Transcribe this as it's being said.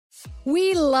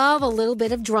We love a little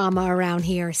bit of drama around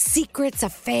here. Secrets,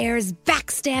 affairs,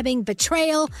 backstabbing,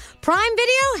 betrayal. Prime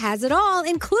Video has it all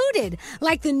included,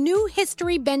 like the new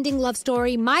history-bending love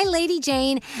story, My Lady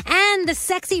Jane, and the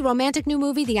sexy romantic new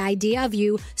movie, The Idea of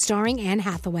You, starring Anne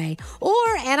Hathaway. Or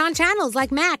add-on channels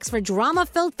like Max for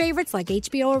drama-filled favorites like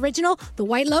HBO original, The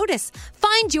White Lotus.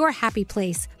 Find your happy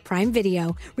place. Prime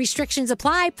Video. Restrictions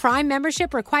apply. Prime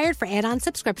membership required for add-on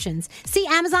subscriptions. See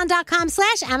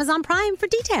Amazon.com/Amazon Prime for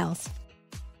details.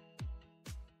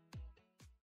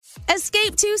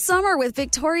 Escape to summer with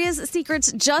Victoria's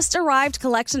Secret's just arrived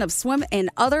collection of swim and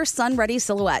other sun-ready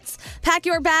silhouettes. Pack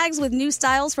your bags with new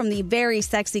styles from the Very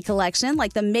Sexy collection,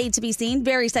 like the made-to-be-seen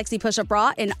Very Sexy push-up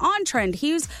bra in on-trend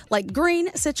hues like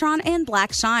green, citron, and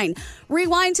black shine.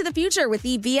 Rewind to the future with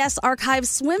the VS Archive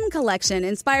swim collection,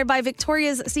 inspired by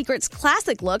Victoria's Secret's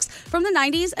classic looks from the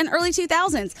 90s and early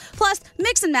 2000s. Plus,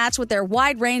 mix and match with their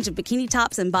wide range of bikini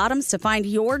tops and bottoms to find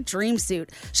your dream suit.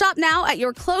 Shop now at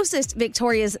your closest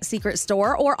Victoria's Secret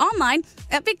store or online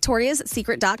at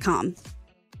victoriassecret.com.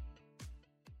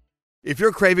 If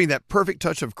you're craving that perfect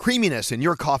touch of creaminess in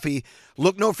your coffee,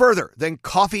 look no further than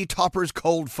Coffee Topper's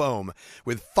Cold Foam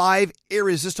with 5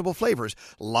 irresistible flavors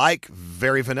like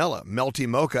very vanilla, melty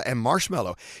mocha, and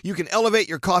marshmallow. You can elevate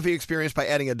your coffee experience by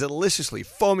adding a deliciously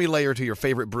foamy layer to your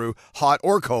favorite brew, hot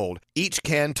or cold. Each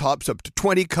can tops up to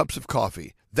 20 cups of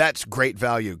coffee. That's great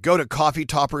value. Go to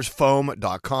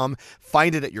coffeetoppersfoam.com,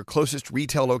 find it at your closest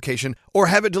retail location, or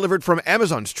have it delivered from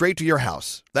Amazon straight to your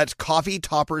house. That's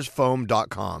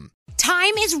coffeetoppersfoam.com.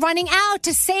 Time is running out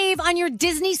to save on your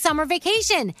Disney summer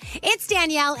vacation. It's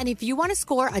Danielle, and if you want to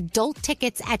score adult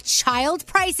tickets at child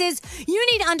prices, you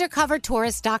need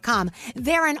UndercoverTourist.com.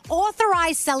 They're an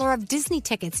authorized seller of Disney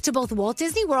tickets to both Walt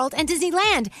Disney World and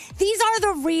Disneyland. These are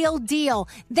the real deal.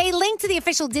 They link to the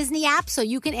official Disney app so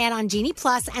you can add on Genie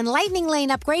Plus and Lightning Lane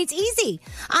upgrades easy.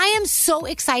 I am so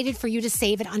excited for you to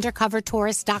save at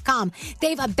UndercoverTourist.com.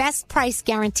 They've a best price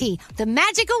guarantee. The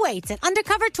magic awaits at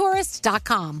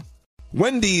UndercoverTourist.com.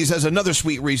 Wendy's has another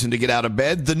sweet reason to get out of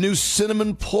bed, the new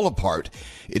Cinnamon Pull-Apart.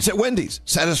 It's at Wendy's,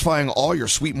 satisfying all your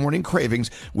sweet morning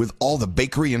cravings with all the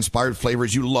bakery-inspired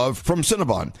flavors you love from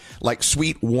Cinnabon, like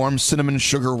sweet, warm cinnamon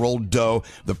sugar rolled dough,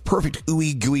 the perfect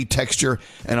ooey gooey texture,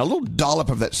 and a little dollop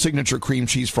of that signature cream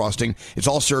cheese frosting. It's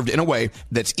all served in a way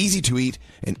that's easy to eat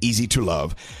and easy to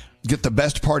love. Get the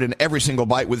best part in every single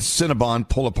bite with Cinnabon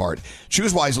Pull-Apart.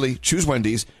 Choose wisely, choose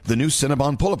Wendy's, the new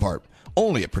Cinnabon Pull-Apart.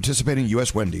 Only at participating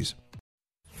U.S. Wendy's.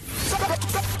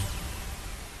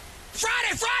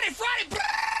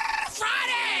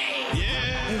 Friday!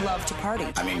 Yeah! We love to party.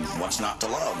 I mean, what's not to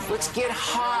love? Let's get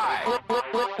high.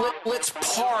 Let's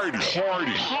party.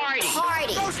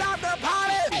 Party. Don't stop the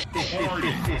party!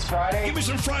 It's Friday. Give me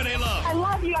some Friday love. I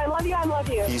love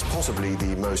you. He's possibly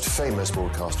the most famous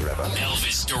broadcaster ever.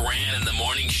 Elvis Duran in the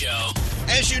morning show.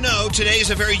 As you know, today is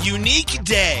a very unique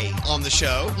day on the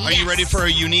show. Are you ready for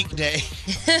a unique day?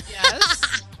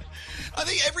 Yes. I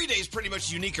think every day is pretty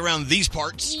much unique around these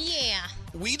parts. Yeah.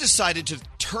 We decided to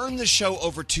turn the show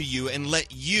over to you and let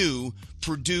you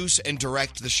produce and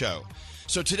direct the show.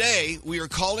 So today, we are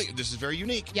calling, this is very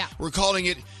unique. Yeah. We're calling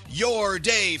it Your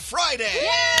Day Friday. Yeah!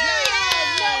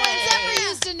 No one's ever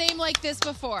used a name like this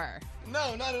before.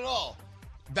 No, not at all.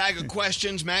 Bag of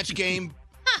questions, match game,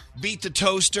 beat the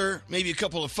toaster, maybe a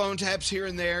couple of phone taps here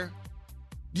and there.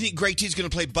 Do you think Great T's going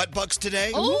to play butt bucks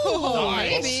today? Oh,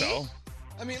 maybe. I hope so.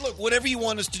 I mean, look, whatever you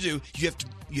want us to do, you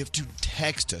have to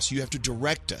text us. You have to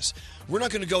direct us. We're not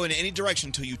going to go in any direction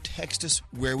until you text us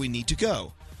where we need to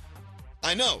go.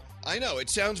 I know.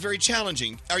 It sounds very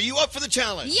challenging. Are you up for the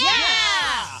challenge?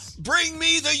 Yeah! Bring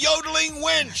me the yodeling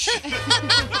winch.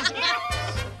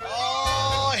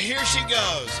 Oh, here she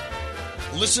goes.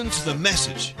 Listen to the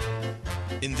message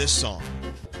in this song.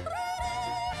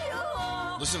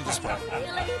 Listen to this part.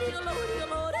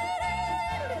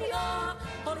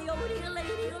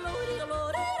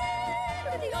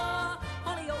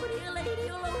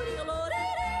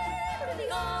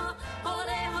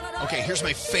 Okay, here's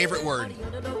my favorite word.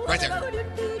 Right there.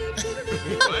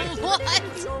 What?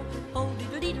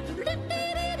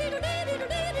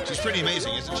 She's pretty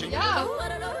amazing, isn't she? Yeah.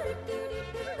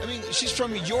 I mean, she's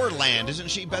from your land, isn't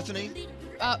she, Bethany?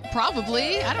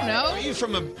 Probably. I don't know. Are you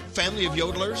from a family of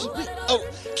yodelers? Oh,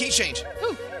 key change.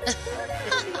 Ooh.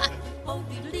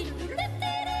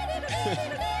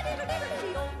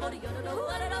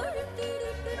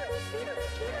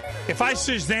 If I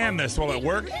Shazam this, will it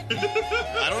work?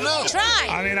 I don't know. Try.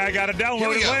 I mean, I got to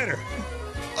download it later.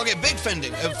 Okay, big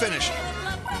finish.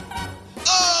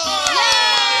 Oh!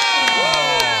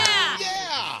 Yeah!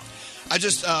 Yeah! I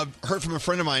just heard from a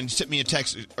friend of mine, sent me a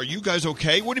text. Are you guys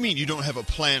okay? What do you mean you don't have a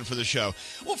plan for the show?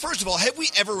 Well, first of all, have we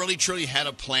ever really truly had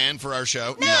a plan for our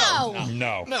show?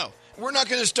 No. We're not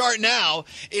going to start now.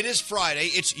 It is Friday.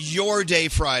 It's your day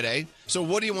Friday. So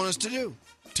what do you want us to do?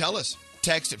 Tell us.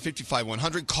 Text at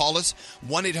 55100. Call us,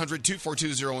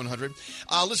 1-800-242-0100.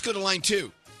 Let's go to line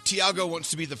 2. Tiago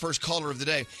wants to be the first caller of the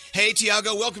day. Hey,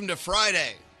 Tiago, welcome to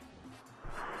Friday.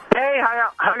 Hey,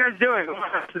 how you guys doing?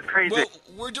 This is crazy. Well,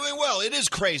 we're doing well. It is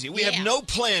crazy. We have no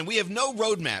plan. We have no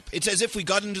roadmap. It's as if we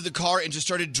got into the car and just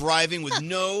started driving with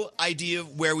no idea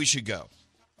where we should go.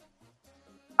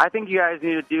 I think you guys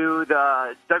need to do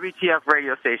the WTF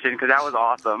radio station because that was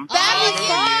awesome. That was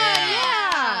fun.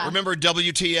 Yeah. Remember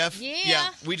WTF? Yeah.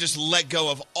 We just let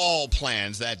go of all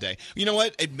plans that day. You know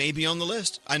what? It may be on the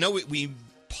list. I know we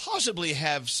possibly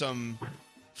have some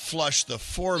flush the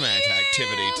format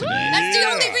activity today. That's the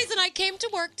only reason I came to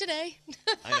work today.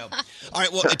 I know. All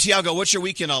right, well, Tiago, what's your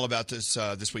weekend all about this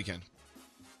weekend?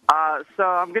 So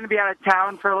I'm going to be out of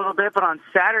town for a little bit, but on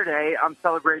Saturday I'm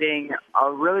celebrating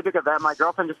a really big event. My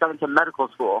girlfriend just got into medical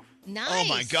school. Nice. Oh,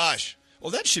 my gosh.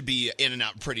 Well, that should be in and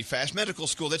out pretty fast. Medical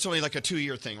school, that's only like a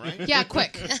 2-year thing, right? Yeah,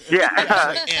 quick.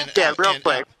 Real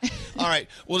quick. All right.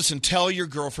 Well, listen, tell your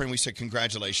girlfriend we said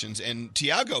congratulations. And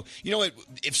Tiago, you know what?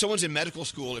 If someone's in medical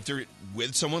school, if they're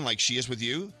with someone like she is with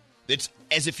you, it's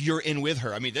as if you're in with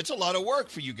her. I mean, that's a lot of work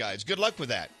for you guys. Good luck with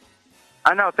that.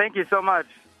 I know. Thank you so much.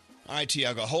 All right,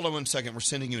 Tiago, hold on one second. We're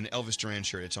sending you an Elvis Duran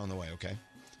shirt. It's on the way, okay?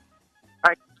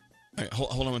 All right,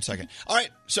 hold on one second. All right,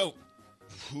 so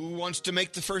who wants to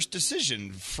make the first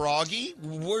decision? Froggy?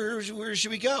 Where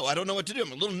should we go? I don't know what to do.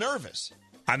 I'm a little nervous.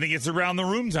 I think it's around the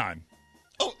room time.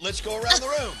 Oh, let's go around the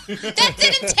room. That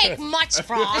didn't take much,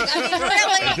 Frog. I mean,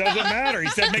 really? It doesn't matter. He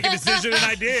said make a decision, and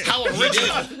I did. How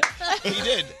original. He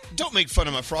did. Don't make fun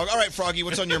of my Frog. All right, Froggy,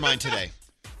 what's on your mind today?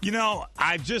 You know,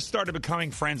 I've just started becoming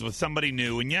friends with somebody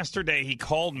new, and yesterday he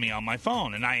called me on my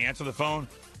phone, and I answer the phone.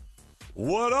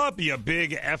 What up, you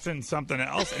big effing something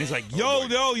else? And he's like,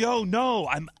 no,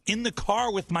 I'm in the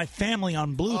car with my family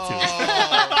on Bluetooth.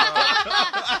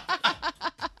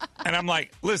 And I'm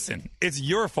like, listen, it's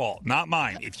your fault, not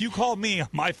mine. If you call me on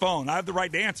my phone, I have the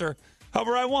right to answer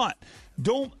however I want.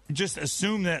 Don't just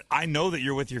assume that I know that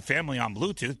you're with your family on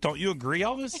Bluetooth. Don't you agree,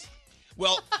 Elvis?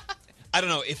 Well, I don't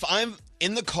know. If I'm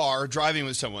in the car driving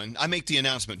with someone, I make the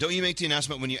announcement. Don't you make the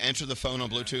announcement when you answer the phone on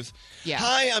Bluetooth? Yeah.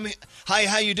 Hi,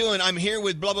 how you doing? I'm here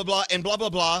with blah, blah, blah, and blah, blah,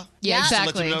 blah. Yeah, Just to let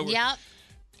exactly. them know Yep.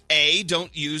 A,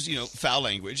 don't use, foul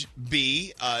language.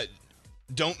 B,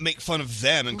 don't make fun of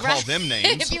them and call them names.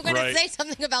 If you're going to say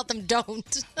something about them,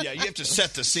 don't. Yeah, you have to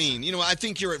set the scene. I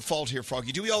think you're at fault here,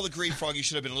 Froggy. Do we all agree Froggy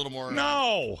should have been a little more...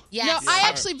 No. Yes. No, I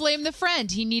actually blame the friend.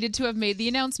 He needed to have made the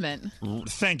announcement.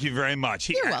 Thank you very much.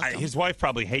 You're welcome. His wife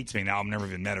probably hates me now. I've never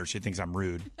even met her. She thinks I'm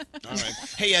rude. All right.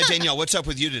 Hey, Danielle, what's up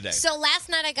with you today? So last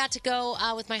night I got to go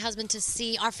with my husband to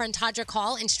see our friend Todrick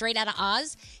Hall in Straight Outta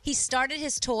Oz. He started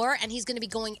his tour, and he's going to be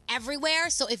going everywhere.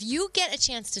 So if you get a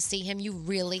chance to see him, you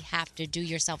really have to do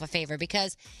yourself a favor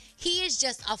because he is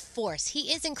just a force.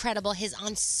 He is incredible. His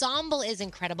ensemble is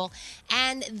incredible.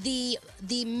 And the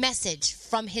message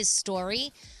from his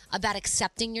story about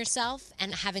accepting yourself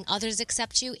and having others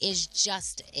accept you is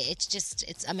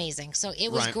it's amazing. So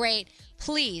it was great.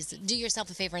 Please do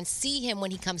yourself a favor and see him when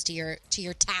he comes to your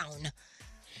town.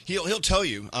 He'll tell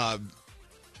you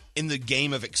in the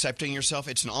game of accepting yourself,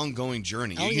 it's an ongoing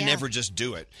journey. You never just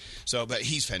do it. So, but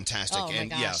he's fantastic. Oh, my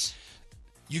gosh.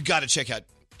 You got to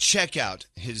check out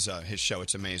his show.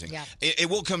 It's amazing. Yeah. It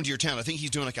will come to your town. I think he's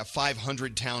doing like a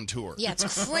 500-town tour. Yeah,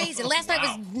 it's crazy. Last night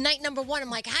was night number 1. I'm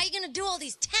like, how are you going to do all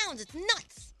these towns? It's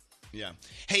nuts. Yeah.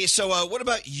 Hey, so what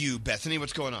about you, Bethany?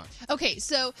 What's going on? Okay,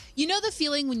 so you know the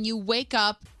feeling when you wake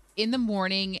up in the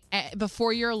morning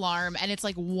before your alarm and it's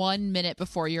like 1 minute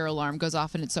before your alarm goes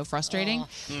off and it's so frustrating?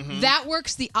 That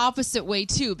works the opposite way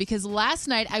too, because last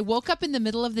night I woke up in the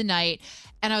middle of the night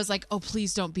and I was like, oh,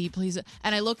 please don't be, please.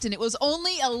 And I looked and it was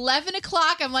only 11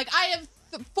 o'clock. I'm like, I have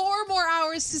 4 more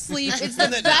hours to sleep. It's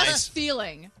the best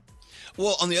feeling.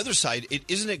 Well, on the other side,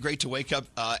 isn't it great to wake up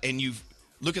and you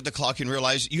look at the clock and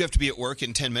realize you have to be at work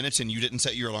in 10 minutes and you didn't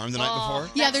set your alarm the night before?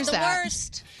 Yeah, there's That's the that.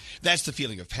 worst. That's the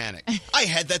feeling of panic. I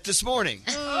had that this morning.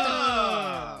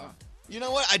 You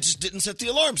know what? I just didn't set the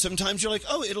alarm. Sometimes you're like,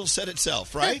 oh, it'll set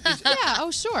itself, right? Yeah, oh,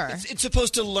 sure. It's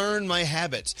supposed to learn my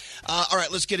habits. All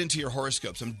right, let's get into your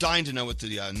horoscopes. I'm dying to know what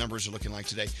the numbers are looking like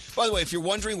today. By the way, if you're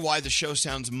wondering why the show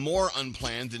sounds more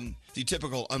unplanned than the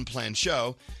typical unplanned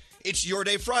show, it's Your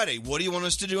Day Friday. What do you want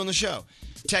us to do on the show?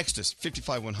 Text us,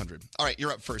 55100. All right,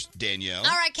 you're up first, Danielle.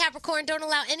 All right, Capricorn, don't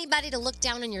allow anybody to look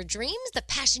down on your dreams. The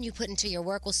passion you put into your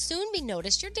work will soon be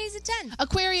noticed. Your day's a 10.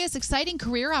 Aquarius, exciting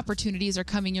career opportunities are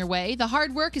coming your way. The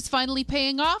hard work is finally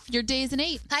paying off. Your day's an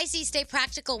 8. Pisces, stay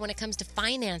practical when it comes to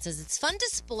finances. It's fun to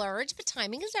splurge, but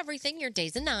timing is everything. Your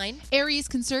day's a 9. Aries,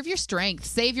 conserve your strength.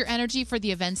 Save your energy for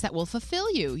the events that will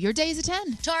fulfill you. Your day's a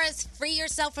 10. Taurus, free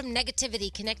yourself from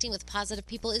negativity. Connecting with positive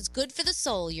people is good for the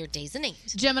soul. Your day's an 8.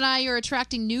 Gemini, you're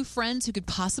attracting new friends who could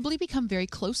possibly become very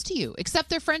close to you. Accept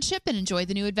their friendship and enjoy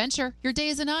the new adventure. Your day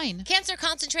is a 9. Cancer,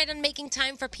 concentrate on making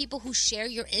time for people who share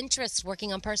your interests.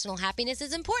 Working on personal happiness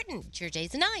is important. Your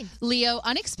day's a 9. Leo,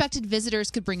 unexpected visitors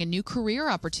could bring a new career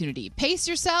opportunity. Pace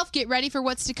yourself. Get ready for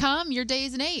what's to come. Your day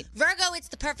is an 8. Virgo, it's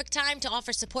the perfect time to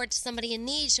offer support to somebody in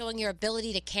need. Showing your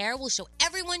ability to care will show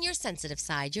everyone your sensitive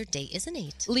side. Your day is an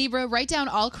 8. Libra, write down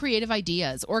all creative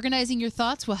ideas. Organizing your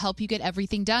thoughts will help you get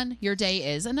everything done. Your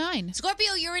day is a 9.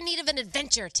 Scorpio, you're in need of an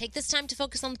adventure. Take this time to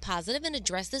focus on the positive and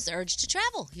address this urge to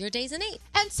travel. Your day's an 8.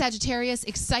 And Sagittarius,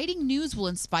 exciting news will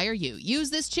inspire you. Use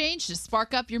this change to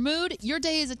spark up your mood. Your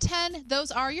day is a 10.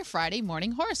 Those are your Friday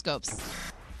morning horoscopes.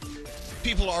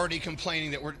 People are already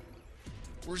complaining that we're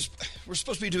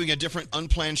supposed to be doing a different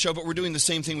unplanned show, but we're doing the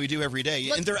same thing we do every day.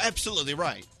 And they're absolutely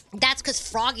right. That's because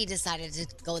Froggy decided to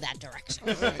go that direction.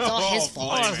 It's all his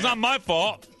fault. Oh, it's not my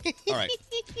fault. All right.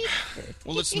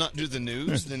 Well, let's not do the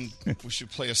news. Then we should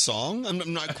play a song.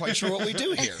 I'm not quite sure what we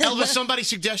do here. Elvis, somebody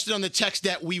suggested on the text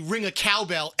that we ring a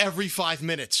cowbell every 5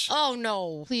 minutes. Oh,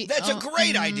 no. That's a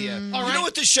great idea. You know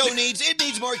what the show needs? It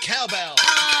needs more cowbell.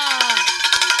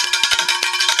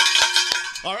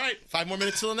 All right. 5 more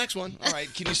minutes till the next one. All right.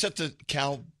 Can you set the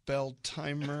cowbell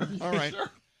timer? All right.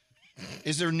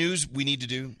 Is there news we need to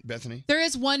do, Bethany? There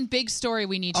is one big story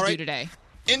we need to do today.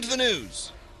 Into the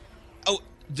news. Oh,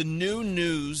 the new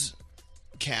news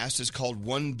cast is called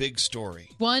One Big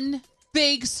Story. One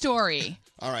big story.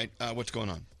 All right. What's going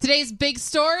on? Today's big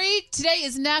story. Today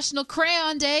is National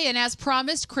Crayon Day, and as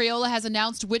promised, Crayola has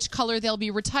announced which color they'll be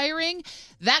retiring.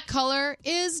 That color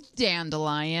is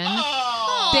dandelion.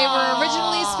 They were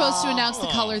originally supposed to announce the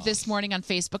color this morning on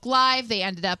Facebook Live. They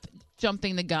ended up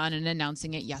jumping the gun and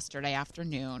announcing it yesterday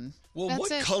afternoon. Well, That's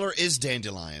what it. color is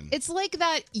dandelion? It's like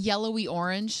that yellowy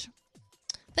orange.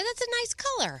 But that's a nice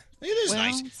color. It is Well,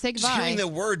 nice. say Just goodbye. hearing the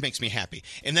word makes me happy.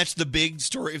 And that's the big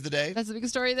story of the day? That's the big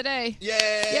story of the day.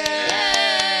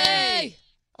 Yay!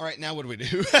 All right, now what do we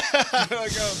do?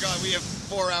 Oh, God, we have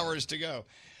 4 hours to go.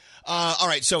 All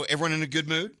right, so everyone in a good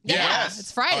mood? Yeah,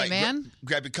 it's Friday, All right, man.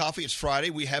 Grab your coffee. It's Friday.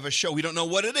 We have a show. We don't know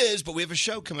what it is, but we have a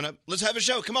show coming up. Let's have a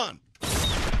show. Come on.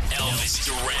 Elvis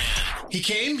Duran. He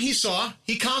came, he saw,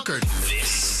 he conquered.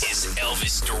 This is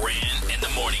Elvis Duran and the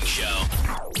Morning Show.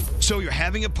 So you're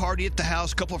having a party at the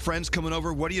house, couple of friends coming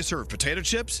over. What do you serve? Potato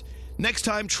chips? Next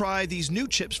time, try these new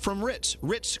chips from Ritz.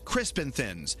 Ritz Crisp and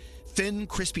Thins. Thin,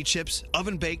 crispy chips,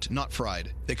 oven-baked, not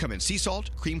fried. They come in sea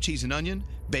salt, cream cheese and onion,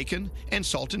 bacon, and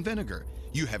salt and vinegar.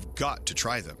 You have got to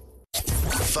try them.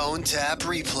 Phone tap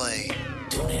replay.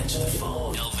 Don't answer the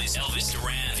phone. Elvis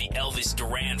Duran, the Elvis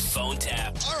Duran phone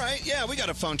tap. All right, yeah, we got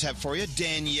a phone tap for you.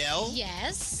 Danielle.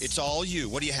 Yes. It's all you.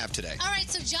 What do you have today? All right,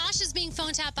 so Josh is being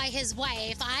phone tapped by his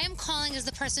wife. I am calling as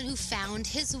the person who found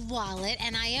his wallet,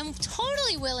 and I am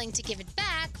totally willing to give it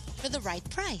back for the right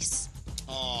price.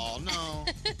 Oh, no. All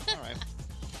right.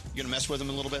 You going to mess with him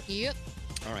a little bit? Yep.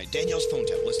 All right, Danielle's phone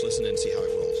tap. Let's listen and see how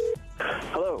it rolls.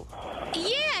 Hello.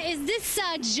 Yeah, is this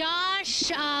Josh?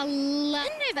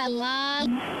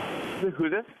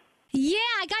 Who's this? Yeah,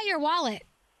 I got your wallet.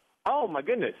 Oh, my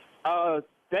goodness.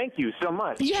 Thank you so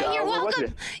much. Yeah, you're where was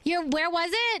welcome. Where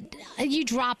was it? You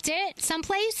dropped it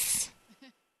someplace?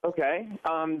 it? Okay.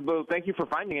 Well, thank you for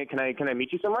finding it. Can I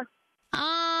meet you somewhere? Yeah,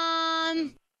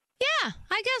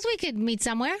 I guess we could meet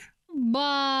somewhere.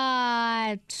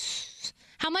 But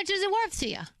how much is it worth to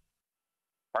you?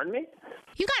 Pardon me?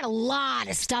 You got a lot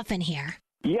of stuff in here.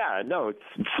 Yeah, no, it's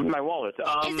my wallet.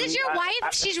 Is this your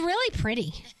wife? She's really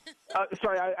pretty.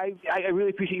 Sorry, I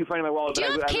really appreciate you finding my wallet. Do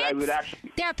you have kids? I would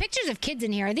actually. There are pictures of kids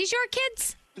in here. Are these your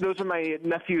kids? Those are my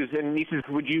nephews and nieces.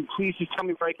 Would you please just tell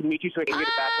me where I can meet you so I can get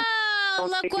it back? Oh,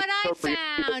 look what I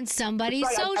found. Somebody's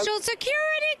social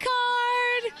security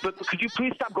card. But could you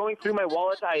please stop going through my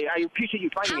wallet? I appreciate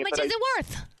you finding it. How much is it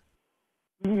worth?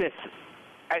 Miss,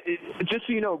 just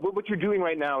so you know, what you're doing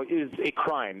right now is a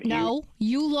crime. No,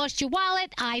 you lost your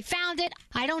wallet. I found it.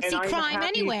 I don't see crime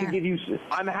anywhere.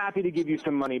 I'm happy to give you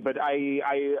some money, but I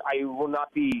will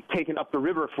not be taken up the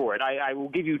river for it. I will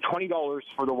give you $20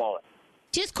 for the wallet.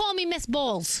 Just call me Miss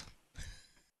Bowles.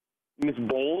 Miss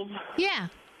Bowles? Yeah.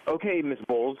 Okay, Miss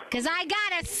Bowles. Because I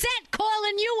got a set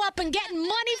calling you up and getting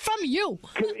money from you.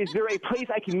 Is there a place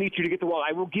I can meet you to get the wallet?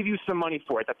 I will give you some money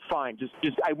for it. That's fine. Just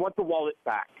I want the wallet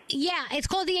back. Yeah, it's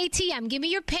called the ATM. Give me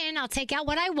your PIN. I'll take out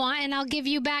what I want, and I'll give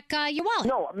you back your wallet.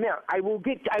 No, man, I will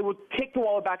take the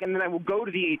wallet back, and then I will go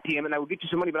to the ATM, and I will get you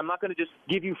some money, but I'm not going to just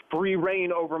give you free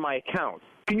reign over my account.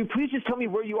 Can you please just tell me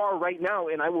where you are right now,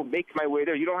 and I will make my way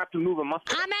there. You don't have to move a muscle.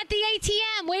 I'm at the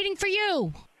ATM waiting for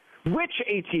you. Which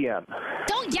ATM?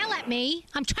 Don't yell at me.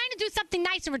 I'm trying to do something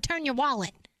nice and return your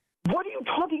wallet. What are you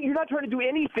talking? You're not trying to do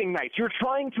anything nice. You're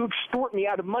trying to extort me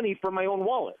out of money from my own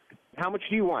wallet. How much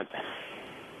do you want?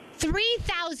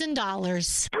 $3,000.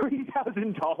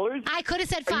 $3,000? I could have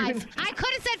said $5. I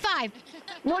could have said $5.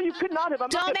 No, you could not have. I'm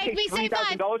Don't not make me say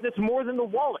 $5. $3,000. That's more than the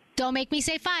wallet. Don't make me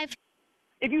say $5.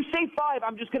 If you say $5,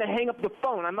 I'm just going to hang up the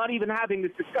phone. I'm not even having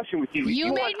this discussion with you.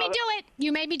 You made me do it.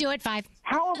 You made me do it. $5.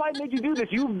 How have I made you do this?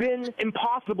 You've been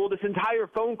impossible this entire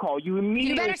phone call. You immediately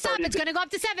You better stop. It's going to go up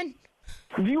to $7.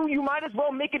 You might as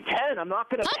well make it 10. I'm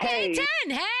not going to pay. Okay,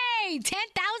 10. Hey,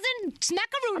 10,000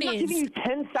 smackaroonies. I'm not giving you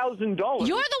 $10,000. You're the one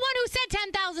who said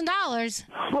 $10,000.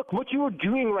 Look, what you are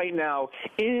doing right now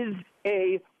is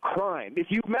a crime. If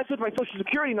you mess with my Social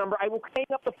Security number, I will hang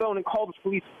up the phone and call the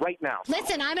police right now.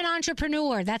 Listen, I'm an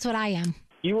entrepreneur. That's what I am.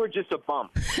 You are just a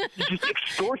bump. It's just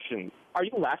extortion. Are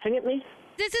you laughing at me?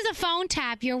 This is a phone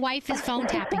tap. Your wife is phone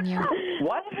tapping you.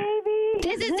 What, baby?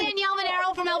 This is Danielle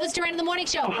Monero from Elvis Duran in the Morning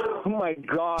Show. Oh, my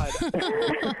God.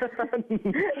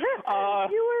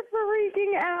 You were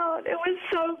freaking out. It was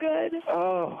so good.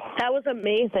 Oh. That was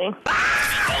amazing.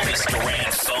 Elvis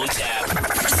Duran phone tap.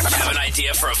 Have an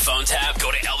idea for a phone tap? Go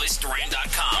to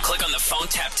ElvisDuran.com. Click on the phone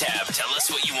tap tab. Tell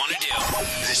us what you want to do.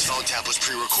 This phone tap was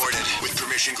pre-recorded with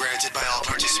permission granted by all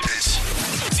participants.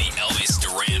 The Elvis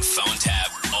Duran phone tap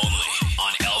only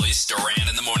on Elvis Duran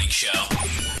in the Morning Show.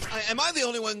 Am I the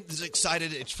only one that's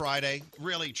excited it's Friday?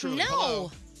 Really, truly? No.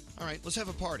 Hello? All right, let's have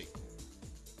a party.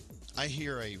 I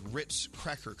hear a Ritz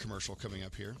cracker commercial coming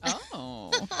up here.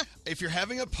 Oh. If you're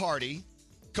having a party,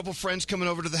 a couple friends coming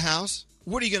over to the house,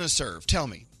 what are you going to serve? Tell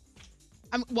me.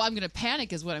 I'm going to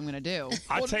panic is what I'm going to do.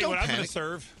 I'll tell you what I'm going panic. to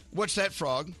serve. What's that,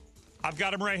 Frog? I've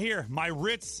got them right here. My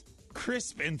Ritz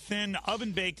crisp and thin,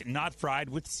 oven-baked, not fried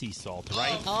with sea salt.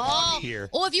 Right here.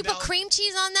 Oh, if you put cream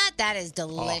cheese on that, that is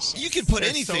delicious. You can put They're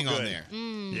anything so on good. there.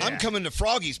 Yeah. I'm coming to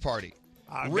Froggy's party.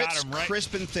 I've Ritz got 'em right-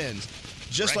 crisp and thins.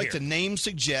 Just Right like here. the name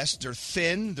suggests, they're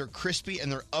thin, they're crispy, and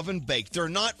they're oven-baked. They're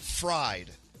not fried.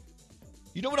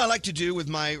 You know what I like to do with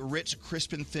my Ritz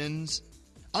crisp and thins?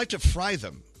 I like to fry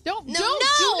them. Do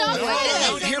not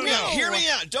fry them. Hear me out. Hear me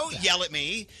out. Don't yell at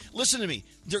me. Listen to me.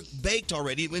 They're baked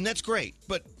already, and that's great.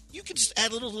 But you can just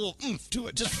add a little oomph to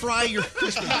it. Just fry your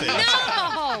crisp and thins.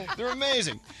 No! They're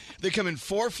amazing. They come in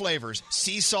 4 flavors: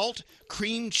 sea salt,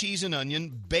 cream cheese and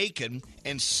onion, bacon,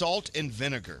 and salt and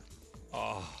vinegar.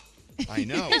 Oh. I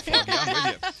know, Froggy,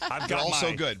 I'm with you. I've They're got all so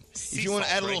my good. sea If you want to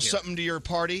salt add a right little here. something to your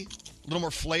party, a little more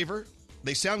flavor,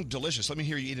 they sound delicious. Let me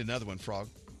hear you eat another one, Frog.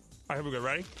 All right, here we go.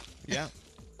 Ready? Yeah.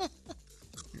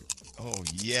 Oh,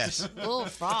 yes. Oh,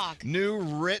 Frog. New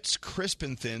Ritz Crisp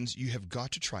and Thins. You have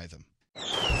got to try them.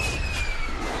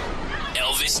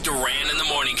 Elvis Duran in the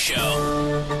Morning Show.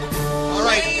 All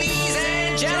right. Ladies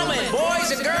and gentlemen,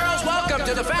 boys and girls, welcome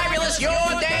to the fabulous Your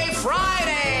Day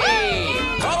Friday.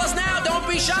 Call us now. Don't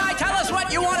be shy. Tell us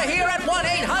what you want to hear at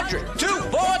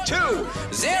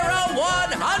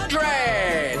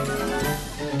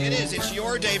 1-800-242-0100. It is. It's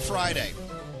Your Day Friday.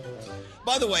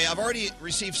 By the way, I've already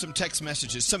received some text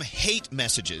messages, some hate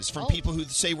messages from people who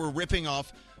say we're ripping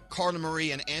off Carla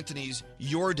Marie and Anthony's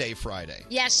Your Day Friday.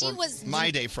 Yeah, she Or was...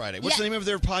 My Day Friday. What's Yeah. the name of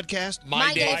their podcast?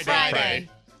 My Day Friday.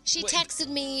 She texted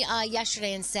me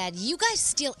yesterday and said, you guys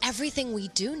steal everything we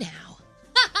do now.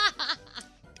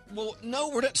 Well, no,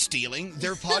 we're not stealing.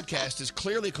 Their podcast is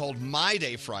clearly called My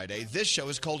Day Friday. This show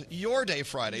is called Your Day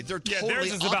Friday. They're Yeah, totally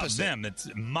theirs is about opposite. them. It's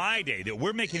my day. That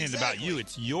we're making it about you.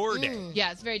 It's your day.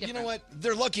 Yeah, it's very different. You know what?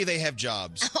 They're lucky they have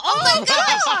jobs. Oh, my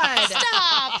God!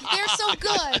 Stop! They're so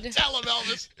good. Tell them,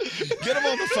 Elvis. Get them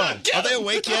on the phone. Are they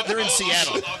awake yet? They're in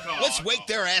Seattle. Let's wake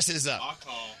their asses up.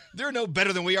 They're no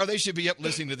better than we are. They should be up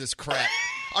listening to this crap.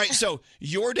 All right, so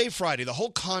Your Day Friday, the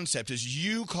whole concept is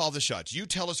you call the shots. You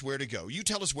tell us where to go. You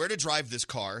tell us where to drive this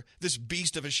car, this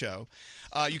beast of a show.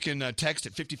 You can text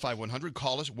at 55100.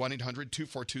 Call us,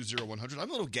 1-800-242-0100. I'm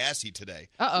a little gassy today.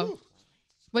 Uh-oh.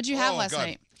 What'd you have last God.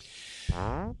 night?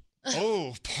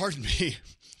 Oh, pardon me.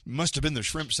 Must have been the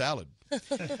shrimp salad.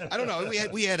 I don't know.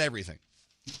 We had everything.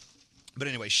 But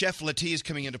anyway, Chef Latie is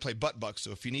coming in to play Butt Buck,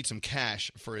 so if you need some cash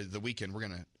for the weekend, we're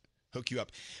going to hook you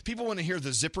up. People want to hear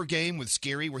the zipper game with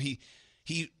Scary, where he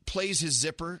plays his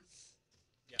zipper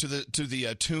to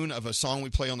the tune of a song we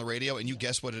play on the radio, and you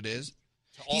guess what it is?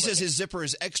 He says his zipper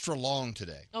is extra long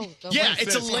today. Oh, Yeah,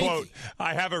 it's a Says, lengthy. quote,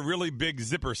 I have a really big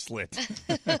zipper slit.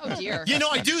 Oh, dear. You know,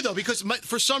 I do, though, because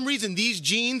for some reason, these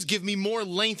jeans give me more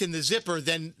length in the zipper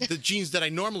than the jeans that I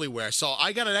normally wear. So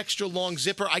I got an extra long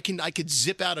zipper. I could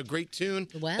zip out a great tune.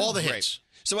 Wow. All the Great. hits.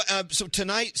 So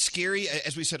tonight, Scary,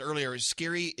 as we said earlier,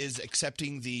 Scary is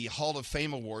accepting the Hall of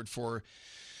Fame award for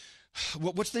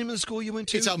what's the name of the school you went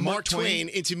to? It's Mark Twain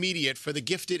Intermediate for the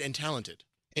Gifted and Talented.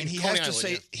 And he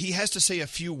has to say a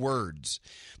few words,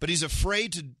 but he's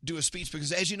afraid to do a speech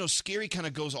because, as you know, Scary kind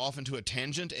of goes off into a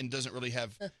tangent and doesn't really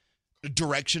have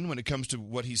direction when it comes to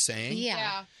what he's saying.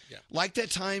 Yeah. Like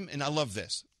that time, and I love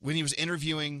this, when he was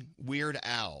interviewing Weird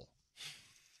Al.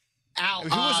 Al,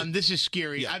 this is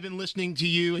Scary. I've been listening to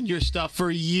you and your stuff for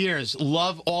years.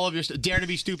 Love all of your stuff. Dare to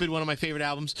be Stupid, one of my favorite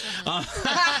albums. But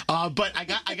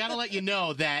I got to let you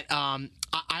know that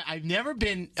I've never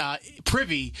been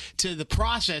privy to the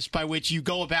process by which you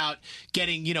go about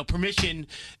getting, permission,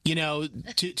 to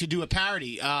do a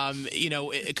parody.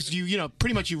 Because you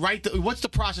pretty much you write what's the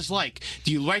process like?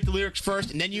 Do you write the lyrics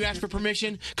first and then you ask for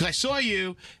permission? Because I saw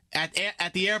you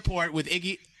at the airport with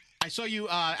Iggy. I saw you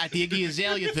at the Iggy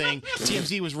Azalea thing.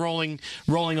 TMZ was rolling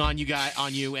on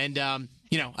you, and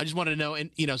I just wanted to know,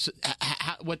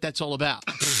 what that's all about.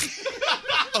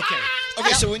 Okay.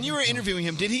 So when you were interviewing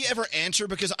him, did he ever answer?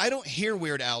 Because I don't hear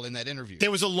Weird Al in that interview. There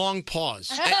was a long pause.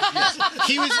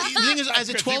 He was. The thing is, as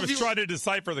a 12-year-old, he was trying to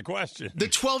decipher the question. The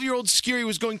 12-year-old Scary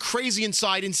was going crazy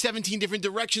inside in 17 different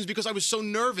directions because I was so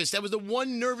nervous. That was the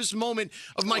one nervous moment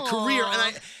of my career,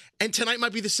 and tonight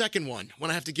might be the second one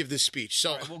when I have to give this speech.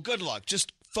 So, well, good luck.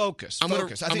 Just focus. I'm going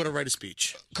to write a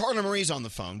speech. Carla Marie's on the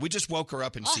phone. We just woke her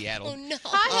up in Seattle. Oh, no.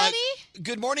 Hi, honey.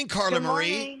 Good morning, Carla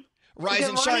Marie. Rise Good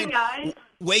and morning, shine. guys.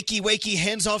 Wakey,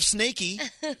 hands off Snakey.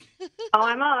 Oh,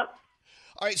 I'm up.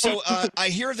 All right, so I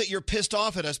hear that you're pissed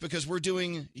off at us because we're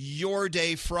doing Your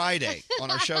Day Friday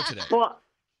on our show today. Well,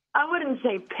 I wouldn't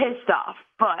say pissed off,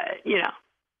 but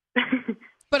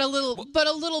But a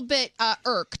little bit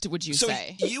irked, would you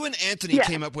say? So you and Anthony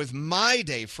came up with My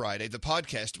Day Friday, the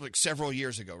podcast, like several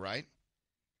years ago, right?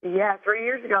 Yeah, 3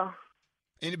 years ago.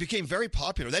 And it became very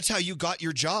popular. That's how you got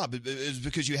your job, is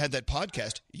because you had that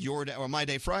podcast, Your Day, or My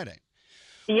Day Friday.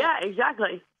 Yeah,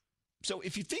 exactly. So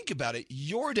if you think about it,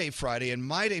 Your Day Friday and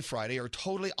My Day Friday are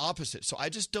totally opposite. So I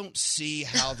just don't see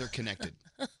how they're connected.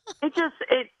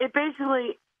 It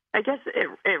basically, I guess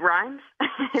it rhymes,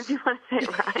 if you want to say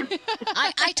it rhymes.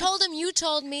 I told him you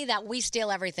told me that we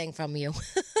steal everything from you.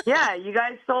 Yeah, you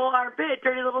guys stole our bit,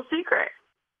 Dirty Little Secret.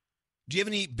 Do you have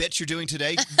any bits you're doing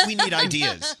today? We need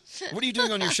ideas. What are you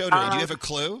doing on your show today? Do you have a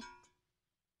clue?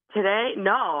 Today,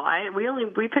 no.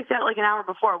 We picked that like an hour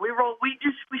before. We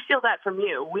steal that from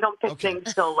you. We don't pick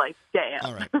things till like day of.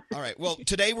 All right. Well,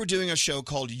 today we're doing a show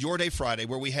called Your Day Friday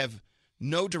where we have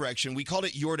no direction. We called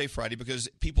it Your Day Friday because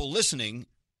people listening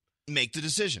make the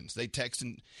decisions. They text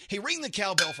and, hey, ring the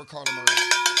cowbell for Carla Marie.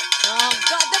 Oh,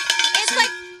 God. It's like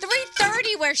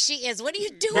 3:30 where she is. What are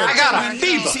you doing? I got a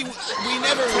fever. See, we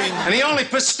never ring. And the only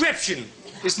prescription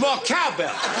is more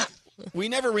cowbell. We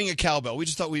never ring a cowbell. We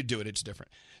just thought we'd do it. It's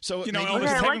different. So Elvis, I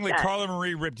like technically that. Carla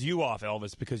Marie ripped you off,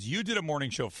 Elvis, because you did a morning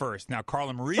show first. Now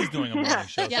Carla Marie's doing a morning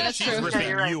show, Yeah, so that's she's true. ripping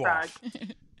you're right, you Frog. off.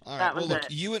 All That right. Well, was look,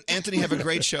 it. you and Anthony have a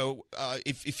great show.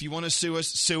 If you want to sue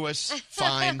us,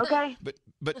 fine. Okay.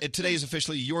 But today is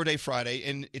officially Your Day Friday,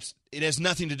 and it has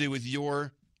nothing to do with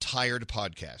your tired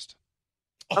podcast.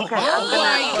 Okay.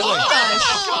 Oh,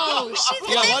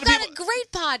 Yeah, a lot of got people- a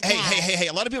great podcast. Hey!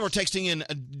 A lot of people are texting in.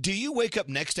 Do you wake up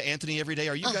next to Anthony every day?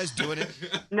 Are you guys doing it?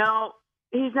 No,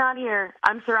 he's not here.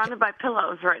 I'm surrounded by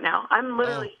pillows right now. I'm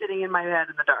literally sitting in my bed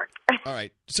in the dark. All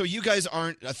right. So you guys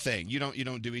aren't a thing. You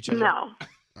don't do each other. No,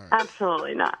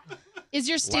 absolutely not. Is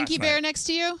your stinky Last bear night. next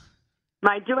to you?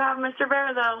 I do have Mr.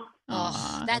 Bear, though.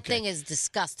 Oh, that thing is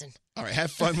disgusting. All right.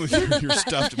 Have fun with your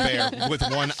stuffed bear with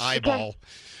one eyeball.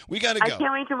 We got to I go.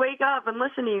 can't wait to wake up and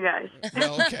listen to you guys.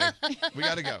 Well, okay. We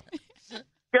got to go.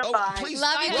 Goodbye. Oh, please.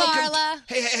 Love you, welcome Carla.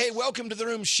 Hey, welcome to the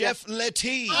room, Chef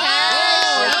Letty.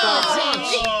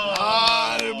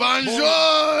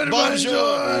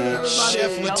 Bonjour.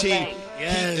 Chef Letty.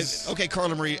 Yes. Okay,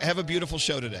 Carla Marie, have a beautiful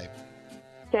show today.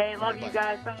 Okay, love you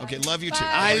guys. Okay, love you too.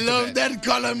 I Go to love bed. that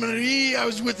Carla Marie. I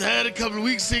was with her a couple of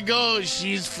weeks ago.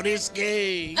 She's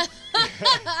frisky.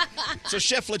 So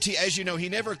Chef Letty, as you know, he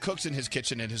never cooks in his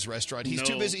kitchen at his restaurant. He's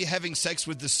too No. busy having sex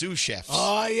with the sous chefs.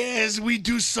 Oh, yes, we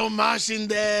do so much in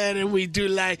there. And we do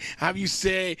like, how you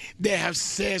say, they have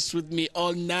sex with me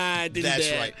all night in That's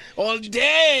there. right. All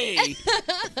day.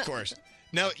 Of course.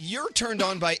 Now, you're turned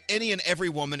on by any and every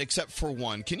woman except for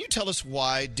one. Can you tell us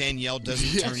why Danielle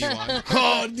doesn't turn you on?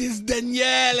 Oh, this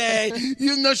Danielle.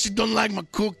 You know she don't like my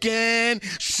cooking.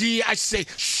 I say,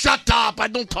 shut up. I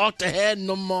don't talk to her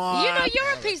no more. You know,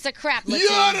 you're a piece of crap, Latif. You're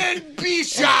a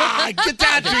bisha. Get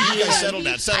out of here. You guys settle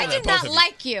down. I do not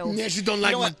like you. Yeah, she don't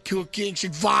like my cooking. She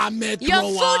vomit, Your throw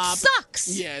food up. sucks.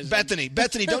 Yes. Bethany,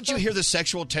 don't you hear the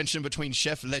sexual tension between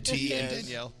Chef Letty and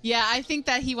Danielle? Yeah, I think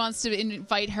that he wants to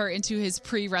invite her into his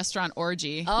pre-restaurant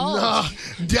orgy. No,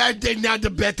 that not the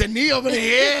Bethany over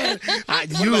here.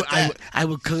 I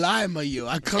will climb you.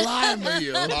 I climb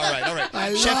you. All right.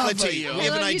 I Chef love Letty, you. we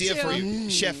have an I love idea you for too. you.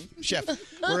 Chef,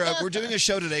 we're doing a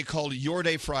show today called Your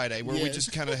Day Friday, where we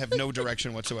just kind of have no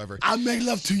direction whatsoever. I make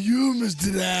love to you,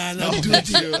 Mr. Dan. I'll do it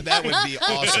to you. That would be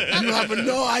awesome. You have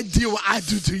no idea what I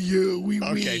do to you.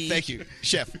 Okay, thank you.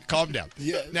 Chef, calm down.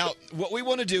 Yeah. Now, what we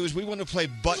want to do is we want to play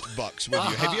butt bucks with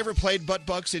you. Have you ever played butt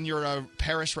bucks in your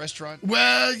Paris restaurant?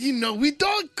 Well, you know, we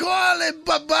don't call it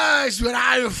babas where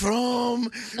I'm from.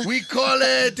 We call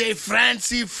it a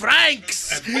fancy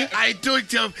franks. I took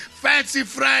the fancy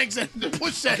franks and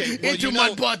push it into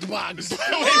my butt box. Wait,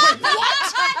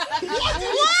 what?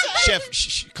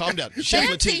 Chef, calm down. Chef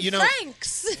Letty, you know,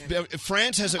 Franks.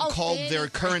 France hasn't called their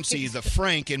currency the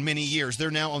franc in many years.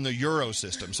 They're now on the euro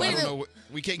system, so I don't know.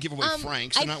 We can't give away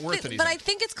francs. They're not worth anything. But I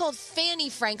think it's called Fanny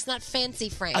Franks, not Fancy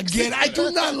Franks. Again, I do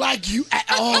not like you at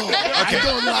all. I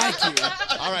don't like you.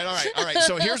 All right.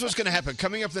 So here's what's going to happen.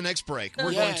 Coming up the next break,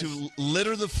 we're going to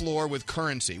litter the floor with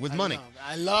currency, with money.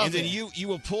 I love and then it. you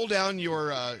will pull down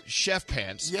your chef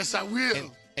pants. Yes, I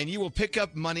will. And you will pick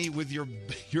up money with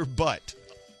your butt.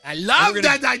 I love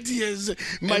that idea.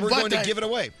 We're going to give it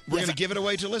away. We're going to give it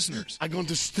away to listeners. I'm going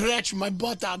to stretch my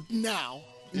butt out now.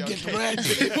 Get ready.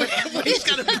 He's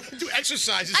got to do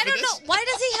exercises. I don't know. Why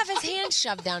does he have his hand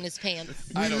shoved down his pants?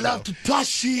 We love to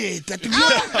touch it.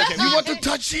 You want to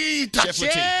touch it. Touch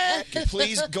Chef it. Letty,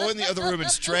 please go in the other room and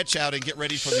stretch out and get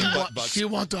ready for the butt bucks. She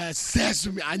want to have sex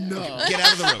with me. I know. Get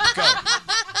out of the room. Go.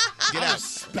 Get out.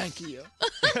 Spank you.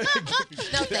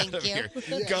 No, thank you. Here.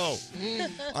 Go.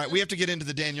 All right, we have to get into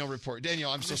the Danielle report.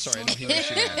 Danielle, I'm so sorry. I don't think you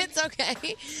should. It's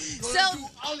okay. So,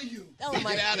 all of you. Oh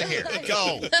my Get out of here.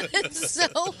 Go. So,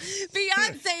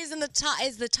 Beyonce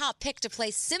is the top pick to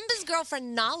play Simba's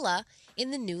girlfriend Nala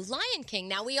in the new Lion King.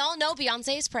 Now, we all know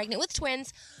Beyonce is pregnant with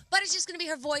twins, but it's just going to be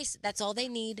her voice. That's all they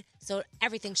need. So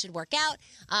everything should work out,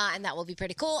 and that will be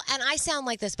pretty cool. And I sound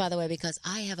like this, by the way, because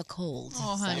I have a cold.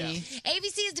 Oh, honey.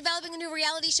 ABC is developing a new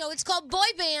reality show. It's called Boy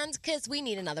Band, because we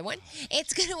need another one.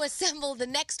 It's going to assemble the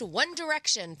next One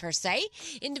Direction, per se.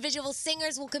 Individual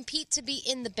singers will compete to be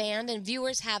in the band, and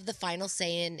viewers have the final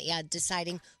say in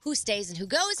deciding who stays and who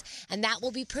goes, and that will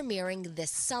be premiering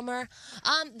this summer.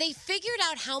 They figured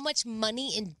out how much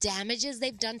money in damages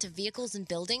they've done to vehicles and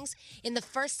buildings in the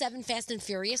first 7 Fast and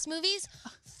Furious movies.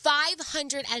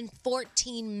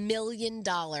 $514 million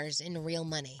in real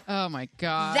money. Oh, my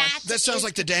God. That sounds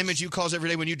like the damage you cause every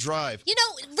day when you drive. You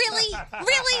know, really?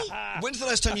 Really? When's the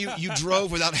last time you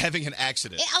drove without having an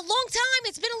accident? A long time.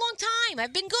 It's been a long time.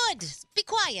 I've been good. Be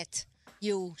quiet.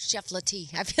 You, Chef Letty.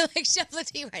 I feel like Chef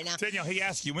Letty right now. Danielle, he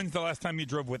asked you, when's the last time you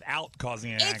drove without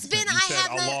causing an accident? It's been, You said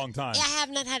a long time. I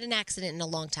have not had an accident in a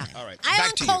long time. All right, I'm back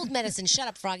on to cold you. medicine. Shut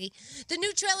up, Froggy. The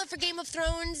new trailer for Game of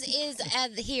Thrones is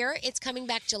here. It's coming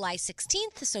back July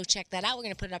 16th, so check that out. We're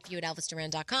going to put it up for you at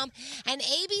ElvisDuran.com. And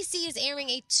ABC is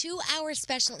airing a 2-hour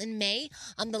special in May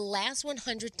on the last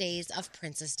 100 days of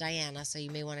Princess Diana, so you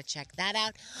may want to check that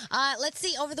out. Let's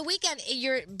see, over the weekend,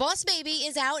 your Boss Baby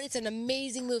is out. It's an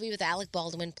amazing movie with Alec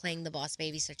Baldwin playing the Boss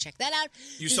Baby, so check that out.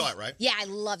 You saw it, right? Yeah, I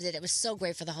loved it. It was so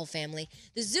great for the whole family.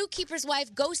 The Zookeeper's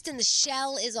Wife, Ghost in the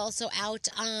Shell is also out.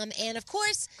 And, of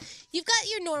course, you've got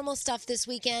your normal stuff this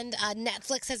weekend.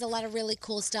 Netflix has a lot of really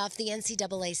cool stuff. The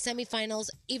NCAA semifinals,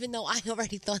 even though I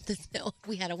already thought that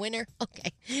we had a winner.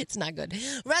 Okay, it's not good.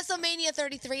 WrestleMania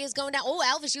 33 is going down. Oh,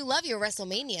 Elvis, you love your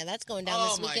WrestleMania. That's going down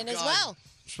this weekend as well.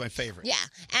 It's my favorite. Yeah,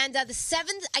 and the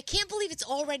 7th, I can't believe it's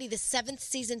already the 7th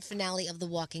season finale of The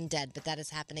Walking Dead, but that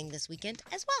is happening this weekend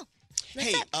as well.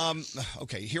 That's it.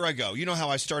 Okay, here I go. You know how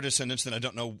I start a sentence and I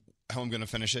don't know how I'm going to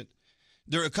finish it?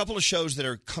 There are a couple of shows that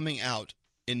are coming out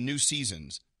in new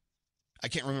seasons. I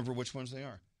can't remember which ones they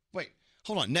are. Wait,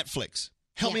 hold on. Netflix.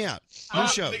 Help me out. New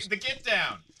shows. The Get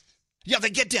Down. Yeah, The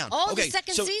Get Down. Oh, okay, the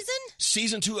second so season?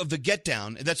 Season 2 of The Get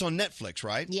Down. That's on Netflix,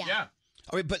 right? Yeah.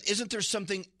 All right, but isn't there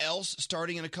something else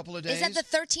starting in a couple of days? Is that the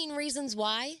 13 Reasons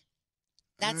Why?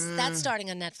 That's starting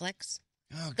on Netflix.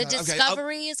 Oh, The God. Okay,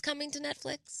 Discovery is coming to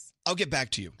Netflix. I'll get back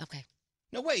to you. Okay.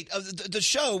 No, wait. The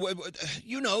show,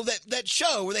 you know, that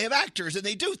show where they have actors and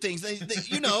they do things. They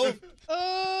you know.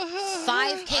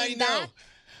 5 came back.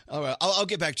 All right, I'll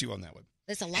get back to you on that one.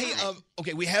 That's a lot. Hey,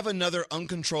 okay, we have another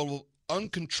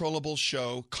uncontrollable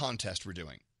show contest we're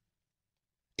doing.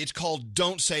 It's called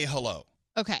Don't Say Hello.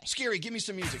 Okay. Scary, give me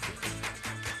some music here.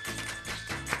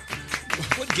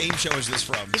 What game show is this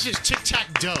from? This is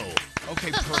Tic-Tac-Doe.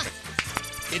 Okay,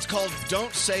 perfect. It's called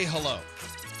Don't Say Hello.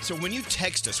 So when you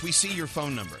text us, we see your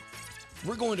phone number.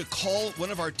 We're going to call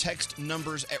one of our text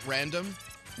numbers at random.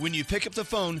 When you pick up the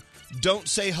phone, don't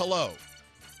say hello.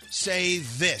 Say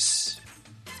this.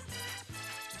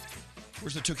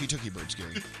 Where's the Tookie Tookie bird,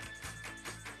 Scary?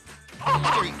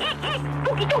 Scary.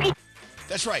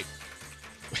 That's right.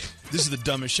 This is the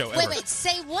dumbest show ever. Wait,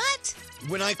 say what?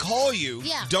 When I call you,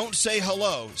 Yeah. don't say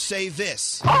hello. Say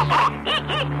this.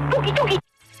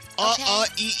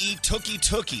 Tookie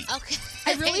Tookie. Okay.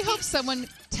 I really hope someone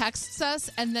texts us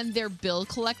and then their bill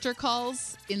collector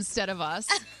calls instead of us,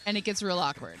 and it gets real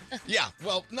awkward. Yeah,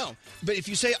 well, no. But if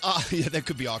you say, yeah, that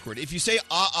could be awkward. If you say,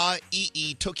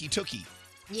 tookie tookie,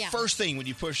 Yeah. first thing when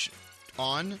you push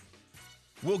on,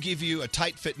 we'll give you a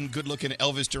tight-fitting, good-looking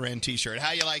Elvis Duran t-shirt.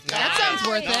 How you like that? That sounds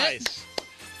worth Nice. it.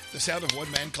 The sound of one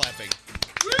man clapping.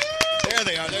 There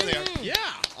they are. Yeah.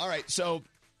 All right, so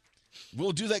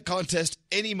we'll do that contest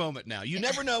any moment now. You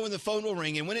never know when the phone will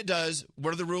ring, and when it does,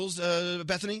 what are the rules,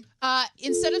 Bethany?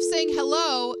 Instead of saying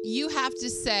hello, you have to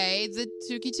say the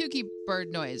Tookie Tookie bird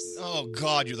noise. Oh,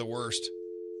 God, you're the worst.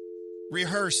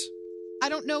 Rehearse. I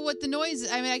don't know what the noise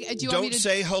is. I mean, do you Don't want me to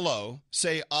say hello.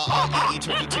 Say tookie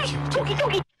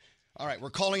tookie. All right, we're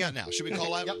calling out now. Should we call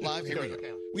live? Here we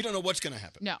go. We don't know what's going to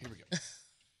happen. No. Here we go.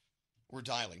 We're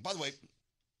dialing. By the way,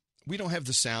 we don't have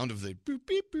the sound of the boop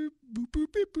beep boop boop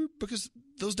boop beep boop because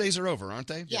those days are over, aren't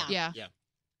they? Yeah.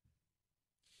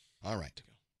 All right.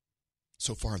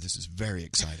 So far, this is very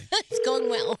exciting. It's going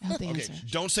well. Okay,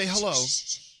 don't say hello.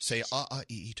 Say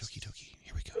tookie tookie.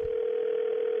 Here we go.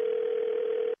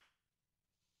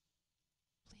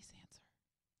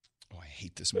 Oh, I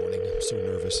hate this morning. I'm so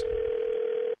nervous.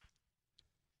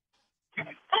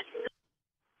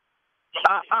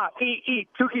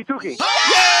 Tookie Tookie.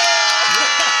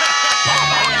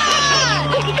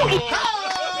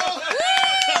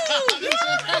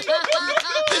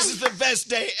 This is the best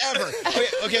day ever.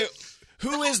 Okay,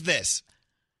 who is this?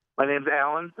 My name's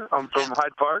Alan. I'm from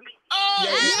Hyde Park.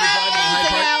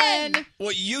 Alan.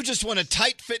 Well, you just won a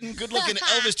tight-fitting, good-looking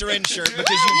Elvis Duran shirt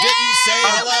because you didn't say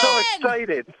hello. I'm so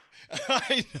excited.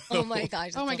 I know. Oh my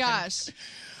gosh. Oh my gosh.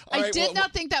 All I right, did well,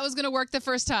 not think that was going to work the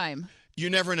first time. You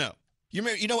never know.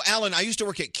 You know, Alan, I used to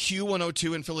work at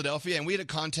Q102 in Philadelphia, and we had a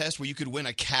contest where you could win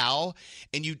a cow,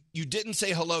 and you didn't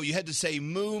say hello. You had to say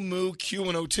moo, moo,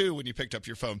 Q102 when you picked up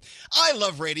your phone. I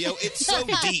love radio. It's so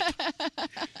deep.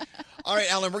 All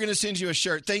right, Alan, we're going to send you a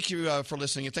shirt. Thank you for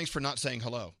listening, and thanks for not saying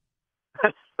hello.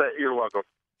 You're welcome.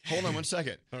 Hold on one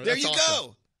second. Oh, There that's you awesome.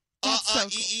 go. That's so cool.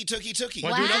 Tookie Tookie.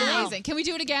 Wanna do another one? Amazing. Can we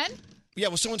do it again? Yeah,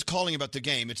 well, someone's calling about the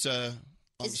game. It's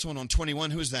someone on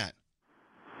 21. Who is that?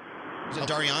 Is it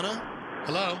Dariana?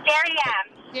 Hello?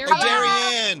 Darian.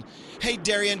 Darian. Hey,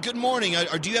 Darian, good morning.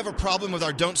 Do you have a problem with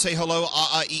our Don't Say Hello,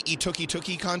 Tookie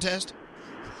Tookie contest?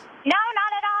 No,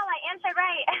 not at all. I answered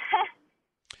right.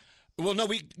 Well, no,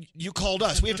 you called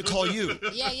us. We have to call you.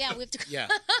 Yeah, we have to. Yeah.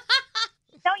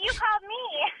 No, you called me.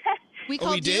 We Oh, we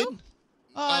called did? you?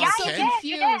 Oh, I'm Yeah, so you did, you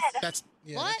confused. did. That's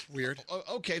weird.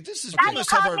 Okay, this is. Now We you must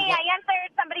have called our. me. I answered.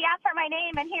 Somebody asked for my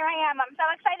name, and here I am. I'm so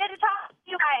excited to talk to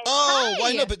you guys. Oh, Hi.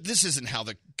 why no? But this isn't how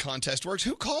the contest works.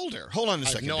 Who called her? Hold on a I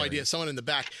have second. no Darian. idea. Someone in the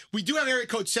back. We do have area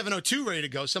code 702 ready to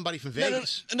go. Somebody from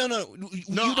Vegas. No. No,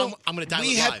 You don't- I'm going to dial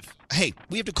we it have- live. Hey,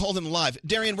 we have to call them live.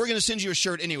 Darian, we're going to send you a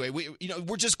shirt anyway.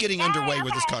 We're just getting underway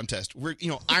with this contest. We're,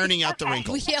 ironing out the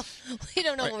wrinkles. We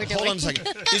don't know what we're doing. Hold on a second.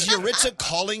 Is Yuritsa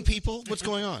calling people? What's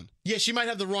going on? Yeah, she might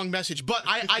have the wrong message, but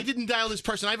I didn't dial this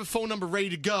person. I have a phone number ready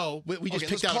to go. We just Okay,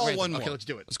 picked let's out call random. one more. Okay, let's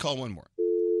do it. Let's call one more.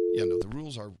 Yeah, no, the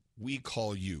rules are we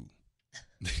call you.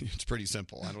 It's pretty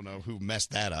simple. I don't know who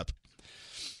messed that up.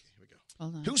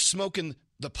 Hold on. Who's smoking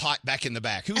the pot back in the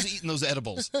back? Who's eating those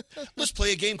edibles? Let's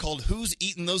play a game called Who's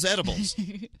Eating Those Edibles?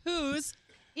 Who's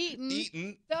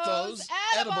eating those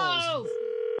edibles?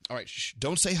 All right, shh,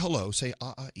 don't say hello. Say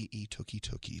tookie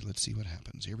tookie. Let's see what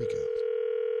happens. Here we go.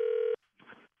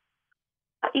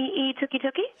 Tookie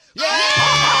Tookie.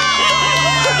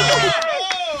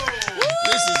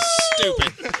 This is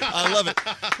stupid. I love it.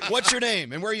 What's your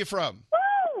name and where are you from?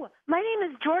 Woo! My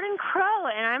name is Jordan Crow,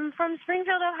 and I'm from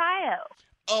Springfield, Ohio.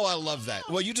 Oh, I love that.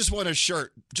 Well, you just won a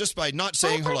shirt just by not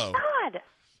saying hello. God.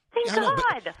 Thank Yeah, I know,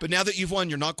 God. but now that you've won,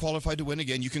 you're not qualified to win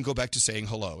again. You can go back to saying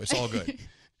hello. It's all good.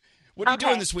 What are you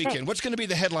doing this weekend? thanks. What's going to be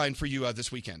the headline for you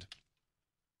this weekend?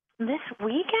 This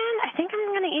weekend, I think I'm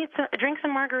going to me, drink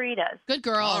some margaritas. Good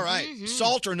girl. All right.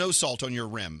 Salt or no salt on your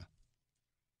rim?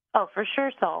 Oh, for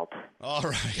sure, salt. All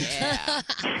right.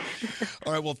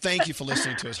 All right. Well, thank you for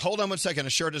listening to us. Hold on one second. A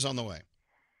shirt is on the way.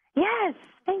 Yes,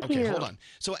 thank you. Okay, hold on.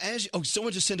 So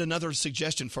someone just sent another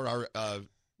suggestion for our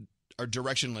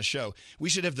directionless show. We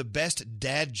should have the best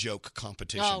dad joke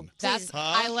competition. Oh,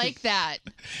 I like that.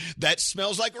 That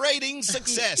smells like ratings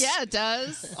success. Yeah, it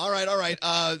does. All right.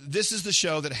 This is the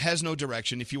show that has no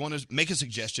direction. If you want to make a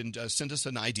suggestion, send us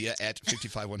an idea at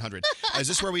 55100. Is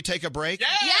this where we take a break?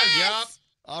 Yes. Yep.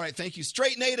 All right. Thank you.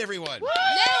 Straight Nate, everyone.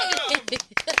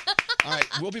 All right.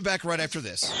 We'll be back right after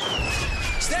this.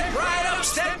 Step right up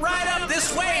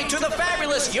this way to the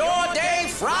fabulous Your Day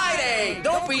Friday.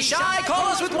 Don't be shy. Call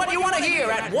us with what you want to hear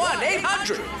at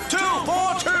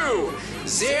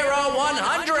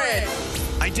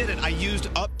 1-800-242-0100. I did it. I used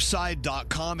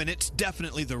Upside.com, and it's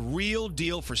definitely the real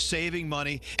deal for saving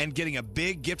money and getting a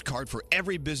big gift card for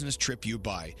every business trip you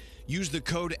buy. Use the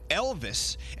code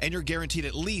ELVIS, and you're guaranteed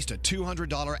at least a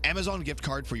 $200 Amazon gift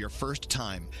card for your first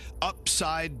time.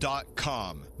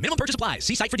 Upside.com. Minimum purchase applies.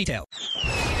 See site for detail.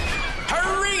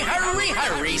 Hurry.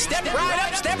 Step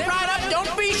right up.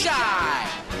 Don't be shy.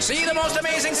 See the most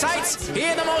amazing sights.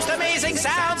 Hear the most amazing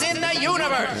sounds in the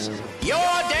universe. Your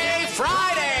Day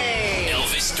Friday.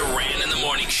 Elvis Duran in the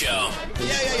Morning Show.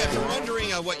 Yeah. If you're wondering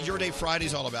what Your Day Friday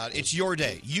is all about, it's your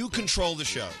day. You control the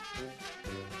show.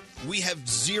 We have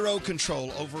zero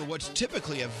control over what's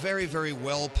typically a very, very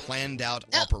well planned out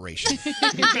operation.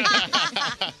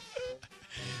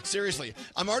 Seriously,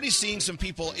 I'm already seeing some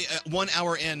people 1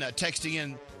 hour in texting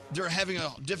in. They're having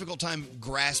a difficult time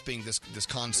grasping this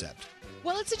concept.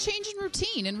 Well, it's a change in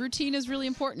routine, and routine is really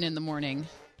important in the morning.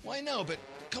 Well, I know, but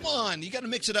come on, you got to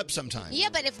mix it up sometime. Yeah,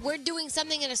 but if we're doing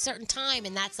something at a certain time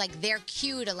and that's like their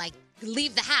cue to like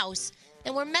leave the house,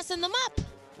 then we're messing them up.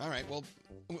 All right, well,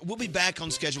 we'll be back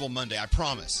on schedule Monday, I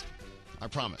promise. All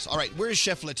right, where's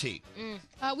Chef Latif?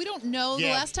 We don't know. Yeah.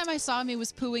 The last time I saw him, he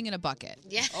was pooing in a bucket.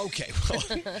 Yeah. Okay, well,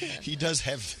 he does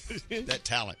have that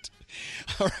talent.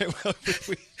 All right, well,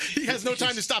 he has no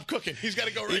time to stop cooking. He's got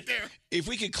to go right there. If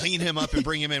we could clean him up and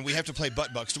bring him in, we have to play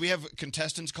butt bucks. Do we have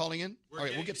contestants calling in? All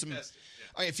right, we'll get some. All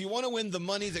right, if you want to win the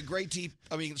money that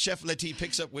Chef Latif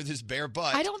picks up with his bare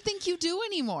butt. I don't think you do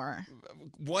anymore.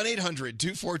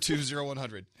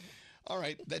 1-800-242-0100. All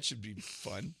right, that should be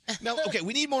fun. Now, okay,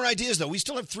 we need more ideas, though. We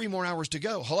still have 3 more hours to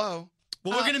go. Hello?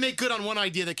 Well, we're going to make good on one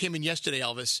idea that came in yesterday,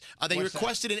 Elvis. They What's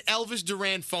requested an Elvis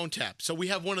Duran phone tap, so we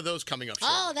have one of those coming up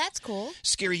shortly. Oh, that's cool.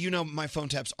 Scary, you know my phone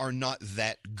taps are not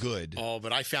that good. Oh,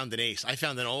 but I found an ace. I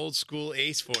found an old school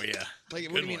ace for you.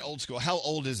 Like, what do you mean old school? How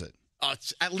old is it?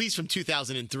 It's at least from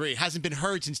 2003. It hasn't been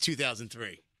heard since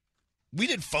 2003. We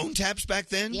did phone taps back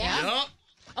then? Yeah. Yep.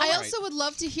 I also would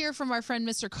love to hear from our friend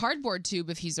Mr. Cardboard Tube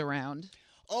if he's around.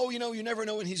 Oh, you never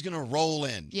know when he's going to roll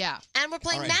in. Yeah. And we're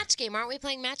playing All right. Match Game. Aren't we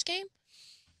playing Match Game?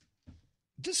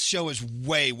 This show is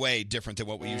way, way different than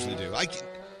what we usually do. I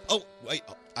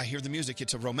hear the music.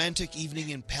 It's a romantic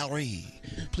evening in Paris.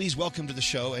 Please welcome to the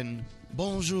show and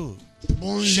bonjour.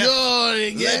 Bonjour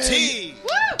again. Latif.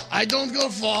 I don't go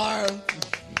far.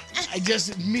 I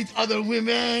just meet other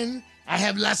women. I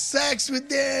have sex with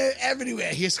them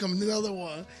everywhere. Here's coming another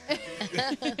one.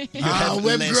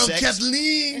 Web girl sex?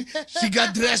 Kathleen. She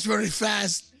got dressed very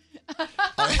fast.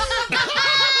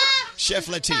 Chef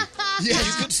Latif, if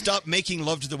you could stop making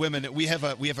love to the women, we have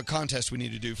a contest we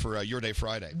need to do for Your Day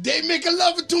Friday. They make a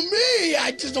love to me.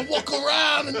 I just walk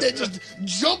around and they just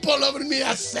jump all over me,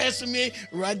 assess me.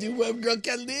 Right, the web girl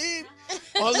Kathleen.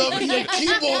 All over your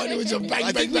keyboard. It was a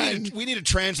bang, bang, bang. We need a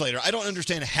translator. I don't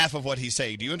understand half of what he's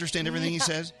saying. Do you understand everything he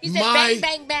says? He said bang,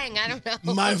 bang, bang. I don't know.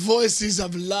 My voice is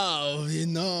of love, you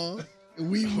know.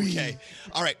 Okay.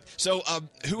 All right. So,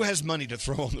 who has money to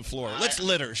throw on the floor? Let's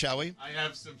litter, shall we? I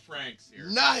have some francs here.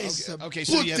 Nice. Okay,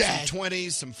 so you have some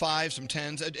 20s, some 5s, some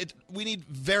 10s. We need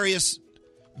various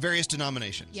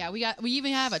denominations. Yeah, we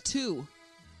even have a 2.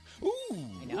 Ooh.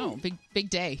 I know.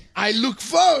 Big day. I look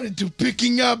forward to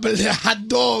picking up the hot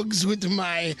dogs with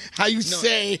my, accent.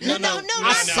 Hey, you're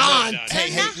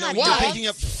picking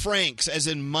up francs as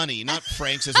in money, not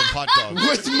francs as in hot dogs.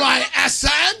 With my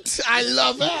accent? I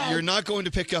love it. You're not going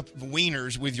to pick up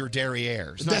wieners with your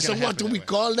derrière. That's what we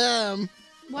call them.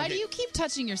 Why do you keep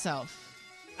touching yourself?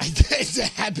 It's a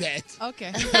habit.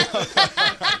 Okay.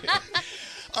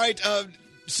 All right,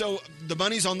 so the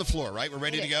money's on the floor, right? We're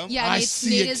ready to go? Yeah,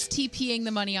 Nate is TPing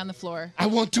the money on the floor. I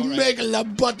want to make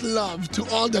butt love to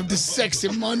all of the sexy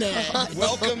money.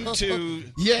 Welcome to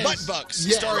Butt Bucks,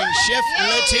 Yes. starring Chef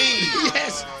Latif.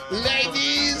 Yes,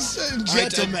 ladies and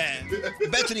gentlemen.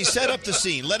 Bethany, set up the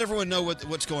scene. Let everyone know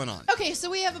what's going on. Okay, so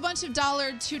we have a bunch of $1,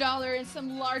 $2, and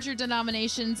some larger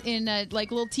denominations in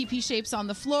like little teepee shapes on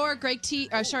the floor.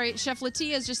 Chef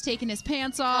Latia has just taken his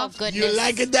pants off. Oh, goodness. You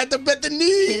like it, that, Bethany?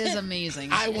 It is amazing.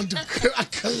 I want to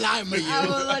climb you. I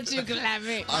will let you climb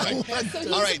me. All right. So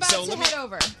he's All right, about so to let me head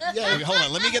over. Okay, hold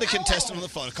on. Let me get a contestant on the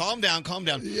phone. Calm down.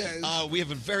 Yes. We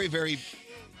have a very, very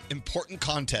important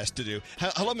contest to do.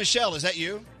 Hello, Michelle. Is that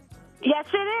you? Yes,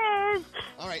 it is.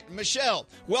 All right, Michelle.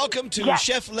 Welcome to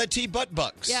Chef Latia Butt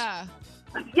Bucks. Yeah.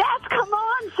 Yes, come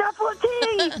on, Chef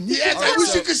Latia. Yes, All right, I wish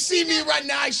so- you could see me right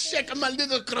now. I shake my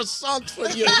little croissant for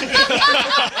you.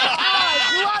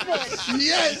 I love it.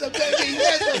 Yes, baby.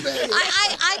 Yes, baby.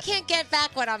 I can't get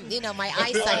back what I'm, my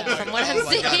eyesight from what I'm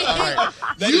seeing. All right.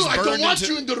 That is I don't burned want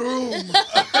into- you in the room.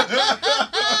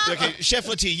 Okay, Chef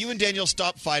Latia, you and Daniel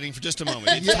stop fighting for just a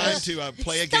moment. It's time to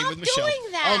play a game with Michelle.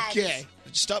 Doing that. Okay.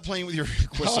 Stop playing with your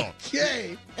croissant.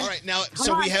 Okay. All right, now, Come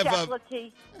so on, we have Chef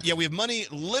Latia. we have money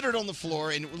littered on the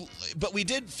floor, but we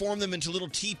did form them into little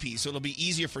teepees, so it'll be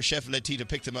easier for Chef Latia to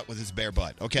pick them up with his bare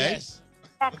butt. Okay. Yes.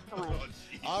 Excellent.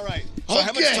 All right. So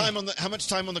how much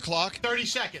time on the clock? 30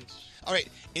 seconds. All right.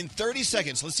 In 30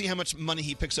 seconds, let's see how much money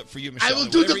he picks up for you, Michelle. I will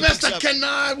And do whatever the he best picks I up-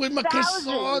 can with my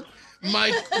croissant,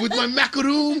 with my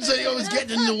macaroons. They always get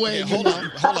in the way. Okay, hold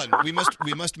on.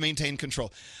 We must maintain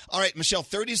control. All right, Michelle,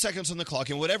 30 seconds on the clock,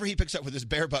 and whatever he picks up with his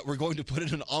bare butt, we're going to put it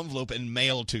in an envelope and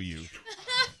mail to you.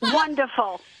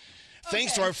 Wonderful.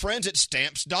 Thanks to our friends at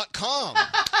Stamps.com.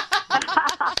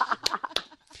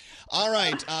 All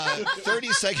right,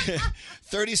 30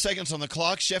 seconds on the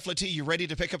clock. Chef Latia, you ready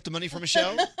to pick up the money for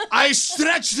Michelle? I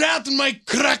stretched out my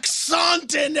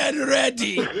croissant and I'm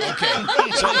ready. Okay.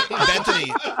 So,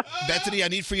 Bethany, I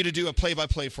need for you to do a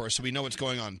play-by-play for us so we know what's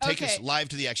going on. Take us live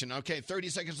to the action. Okay, 30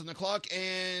 seconds on the clock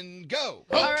and go.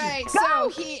 All right, so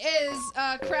he is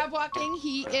crab walking.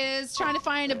 He is trying to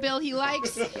find a bill he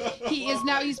likes.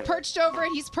 He's perched over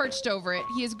it. He's perched over it.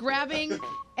 He is grabbing,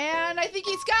 and I think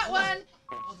he's got one.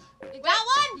 Got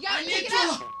one? You got I it. need Pick it to-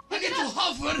 up. I need to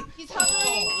hover. He's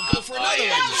hovering. Go for another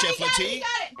one, Chef He Latia.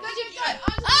 got it. Good.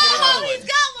 Oh, he's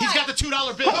got one. He's got the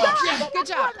 $2 bill. Okay. Good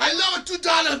job. I love a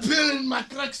 $2 bill in my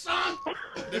croissant.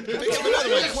 Pick up another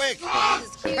one, quick.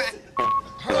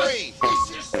 Hurry.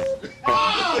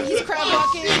 He's crab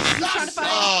walking. He's trying to find.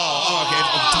 Oh, okay.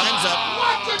 Time's up.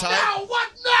 What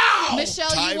now? Michelle,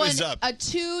 Time you won is up. a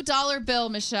 $2 bill,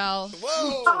 Michelle.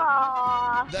 Whoa.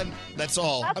 Aw, That's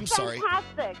all. I'm sorry.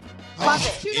 fantastic. Love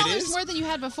it. It $2 is? more than you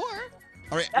had before.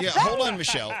 All right. Yeah, hold on,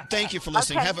 Michelle. Thank you for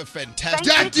listening. Okay. Have a fantastic.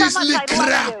 Thank That you is so much. the I love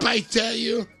crap, you. I tell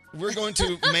you. We're going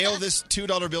to mail this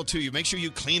 $2 bill to you. Make sure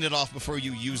you clean it off before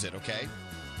you use it, okay?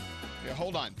 Yeah,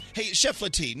 hold on. Hey, Chef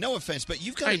Latia, no offense, but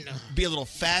you've got I to know. be a little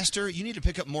faster. You need to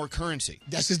pick up more currency.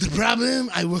 That is the problem.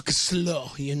 I work slow,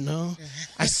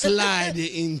 I slide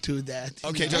into that.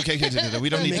 Okay. We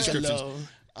don't need Make descriptions.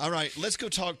 love. All right, let's go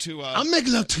talk to. I'll make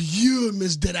love to you,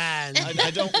 Miss Duran.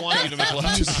 I don't want you to make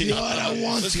love to me. God, I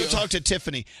want Let's you. go talk to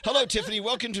Tiffany. Hello, Tiffany.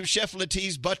 Welcome to Chef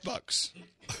Latia's Butt Bucks.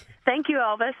 Thank you,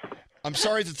 Elvis. I'm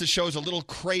sorry that the show's a little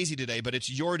crazy today, but it's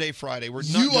your day Friday. We're not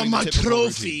You are doing my the typical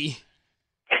routine. trophy.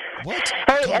 What?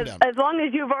 Hey, Calm down. as long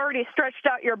as you've already stretched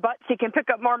out your butt so you can pick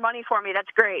up more money for me, that's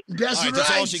great. That's all right, right.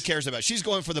 that's all she cares about. She's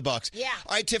going for the bucks. Yeah.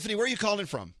 All right, Tiffany, where are you calling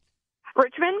from?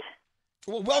 Richmond?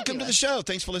 Well, welcome to the show.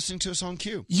 Thanks for listening to us on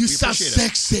Q. You We sound appreciate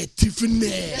it. sexy,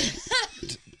 Tiffany.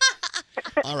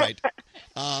 All right.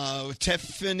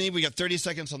 Tiffany, we got 30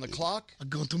 seconds on the clock. I'm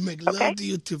going to make love to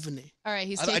you, Tiffany. All right,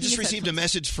 he's taking I just his received a headphones.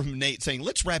 message from Nate saying,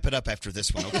 let's wrap it up after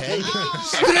this one, okay?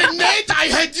 Nate, I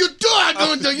had you too. I'm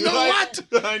going to, you know what?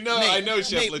 I know,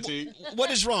 Chef Nate, Latia.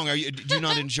 What is wrong? Do you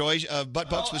not enjoy butt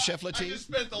bucks with Chef I Latia? just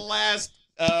spent the last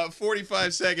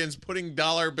 45 seconds putting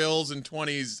dollar bills and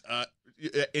 20s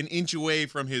an inch away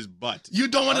from his butt. You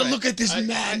don't want to All right. look at this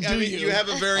man, do I mean, you? you have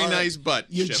a very All right. nice butt.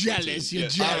 You're Chef jealous. Latia. You're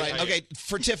Yes. jealous. All right, okay,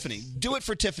 for Tiffany. Do it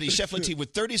for Tiffany. Chef Latia,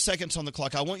 with 30 seconds on the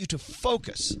clock, I want you to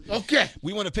focus. Okay.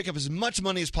 We want to pick up as much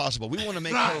money as possible. We want to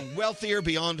make her wealthier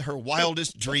beyond her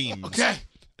wildest dreams. Okay.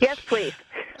 Yes, please.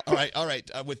 All right.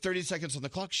 With 30 seconds on the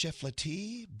clock, Chef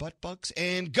Latia, butt bucks,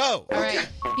 and go. All right.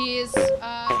 He is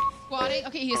squatting.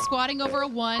 Okay, he is squatting over a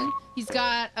 1. He's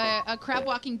got a crab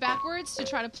walking backwards to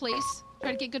try to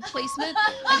get good placement.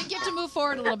 I think you have to move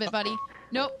forward a little bit, buddy.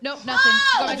 Nope, nothing. Go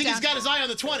I back think he's down. got his eye on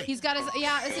the 20. He's got his.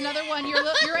 Yeah, it's another one. You're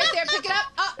right there. Pick it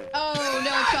up. Oh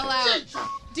no, it fell out.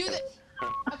 Do the.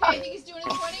 Okay, I think he's doing the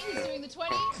 20. He's doing the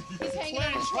 20. He's hanging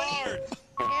on the 20.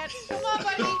 And come on,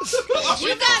 buddy.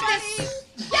 You got this.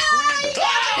 Yeah, you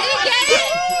got it. Did he get it?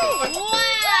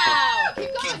 Wow. Keep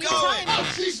going. Keep You're going. timing.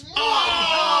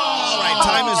 All right,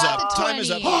 time is Got up. the Time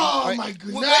is up. Oh, All right. my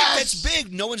goodness. Wait, that's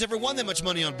big. No one's ever won that much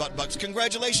money on Butt Bucks.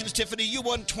 Congratulations, Tiffany. You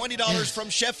won $20 from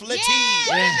Chef Latif.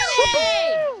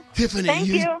 Tiffany,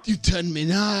 Thank you turned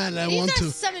me on. I These want are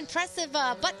to. some impressive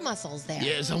butt muscles there.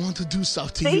 Yes, I want to do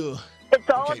stuff to See? you. It's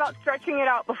all about stretching it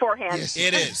out beforehand. It is.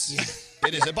 It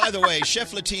is. And by the way,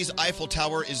 Chef Latif's Eiffel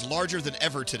Tower is larger than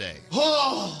ever today.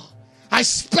 Oh, I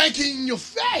spank it in your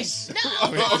face.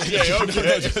 Okay.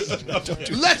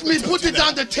 Let me put it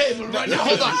on the table right now.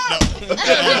 Hold on.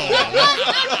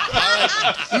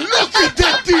 Look at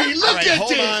that thing. Look at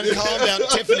Hold on. it. Calm down.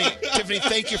 Tiffany,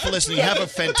 thank you for listening. Have a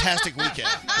fantastic weekend.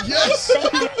 Yes. All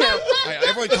right,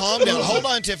 everyone calm down. Hold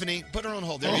on, Tiffany. Put her on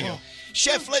hold. There you go.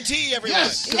 Chef Latif, everyone.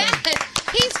 Yes.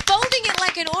 He's folding it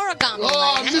like an origami.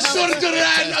 Oh, Mr.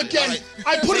 Duran, again.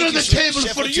 I put it on the table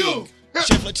Chef for Latif. you.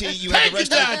 Chef Latif, you have the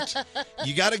Take rest of that.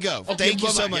 You got to go. Okay, Thank you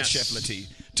so bye-bye. much, Yes. Chef Latif.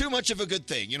 Too much of a good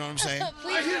thing. You know what I'm saying?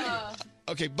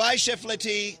 Okay, bye, Chef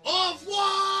Latif. Au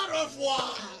revoir, au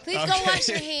revoir. Please go wash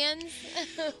your hands.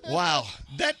 Wow,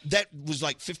 that was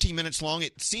like 15 minutes long.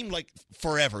 It seemed like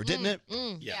forever, didn't it?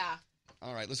 Yeah.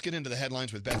 All right, let's get into the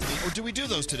headlines with Bethany. Or do we do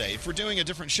those today? If we're doing a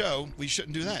different show, we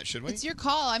shouldn't do that, should we? It's your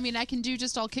call. I mean, I can do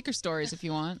just all kicker stories if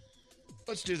you want.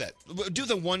 Let's do that. Do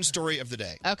the one story of the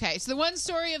day. Okay, so the one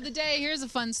story of the day, here's a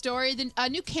fun story. A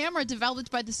new camera developed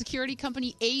by the security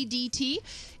company ADT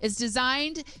is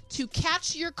designed to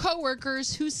catch your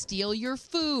coworkers who steal your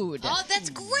food. Oh,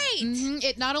 that's great.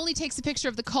 It not only takes a picture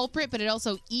of the culprit, but it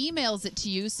also emails it to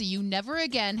you so you never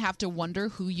again have to wonder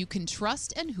who you can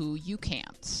trust and who you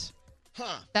can't.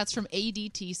 Huh. That's from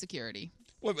ADT Security.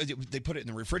 What, they put it in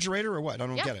the refrigerator or what? I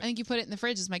don't Yeah, get it. I think you put it in the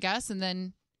fridge is my guess, and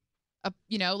then,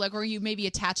 or you maybe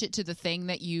attach it to the thing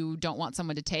that you don't want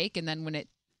someone to take, and then when it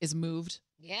is moved.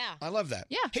 Yeah. I love that.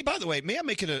 Yeah. Hey, by the way, may I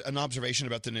make an observation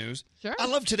about the news? Sure. I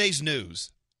love today's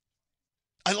news.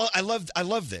 I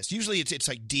love this. Usually it's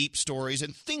like deep stories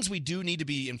and things we do need to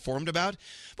be informed about,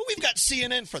 but we've got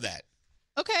CNN for that.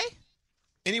 Okay.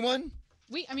 Anyone?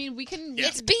 We can.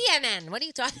 It's BNN. What are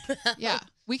you talking about? Yeah,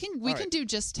 we can All right. do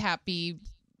just happy,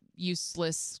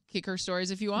 useless kicker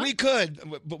stories if you want. We could,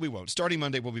 but we won't. Starting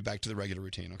Monday, we'll be back to the regular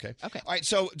routine, okay? Okay. All right,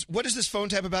 so what is this phone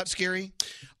tap about, Scary?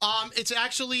 It's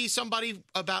actually somebody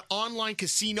about online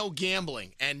casino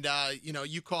gambling. And,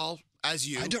 you call as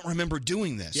you. I don't remember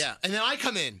doing this. Yeah, and then I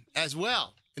come in as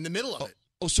well in the middle of it.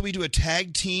 Oh, so we do a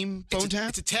tag team phone tap?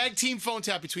 It's a tag team phone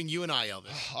tap between you and I,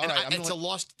 Elvis. All And right, it's a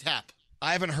lost tap.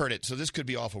 I haven't heard it, so this could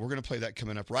be awful. We're going to play that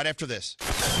coming up right after this.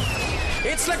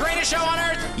 It's the greatest show on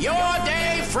earth, Your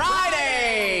Day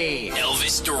Friday.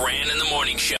 Elvis Duran in the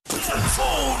Morning Show.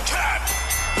 Phone tap.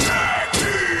 Tag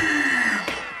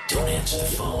team. Don't answer the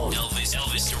phone.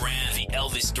 Elvis Duran, the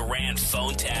Elvis Duran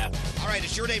phone tap. All right,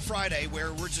 it's Your Day Friday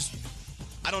where we're just,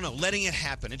 letting it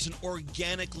happen. It's an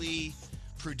organically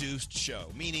produced show,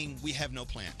 meaning we have no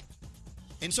plan.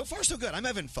 And so far, so good. I'm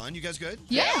having fun. You guys good?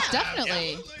 Yeah,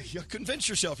 definitely. Yeah, convince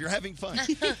yourself you're having fun.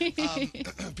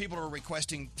 People are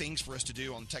requesting things for us to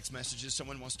do on text messages.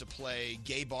 Someone wants to play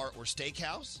Gay Bar or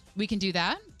Steakhouse. We can do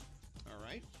that. All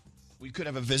right. We could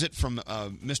have a visit from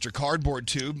Mr. Cardboard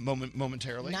Tube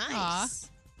momentarily. Nice.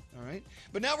 All right.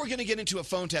 But now we're going to get into a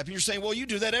phone tap. And you're saying, well, you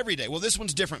do that every day. Well, this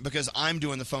one's different because I'm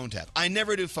doing the phone tap. I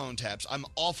never do phone taps. I'm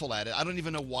awful at it. I don't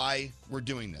even know why we're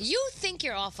doing this. You think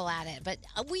you're awful at it, but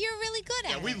we are really good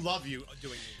at it. Yeah, we love you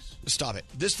doing these. Stop it.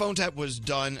 This phone tap was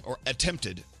done, or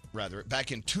attempted, rather,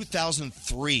 back in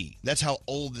 2003. That's how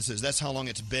old this is. That's how long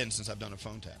it's been since I've done a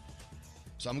phone tap.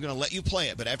 So I'm going to let you play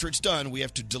it, but after it's done, we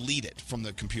have to delete it from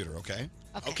the computer, okay?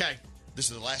 Okay. This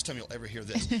is the last time you'll ever hear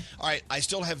this. All right, I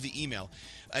still have the email.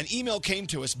 An email came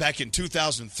to us back in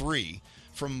 2003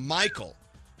 from Michael,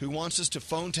 who wants us to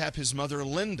phone tap his mother,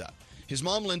 Linda. His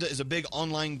mom, Linda, is a big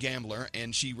online gambler,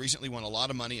 and she recently won a lot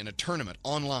of money in a tournament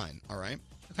online, all right?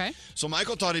 Okay. So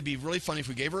Michael thought it'd be really funny if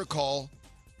we gave her a call,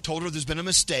 told her there's been a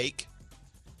mistake.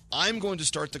 I'm going to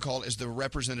start the call as the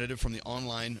representative from the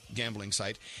online gambling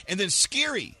site, and then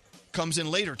Scary comes in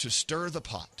later to stir the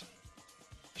pot.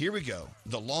 Here we go.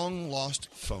 The long-lost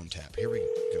phone tap. Here we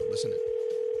go. Listen in.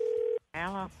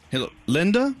 Hello,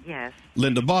 Linda? Yes.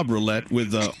 Linda, Bob Roulette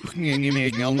with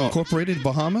Incorporated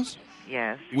Bahamas?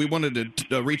 Yes. We wanted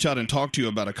to reach out and talk to you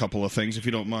about a couple of things, if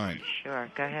you don't mind. Sure,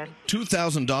 go ahead.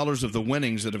 $2,000 of the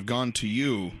winnings that have gone to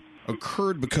you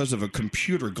occurred because of a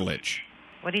computer glitch,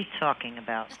 What are you talking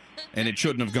about? and it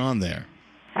shouldn't have gone there.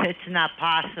 It's not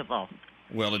possible.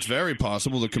 Well, it's very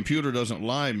possible. The computer doesn't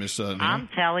lie, Miss I'm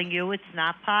telling you it's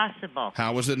not possible.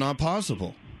 How is it not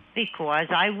possible? Because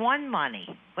I won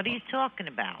money. What are you talking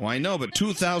about? Well, I know, but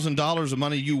 $2,000 of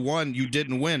money you won, you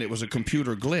didn't win. It was a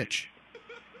computer glitch.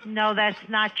 No, that's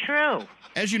not true.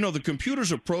 As you know, the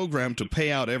computers are programmed to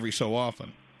pay out every so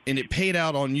often. and it paid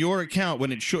out on your account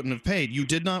when it shouldn't have paid. You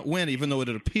did not win, even though it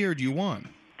appeared you won.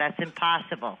 That's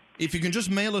impossible. If you can just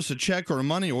mail us a check or a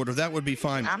money order, that would be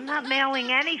fine. I'm not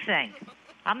mailing anything.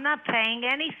 I'm not paying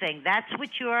anything. That's what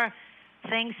your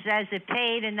thing says it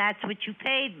paid, and that's what you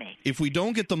paid me. If we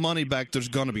don't get the money back, there's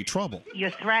going to be trouble.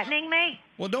 You're threatening me?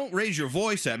 Well, don't raise your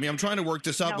voice at me. I'm trying to work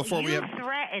this out before we have... You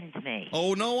threatened me.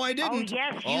 Oh, no, I didn't. Oh,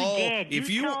 yes, you did. If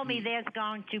you told me there's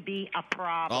going to be a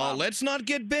problem. Oh, let's not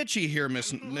get bitchy here,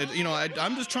 Miss... You know,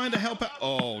 I'm just trying to help out.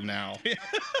 Oh, now.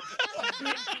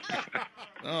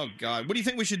 Oh, God. What do you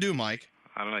think we should do, Mike?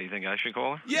 I don't know. You think I should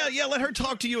call her? Yeah, let her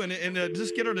talk to you and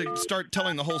just get her to start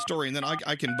telling the whole story, and then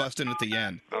I can bust in at the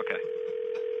end. Okay.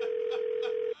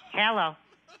 Hello.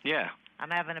 Yeah. I'm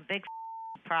having a big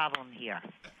problem here.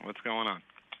 What's going on?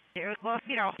 Well,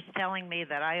 you know, he's telling me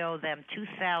that I owe them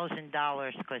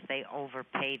 $2,000 because they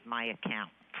overpaid my account.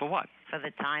 For what? For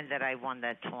the time that I won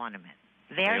that tournament.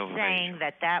 They're saying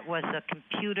that was a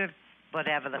computer,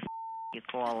 whatever the you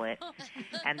call it,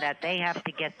 and that they have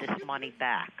to get this money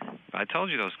back. I told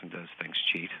you those things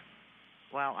cheat.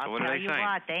 Well, I'll tell you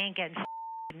what, they ain't getting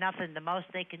nothing. The most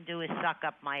they can do is suck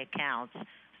up my accounts.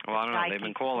 Well, I don't know. They've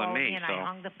been calling me, and so... I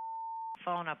hung the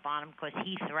phone up on him because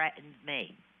he threatened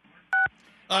me.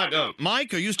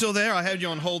 Mike, are you still there? I had you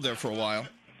on hold there for a while.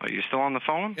 Are you still on the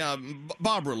phone? Yeah,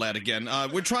 Bob Roulette again.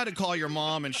 We tried to call your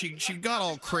mom, and she got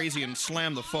all crazy and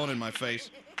slammed the phone in my face.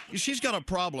 She's got a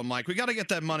problem, Mike. We got to get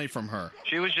that money from her.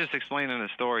 She was just explaining the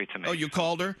story to me. Oh, you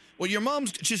called her? Well, your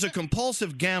she's a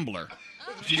compulsive gambler.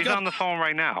 She's on the phone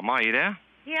right now. Ma, you there?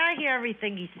 Yeah, I hear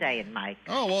everything he's saying, Mike.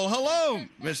 Oh, well, hello,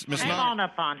 Miss Hang the phone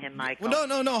up on him, Michael.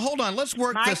 Well, no, hold on. Let's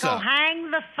work this out. Michael,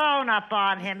 hang the phone up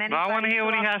on him. I want to hear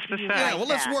what he has to say. Yeah, well,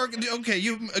 let's work.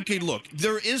 Okay, look,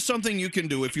 there is something you can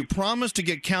do. If you promise to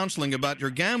get counseling about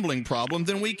your gambling problem,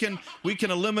 then we can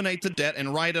eliminate the debt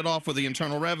and write it off with the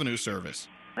Internal Revenue Service.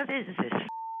 What is this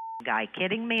guy,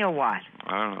 kidding me or what?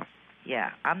 I don't know.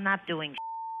 Yeah, I'm not doing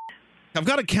I've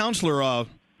got a counselor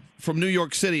from New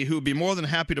York City who would be more than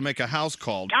happy to make a house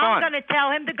call. I'm going to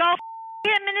tell him to go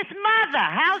him and his mother.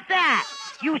 How's that?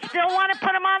 You still want to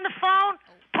put him on the phone?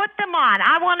 Put them on.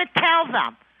 I want to tell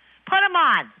them. Put them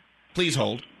on. Please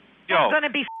hold. I'm going to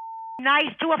be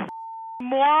nice to a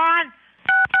moron.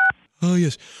 Oh,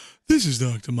 yes. This is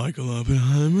Dr. Michael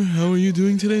Oppenheimer. How are you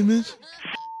doing today, miss?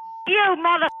 You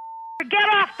mother... Get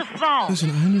off the phone. Listen,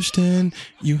 I understand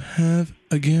you have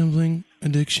a gambling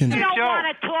addiction. You don't want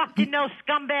to talk to no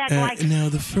scumbag like... Now,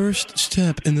 the first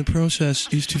step in the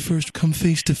process is to first come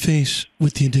face-to-face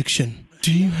with the addiction.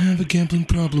 Do you have a gambling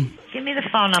problem? Give me the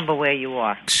phone number where you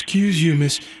are. Excuse you,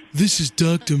 miss. This is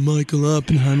Dr. Michael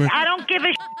Oppenheimer. I don't give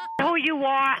a who you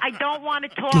are. I don't want to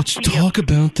talk Let's to you. talk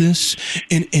about this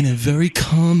in a very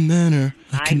calm manner.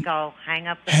 Michael, hang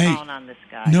up the phone on this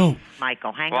guy. No.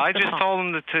 Michael, hang Well, up I the just phone. told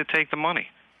him to take the money.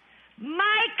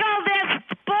 Michael, there's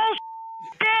bullshit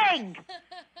thing.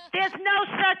 There's no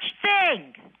such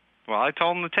thing. Well, I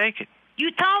told him to take it. You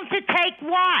told him to take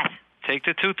what? Take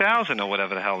the 2,000 or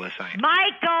whatever the hell they're saying.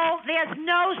 Michael, there's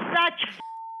no such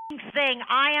thing.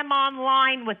 I am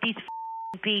online with these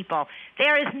people.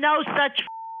 There is no such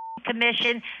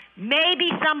commission.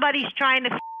 Maybe somebody's trying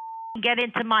to get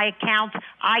into my account.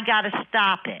 I got to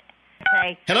stop it.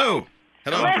 Okay? Hello.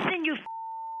 Listen, you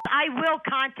I will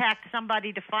contact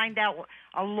somebody to find out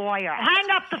a lawyer. Hang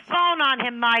up the phone on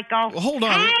him, Michael. Well, hold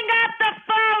on. Hang up the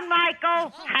phone,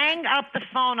 Michael. Hang up the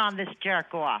phone on this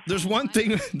jerk off. There's one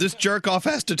thing this jerk off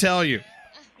has to tell you.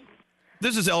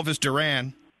 This is Elvis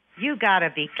Duran. You gotta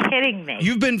be kidding me.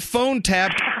 You've been phone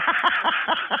tapped.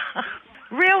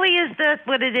 Really, is that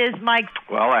what it is, Mike?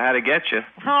 Well, I had to get you.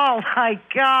 Oh, my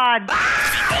God.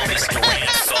 Elvis Duran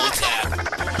phone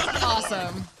tap.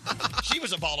 Awesome. She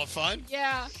was a ball of fun.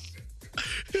 Yeah.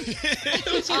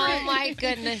 Oh, my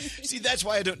goodness. See, that's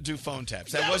why I don't do phone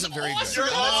taps. That wasn't very good. You're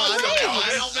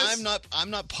I'm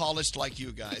not polished like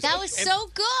you guys. That was so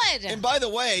good. And by the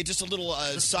way, just a little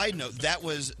side note, that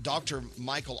was Dr.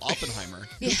 Michael Oppenheimer,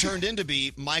 who turned into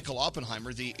be Michael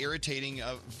Oppenheimer, the irritating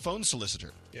phone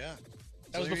solicitor. Yeah.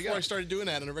 That was before I started doing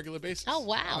that on a regular basis. Oh,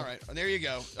 wow. All right. There you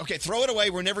go. Okay, throw it away.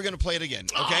 We're never going to play it again.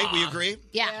 Okay? We agree?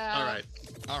 Yeah.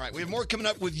 All right. We have more coming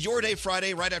up with Your Day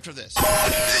Friday right after this.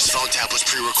 This phone tap was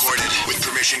pre-recorded with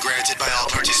permission granted by all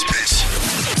participants.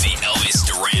 The Elvis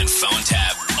Duran phone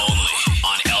tap only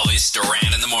on Elvis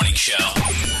Duran in the Morning Show.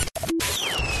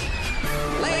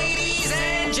 Ladies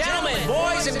and gentlemen,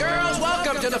 boys and girls,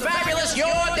 welcome to the fabulous Your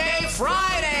Day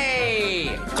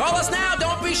Friday. Call us now.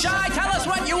 Don't be shy. Tell us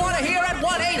what you want to hear at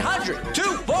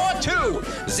 1-800-242-0100.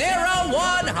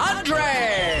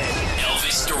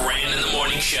 Elvis Duran in the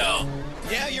Morning Show.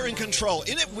 Yeah, you're in control.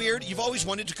 Isn't it weird? You've always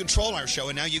wanted to control our show,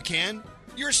 and now you can?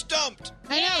 You're stumped.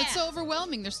 I know, it's so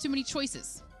overwhelming. There's too many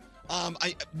choices.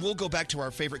 We'll go back to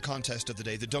our favorite contest of the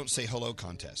day, the Don't Say Hello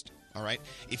contest. All right?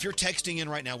 If you're texting in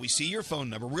right now, we see your phone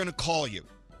number. We're going to call you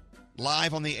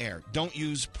live on the air. Don't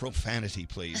use profanity,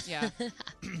 please. Yeah.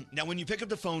 Now, when you pick up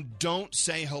the phone, don't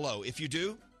say hello. If you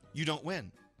do, you don't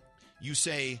win. You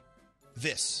say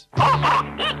this.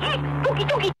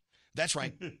 That's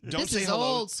right. Don't This say is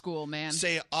hello. old school, man.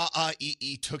 Say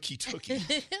tookie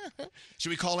tookie. Should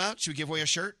we call out? Should we give away a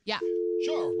shirt? Yeah.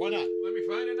 Sure, why not? Let me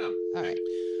find it out. All right.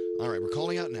 All right, we're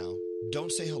calling out now.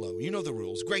 Don't say hello. You know the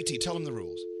rules. Greg T, tell him the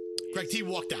rules. Greg T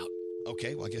walked out.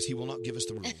 Okay, well, I guess he will not give us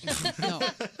the rules. No.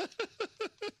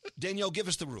 Danielle, give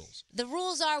us the rules. The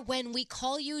rules are when we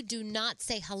call you, do not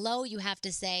say hello. You have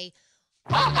to say,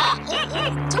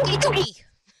 tookie tookie.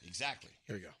 Exactly.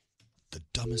 Here we go. The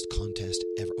dumbest contest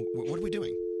ever. What are we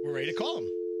doing? We're ready to call them.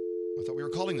 I thought we were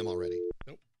calling them already.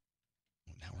 Nope.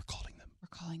 Well, now we're calling them. We're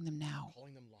calling them now.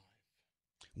 Calling them live.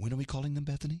 When are we calling them,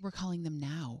 Bethany? We're calling them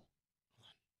now.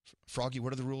 Froggy,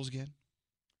 what are the rules again?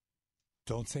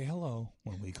 Don't say hello.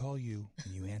 When we call you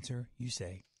and you answer, you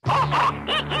say. Shh,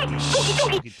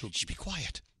 be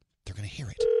quiet. They're going to hear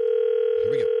it.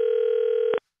 Here we go.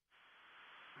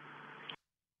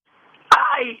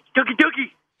 Hi, Dookie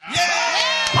Dookie.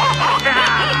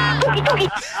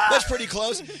 That's pretty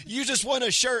close. You just won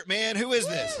a shirt, man. Who is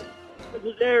this? This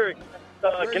is Eric,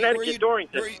 Connecticut,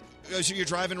 Dorrington. So you're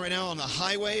driving right now on the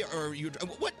highway, or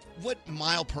what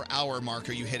mile per hour mark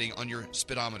are you hitting on your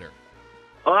speedometer?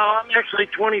 I'm actually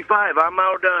 25. I'm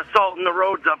out salting the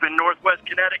roads up in northwest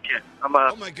Connecticut. I'm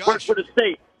Oh my gosh. work for the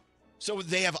state. So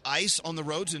they have ice on the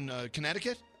roads in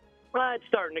Connecticut? Well, it's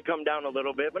starting to come down a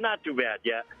little bit, but not too bad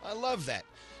yet. I love that.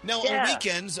 Now, Yeah. on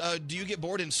weekends, do you get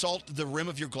bored and salt the rim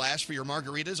of your glass for your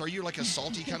margaritas? Are you like a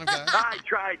salty kind of guy? I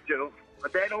tried to,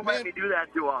 but they don't let me do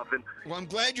that too often. Well, I'm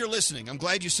glad you're listening. I'm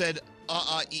glad you said,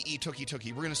 tookie tookie.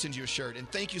 We're going to send you a shirt. And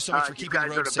thank you so much for You keeping the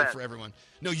guys are road the safe best. for everyone.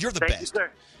 No, you're the Thank best. you, sir.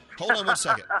 Hold on one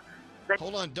second.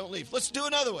 Hold on. Don't leave. Let's do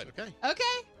another one. Okay.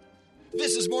 Okay.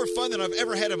 This is more fun than I've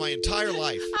ever had in my entire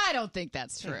life. I don't think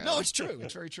that's true. No, it's true.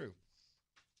 It's very true.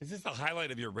 Is this the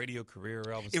highlight of your radio career,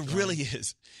 Elvis? It really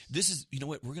is. This is, you know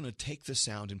what? We're going to take this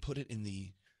sound and put it in the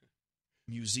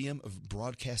Museum of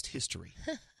Broadcast History.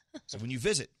 So when you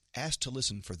visit, ask to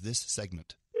listen for this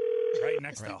segment. Right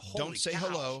next to Don't say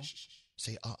hello.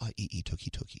 Say tookie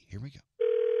tookie. Here we go.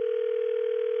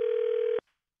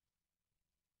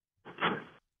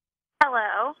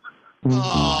 Hello.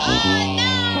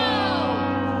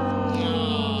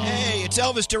 Hey, it's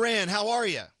Elvis Duran. How are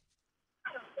you?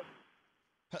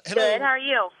 Hello. Good. How are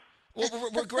you? Well,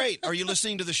 we're great. Are you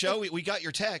listening to the show? We got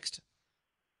your text.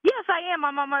 Yes, I am.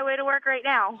 I'm on my way to work right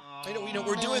now. I know,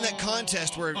 we're doing that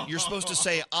contest where you're supposed to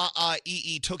say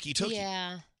tookie tookie.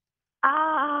 Yeah.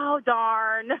 Oh,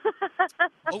 darn.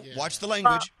 Oh, watch the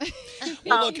language.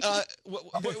 Well, look.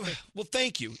 Well,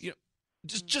 thank you. You know,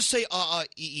 just say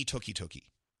tookie tookie.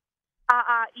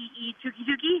 Tookie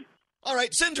Tookie. All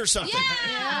right, send her something.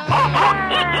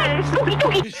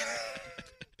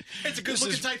 It's a good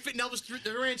looking, tight fitting Elvis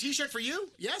Duran t-shirt for you.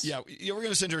 Yes. Yeah, we're going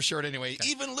to send her a shirt anyway.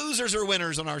 Even losers are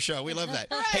winners on our show. We love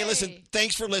that. Hey, listen,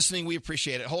 thanks for listening. We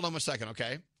appreciate it. Hold on one second,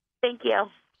 okay? Thank you.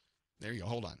 There you go.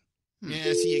 Hold on.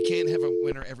 Yeah, see, you can't have a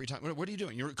winner every time. What are you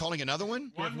doing? You're calling another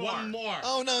one? One more.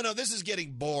 Oh, no. This is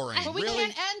getting boring. But we really?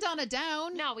 can't end on a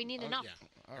down. No, we need an up.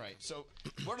 All right. So,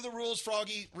 what are the rules,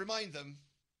 Froggy? Remind them.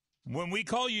 When we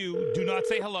call you, do not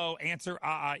say hello. Answer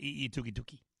tookie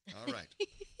tookie. All right.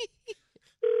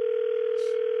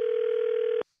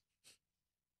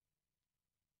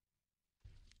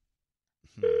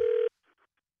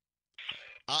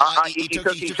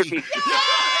 Tookie.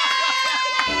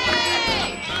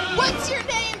 What's your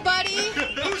name, buddy?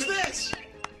 Who's this?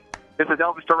 This is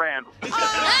Elvis Duran.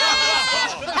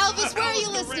 Elvis, where are you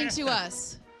listening to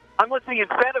us? I'm listening in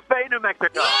Santa Fe, New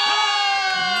Mexico.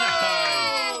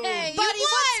 Hey, buddy,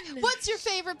 what's your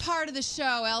favorite part of the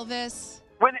show, Elvis?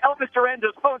 When Elvis Duran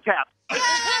does phone taps.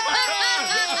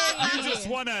 You just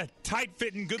won a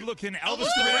tight-fitting, good-looking Elvis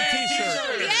Duran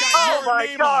T-shirt. It's got Oh, your my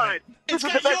name God. on it. This It's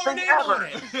is the got best your thing name on ever.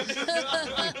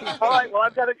 it. All right, well,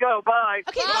 I've got to go. Bye.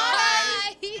 Okay,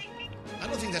 bye. I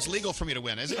don't think that's legal for me to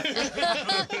win, is it?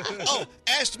 Oh,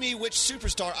 asked me which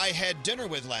superstar I had dinner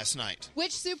with last night.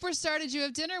 Which superstar did you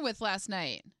have dinner with last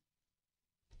night?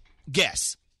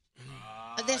 Guess.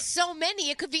 There's so many.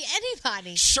 It could be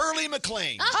anybody. Shirley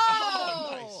MacLaine.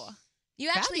 Oh. Nice. You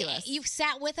actually Fabulous. you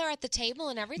sat with her at the table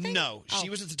and everything? No, she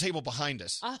was at the table behind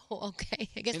us. Oh, okay.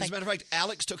 I guess And as a matter of fact,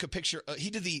 Alex took a picture.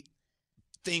 He did the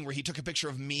thing where he took a picture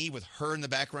of me with her in the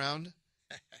background.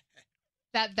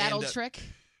 That And, old trick?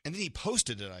 And then he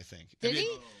posted it, I think. Did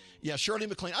he? Yeah, Shirley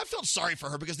MacLaine. I felt sorry for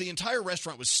her because the entire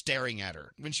restaurant was staring at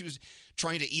her when she was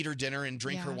trying to eat her dinner and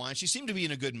drink her wine. She seemed to be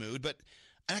in a good mood, but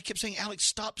I kept saying, Alex,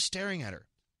 stop staring at her.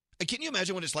 Can you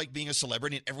imagine what it's like being a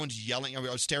celebrity and everyone's yelling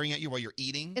or staring at you while you're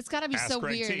eating? It's got to be so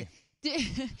weird.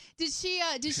 Did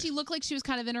she look like she was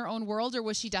kind of in her own world, or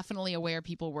was she definitely aware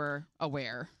people were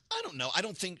aware? I don't know. I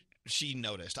don't think she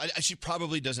noticed. She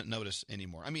probably doesn't notice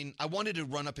anymore. I mean, I wanted to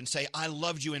run up and say, I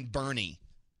loved you in Bernie.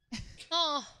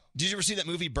 Oh. Did you ever see that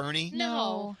movie, Bernie?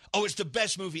 No. Oh, it's the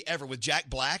best movie ever with Jack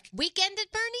Black. Weekend at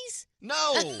Bernie's?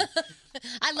 No.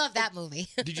 I love that movie.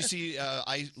 Did you see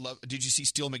Did you see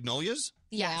Steel Magnolias?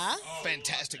 Yeah.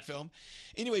 Fantastic film.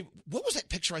 Anyway, what was that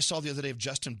picture I saw the other day of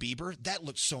Justin Bieber? That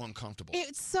looked so uncomfortable.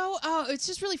 It's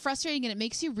just really frustrating, and it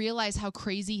makes you realize how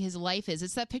crazy his life is.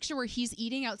 It's that picture where he's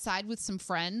eating outside with some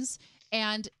friends,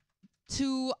 and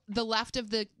to the left of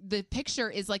the picture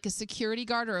is like a security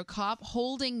guard or a cop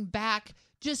holding back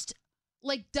just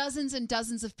like dozens and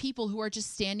dozens of people who are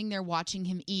just standing there watching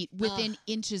him eat within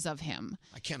inches of him.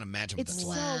 I can't imagine what It's that's so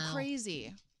like.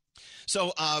 crazy.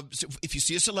 So if you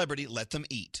see a celebrity, let them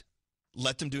eat.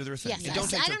 Let them do their thing. Yes, And don't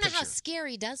take I their don't know how picture.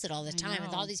 Scary does it all the time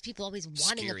with all these people always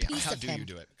wanting Scary. a piece How of do him. you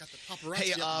do it? Got the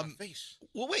paparazzi up in my face.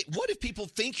 Well, wait. What if people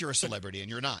think you're a celebrity and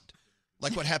you're not?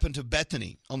 Like what happened to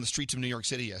Bethany on the streets of New York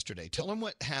City yesterday. Tell them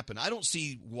what happened. I don't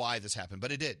see why this happened,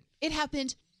 but it did. It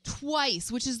happened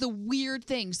twice, which is the weird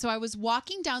thing. So I was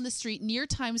walking down the street near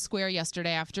Times Square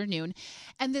yesterday afternoon,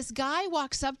 and this guy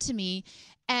walks up to me,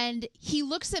 and he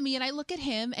looks at me, and I look at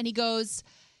him, and he goes,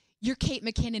 "You're Kate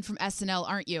McKinnon from SNL,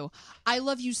 aren't you? I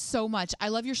love you so much. I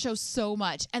love your show so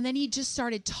much." And then he just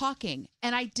started talking,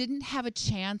 and I didn't have a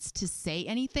chance to say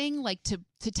anything, like to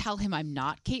tell him I'm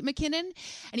not Kate McKinnon.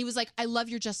 And he was like, "I love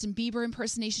your Justin Bieber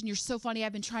impersonation. You're so funny.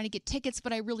 I've been trying to get tickets,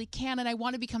 but I really can't. And I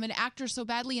want to become an actor so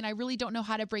badly, and I really don't know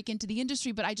how to break into the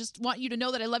industry, but I just want you to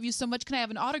know that I love you so much. Can I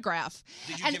have an autograph?"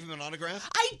 Did you give him an autograph?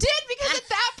 I did, because at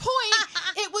that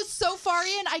point, it was so far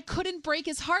in, I couldn't break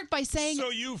his heart by saying... So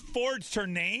you forged her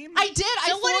name? I did.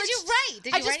 So what did you write?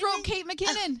 Did I you just write wrote Kate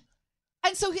McKinnon.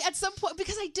 And so at some point,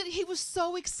 because he was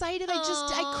so excited,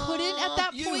 I couldn't at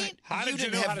that point. How did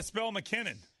you know how to spell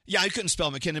McKinnon? Yeah, I couldn't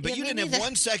spell McKinnon, but Yeah, you me didn't have neither.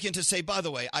 1 second to say, by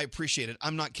the way, I appreciate it.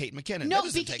 I'm not Kate McKinnon. No, that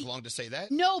doesn't because- take long to say that.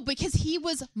 No, because he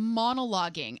was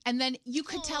monologuing, and then you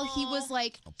could tell he was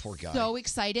like poor guy. so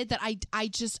excited that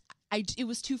it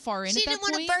was too far in She at that didn't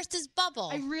want point. to burst his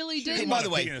bubble. I really He did. didn't by want the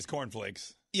to way- pee in his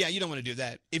cornflakes. Yeah, you don't want to do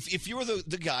that. If you were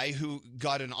the guy who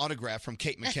got an autograph from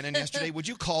Kate McKinnon yesterday, would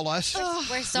you call us? We're We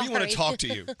want sorry. to talk to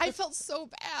you. I felt so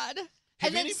bad.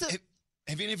 Have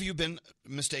any of you been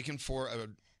mistaken for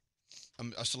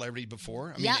a celebrity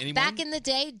before? I mean, Yeah, anyone? back in the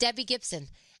day, Debbie Gibson.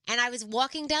 And I was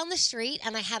walking down the street,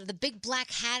 and I had the big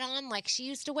black hat on like she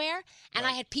used to wear, and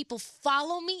I had people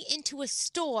follow me into a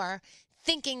store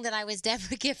thinking that I was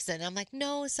Deborah Gibson. I'm like,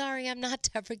 no, sorry, I'm not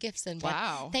Deborah Gibson. But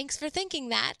Wow. Thanks for thinking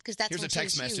that, because that's Here's when a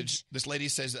text she was message. huge. This lady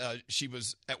says she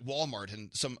was at Walmart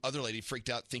and some other lady freaked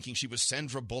out thinking she was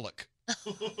Sandra Bullock.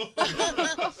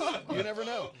 You never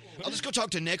know. I'll just go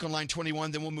talk to Nick on line 21,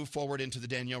 then we'll move forward into the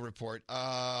Danielle report.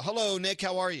 Hello, Nick.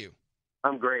 How are you?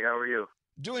 I'm great. How are you?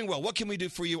 Doing well. What can we do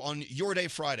for you on Your Day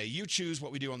Friday? You choose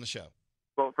what we do on the show.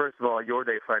 Well, first of all, your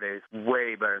day Friday is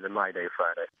way better than my day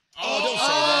Friday. Oh, don't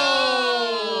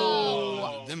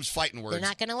say that. Them's fighting words. You're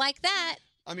not going to like that.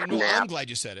 I mean, well, I'm glad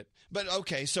you said it. But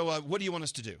okay, so what do you want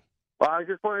us to do? Well, I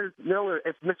just wanted to know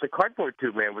if Mr. Cardboard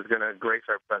Tube Man was going to grace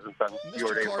our presence on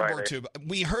your day Mr. Cardboard Friday. Tube.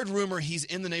 We heard rumor he's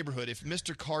in the neighborhood. If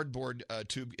Mr. Cardboard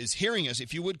Tube is hearing us,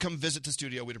 if you would come visit the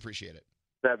studio, we'd appreciate it.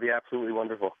 That'd be absolutely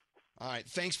wonderful. All right.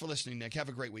 Thanks for listening, Nick. Have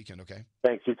a great weekend, okay?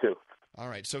 Thanks, you too. All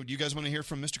right. So do you guys want to hear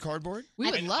from Mr. Cardboard? We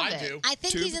would love it. do. I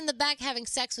think Tube? he's in the back having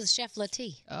sex with Chef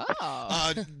Latif. Oh,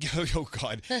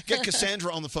 God. Get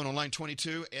Cassandra on the phone on line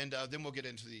 22, and then we'll get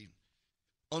into the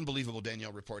unbelievable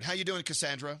Danielle report. How you doing,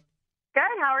 Cassandra? Good.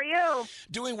 How are you?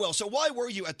 Doing well. So why were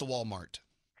you at the Walmart?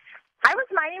 I was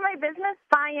minding my business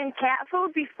buying cat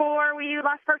food before we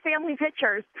left for family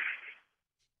pictures.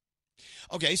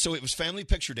 Okay, so it was family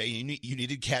picture day. You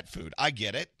needed cat food. I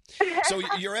get it. So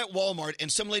you're at Walmart,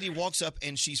 and some lady walks up,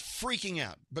 and she's freaking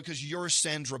out because you're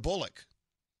Sandra Bullock.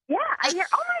 Yeah, I hear,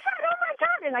 oh my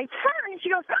God, and I turn, and she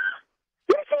goes,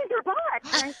 you're Sandra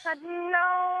Bullock. And I said,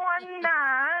 no, I'm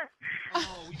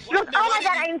not. She goes, oh my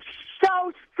God, I'm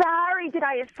so sorry. Did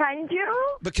I offend you?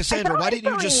 But Cassandra, why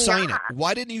didn't you just sign it? Absolutely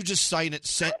Why didn't you just sign it?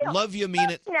 Love you, mean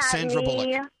it, not Sandra me. Bullock.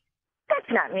 That's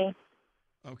not me.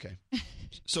 Okay.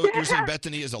 So you're saying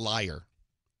Bethany is a liar?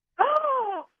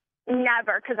 Oh,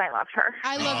 never, because I love her.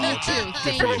 I love you too. Good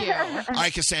Thank for you. All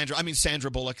right, Cassandra. I mean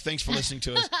Sandra Bullock. Thanks for listening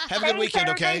to us. Have a good Thanks, weekend,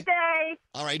 have a okay? great day.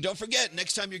 Bye. All right, don't forget,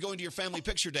 next time you're going to your family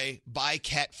picture day, buy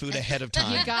cat food ahead of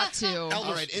time. You got to.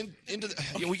 All right,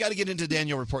 we got to get into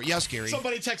Daniel report. Yes, Gary.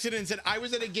 Somebody texted in and said, I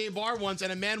was at a gay bar once,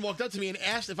 and a man walked up to me and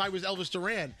asked if I was Elvis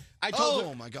Duran. I told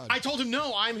him, my God. I told him,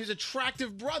 no, I'm his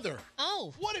attractive brother.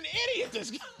 Oh. What an idiot, this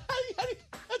guy.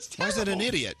 That's Why terrible. is that an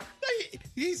idiot?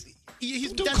 He's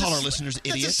Don't that's call a our listeners That's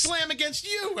idiots. a slam against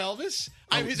you, Elvis.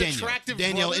 I'm his attractive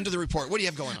Danielle, brother. into the report. What do you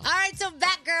have going on? All right, so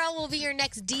Batgirl will be your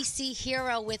next DC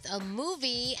hero with a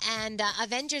movie, and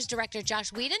Avengers director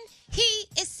Josh Whedon, he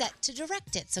is set to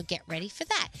direct it, so get ready for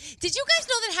that. Did you guys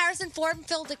know that Harrison Ford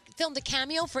filmed a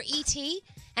cameo for E.T.,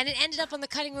 and it ended up on the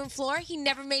cutting room floor? He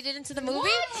never made it into the movie?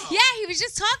 Wow. Yeah, he was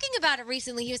just talking about it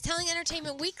recently. He was telling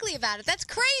Entertainment Weekly about it. That's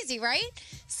crazy, right?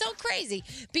 So crazy.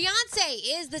 Beyonce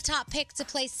is the top pick to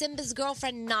play Simba's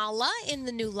girlfriend Nala in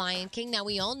the new Lion King. Now,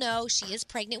 we all know she is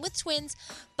pregnant with twins,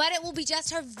 but it will be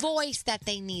just her voice that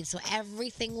they need, so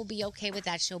everything will be okay with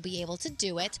that. She'll be able to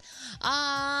do it.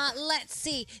 Let's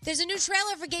see. There's a new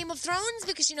trailer for Game of Thrones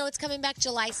because you know it's coming back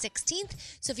July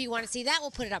 16th. So if you want to see that,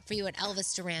 we'll put it up for you at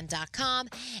elvisduran.com.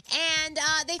 And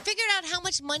they figured out how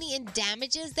much money and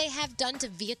damages they have done to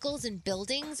vehicles and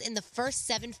buildings in the first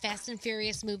 7 Fast and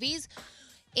Furious movies.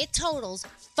 It totals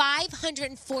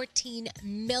 $514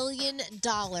 million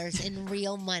in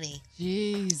real money.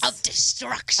 Jeez. Of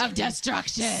destruction.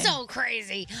 So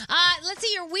crazy. Let's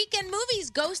see your weekend movies.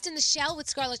 Ghost in the Shell with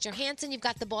Scarlett Johansson. You've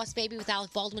got The Boss Baby with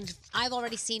Alec Baldwin. I've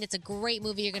already seen. It's a great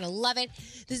movie. You're going to love it.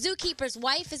 The Zookeeper's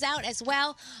Wife is out as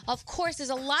well. Of course,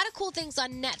 there's a lot of cool things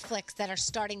on Netflix that are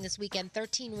starting this weekend.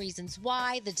 13 Reasons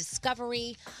Why, The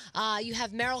Discovery. You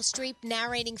have Meryl Streep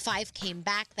narrating 5 Came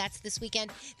Back. That's this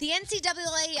weekend. The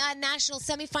NCAA National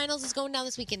Semifinals is going down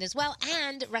this weekend as well,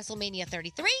 and WrestleMania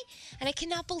 33. And I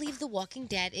cannot believe The Walking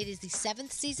Dead. It is the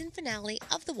 7th season finale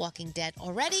of The Walking Dead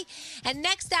already. And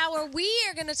next hour, we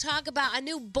are going to talk about a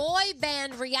new boy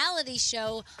band reality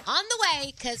show on the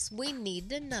way because we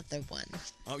need another one.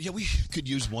 Oh, yeah, we could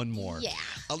use one more. Yeah.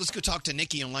 Let's go talk to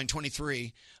Nikki on line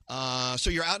 23.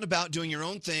 So you're out and about doing your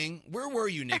own thing. Where were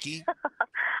you, Nikki?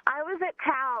 I was at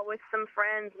Tao with some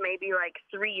friends maybe like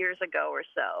 3 years ago or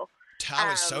so.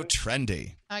 Tao is so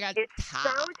trendy. It's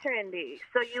so trendy.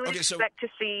 So you would expect to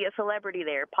see a celebrity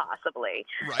there, possibly.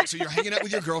 Right, so you're hanging out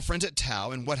with your girlfriends at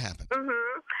Tao, and what happened?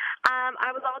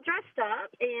 I was all dressed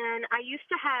up, and I used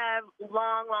to have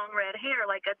long red hair.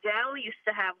 Like Adele used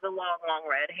to have the long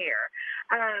red hair.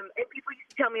 And people used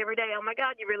to tell me every day, oh, my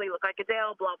God, you really look like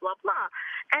Adele, blah, blah, blah.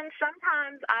 And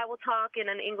sometimes I will talk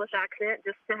in an English accent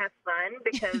just to have fun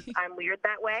because I'm weird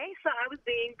that way. So I was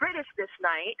being British this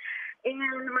night.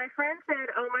 And my friend said,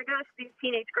 oh, my gosh, these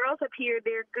teenage girls up here,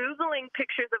 they're Googling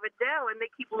pictures of Adele, and they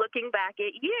keep looking back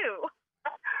at you.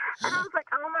 And I was like,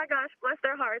 oh, my gosh, bless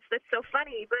their hearts. That's so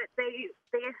funny. But they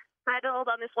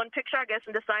settled on this one picture, I guess,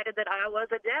 and decided that I was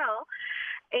Adele.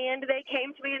 And they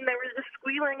came to me, and they were just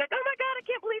squealing, like, oh, my God, I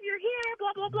can't believe you're here,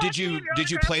 blah, blah, blah.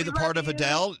 Did you play the part of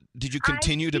Adele? Did you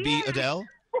continue to be Adele?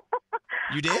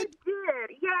 You did? I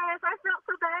did. Yes, I felt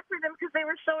so bad for them because they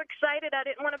were so excited. I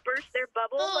didn't want to burst their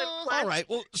bubble. All right.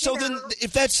 Well, so then,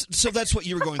 if that's what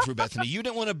you were going through, Bethany, you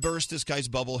didn't want to burst this guy's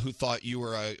bubble who thought you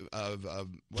were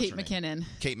Kate McKinnon.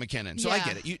 Kate McKinnon. So I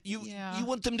get it. You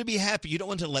want them to be happy. You don't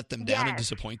want to let them down and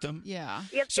disappoint them. Yeah.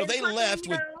 So they left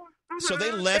with. So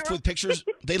they left with pictures.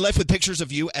 They left with pictures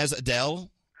of you as Adele.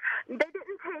 They didn't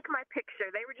take my picture.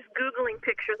 They were just Googling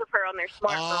pictures of her on their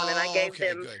smartphone, and I gave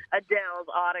them Adele's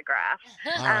autograph.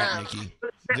 All right, Nikki.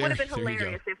 That would have been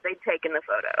hilarious if they'd taken the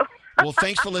photo. Well,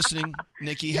 thanks for listening,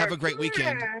 Nikki. Have a great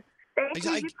weekend. Thank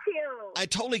you, you too. I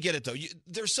totally get it, though.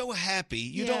 They're so happy.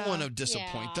 You don't want to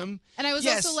disappoint them. And I was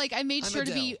also like, I made I'm sure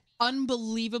to Adele. be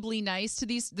unbelievably nice to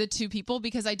the two people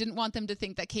because I didn't want them to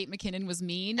think that Kate McKinnon was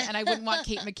mean, and I wouldn't want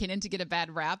Kate McKinnon to get a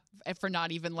bad rap for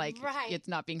not even it's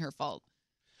not being her fault.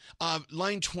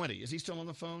 Line 20. Is he still on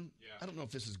the phone? Yeah. I don't know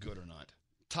if this is good or not.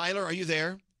 Tyler, are you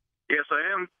there? Yes,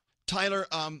 I am. Tyler,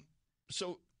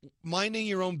 so minding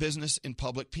your own business in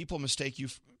public, people mistake you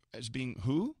as being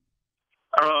who?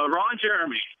 Ron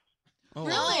Jeremy. Oh.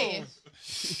 Really?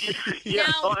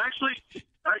 Yeah. Oh,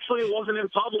 actually, it wasn't in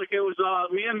public. It was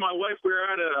me and my wife. We were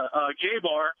at a gay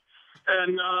bar,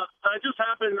 and I just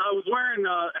happened. I was wearing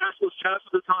assless chaps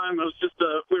at the time. It was just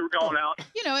we were going out.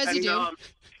 You know, as you do.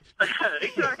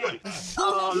 Exactly. Wait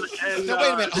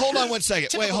a minute. Hold on one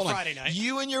second. Wait, hold on. Friday night.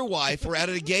 You and your wife were at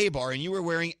a gay bar, and you were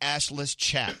wearing assless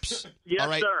chaps. Yes, all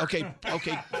right? sir.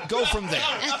 Okay. Go from there.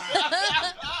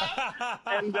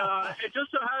 And it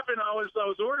just so happened I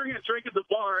was ordering a drink at the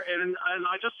bar, and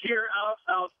I just hear out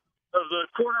of the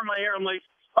corner of my ear, I'm like,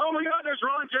 oh my God, there's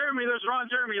Ron Jeremy. And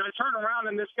I turn around,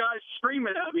 and this guy's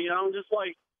screaming at me, and I'm just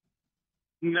like,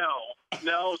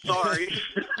 No, sorry.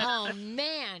 Oh,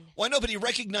 man. Why nobody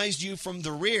recognized you from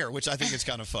the rear, which I think is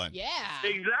kind of fun. Yeah.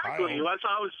 Exactly.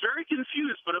 I was very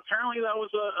confused, but apparently that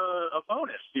was a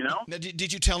bonus, you know? Now,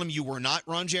 did you tell him you were not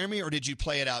Ron Jeremy, or did you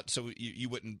play it out so you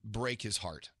wouldn't break his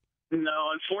heart?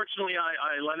 No, unfortunately,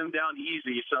 I let him down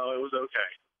easy, so it was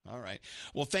okay. All right.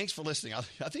 Well, thanks for listening. I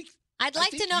think. I'd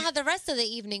like to know how the rest of the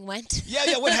evening went.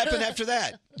 Yeah. What happened after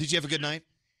that? Did you have a good night?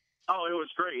 Oh, it was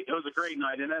great. It was a great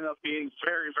night. It ended up being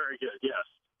very, very good, yes.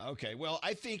 Okay, well,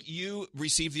 I think you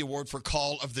received the award for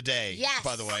Call of the Day,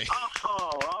 by the way.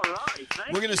 Oh, all right.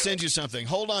 We're going to send you something.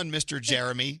 Hold on, Mr.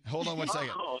 Jeremy. Hold on one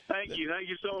second. Oh, thank you. Thank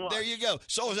you so much. There you go.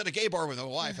 So I was at a gay bar with my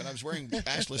wife, and I was wearing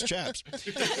ashless chaps.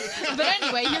 But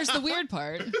anyway, here's the weird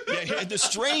part. Yeah, and the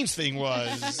strange thing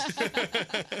was...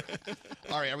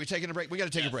 All right, are we taking a break? We got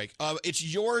to take a break. It's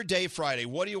your day Friday.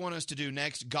 What do you want us to do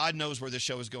next? God knows where this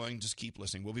show is going. Just keep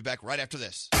listening. We'll be back right after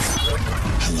this.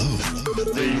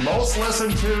 The most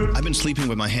listened to. I've been sleeping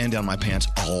with my hand down my pants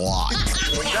a lot.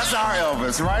 That's our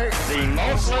Elvis, right? The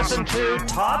most listened to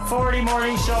top 40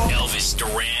 morning show. Elvis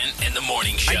Duran and the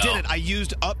Morning Show. I did it. I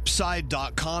used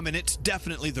Upside.com, and it's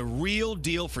definitely the real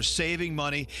deal for saving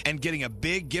money and getting a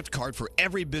big gift card for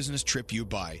every business trip you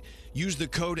buy. Use the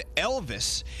code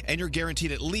ELVIS, and you're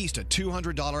guaranteed at least a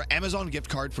 $200 Amazon gift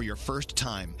card for your first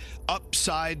time.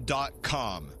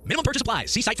 Upside.com. Minimum purchase applies.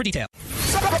 See site for detail.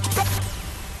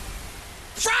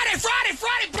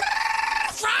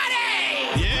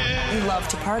 Friday! Yeah! We love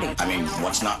to party. I mean,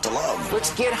 what's not to love?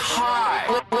 Let's get high.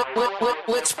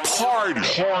 Let's party.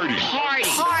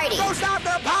 Party. Don't stop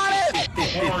the party.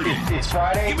 It's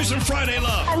Friday. Give me some Friday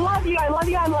love. I love you. I love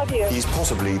you. I love you. He's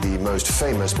possibly the most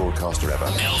famous broadcaster ever.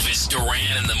 Elvis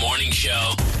Duran and the Morning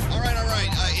Show. All right.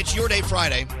 It's your day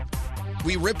Friday.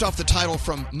 We ripped off the title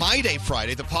from My Day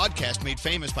Friday, the podcast made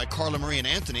famous by Carla Marie and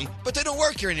Anthony, but they don't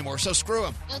work here anymore, so screw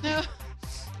them.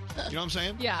 You know what I'm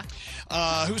saying? Yeah.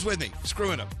 Who's with me?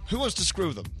 Screwing them. Who wants to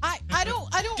screw them? I don't.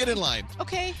 Get in line.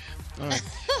 Okay. All right.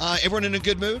 Everyone in a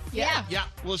good mood? Yeah. Yeah.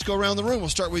 Well, let's go around the room. We'll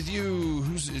start with you.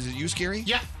 Is it you, Scary?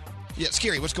 Yeah. Yeah,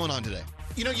 Scary, what's going on today?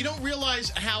 You know, you don't realize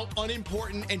how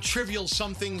unimportant and trivial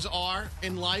some things are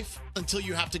in life until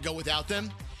you have to go without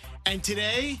them. And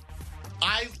today,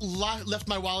 I left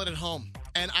my wallet at home,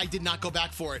 and I did not go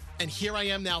back for it. And here I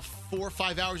am now 4 or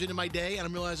 5 hours into my day, and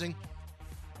I'm realizing,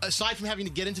 aside from having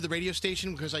to get into the radio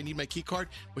station because I need my key card,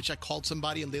 which I called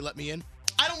somebody and they let me in,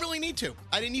 I don't really need to.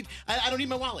 I don't need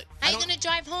my wallet. How are you going to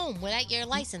drive home without your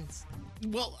license?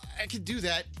 Well, I could do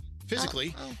that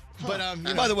physically. But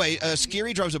By the way,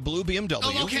 Scary drives a blue BMW.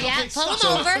 Oh, okay. Yeah, pull him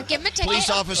So, over, give him a ticket. Police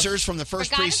officers from the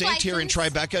first Forgot his precinct here in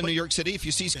license. Tribeca, New York City. If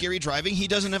you see Scary driving, he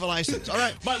doesn't have a license. All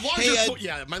right. My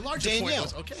larger Danielle. point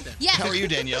was, okay then. Yeah. How are you,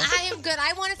 Danielle? I am good.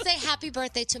 I want to say happy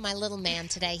birthday to my little man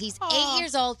today. He's 8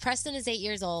 years old. Preston is 8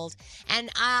 years old. And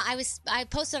I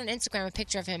posted on Instagram a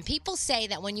picture of him. People say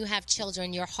that when you have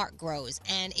children, your heart grows.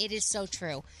 And it is so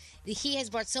true. He has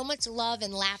brought so much love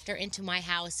and laughter into my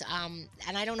house, and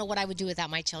I don't know what I would do without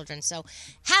my children. So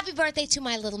happy birthday to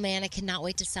my little man. I cannot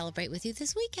wait to celebrate with you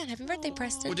this weekend. Happy birthday,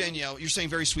 Preston. Well, Danielle, you're saying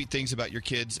very sweet things about your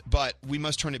kids, but we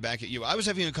must turn it back at you. I was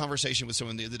having a conversation with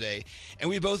someone the other day, and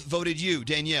we both voted you,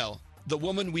 Danielle, the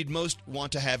woman we'd most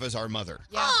want to have as our mother.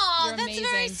 Oh, You're that's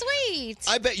very sweet.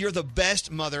 I bet you're the best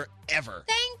mother ever.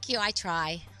 Thank you. I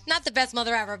try. Not the best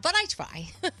mother ever, but I try.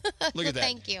 Look at that.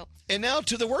 Thank you. And now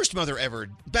to the worst mother ever,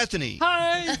 Bethany.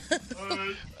 Hi.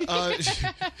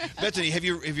 Bethany, have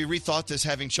you rethought this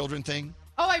having children thing?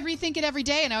 Oh, I rethink it every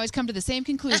day, and I always come to the same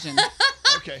conclusion.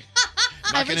 Okay.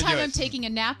 Every gonna time do I'm it. taking a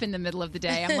nap in the middle of the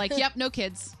day, I'm like, yep, no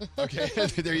kids. Okay,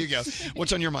 there you go.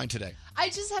 What's on your mind today? I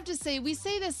just have to say, we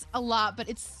say this a lot, but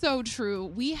it's so true.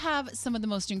 We have some of the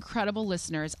most incredible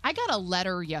listeners. I got a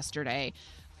letter yesterday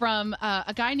from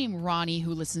a guy named Ronnie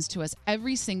who listens to us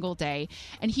every single day.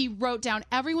 And he wrote down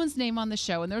everyone's name on the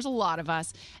show, and there's a lot of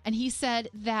us. And he said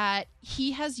that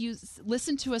he has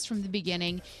listened to us from the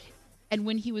beginning. And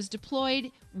when he was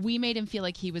deployed, we made him feel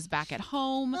like he was back at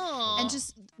home. Aww. And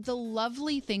just the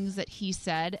lovely things that he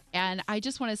said. And I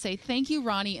just want to say thank you,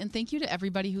 Ronnie, and thank you to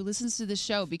everybody who listens to the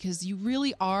show, because you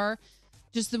really are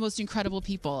just the most incredible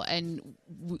people. And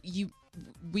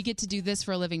we get to do this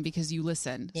for a living because you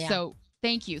listen. Yeah. So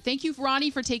thank you. Thank you,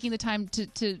 Ronnie, for taking the time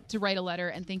to write a letter.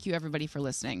 And thank you, everybody, for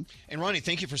listening. And Ronnie,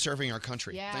 thank you for serving our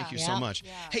country. Yeah. Thank you Yeah. so much.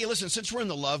 Yeah. Hey, listen, since we're in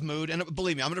the love mood, and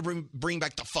believe me, I'm going to bring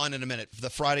back the fun in a minute,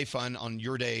 the Friday fun on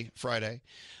Your Day Friday,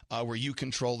 where you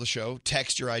control the show.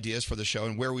 Text your ideas for the show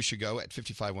and where we should go at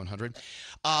 55100.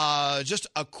 Just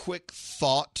a quick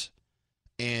thought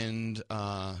and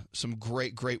some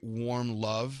great warm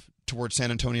love towards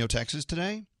San Antonio, Texas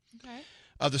today. Okay.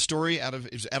 The story out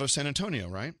of San Antonio,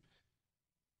 right?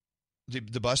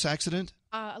 The bus accident?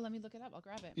 Let me look it up. I'll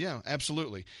grab it. Yeah,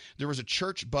 absolutely. There was a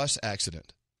church bus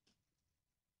accident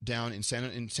down in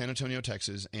San Antonio,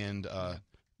 Texas, and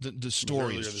the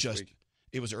story is just...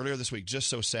 It was earlier this week, just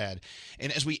so sad.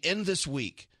 And as we end this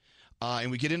week,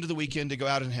 and we get into the weekend to go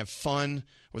out and have fun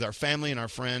with our family and our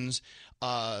friends,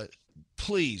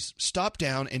 please stop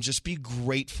down and just be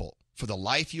grateful for the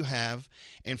life you have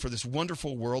and for this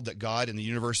wonderful world that God and the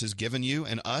universe has given you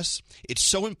and us. It's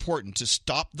so important to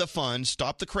stop the fun,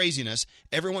 stop the craziness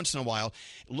every once in a while.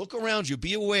 Look around you.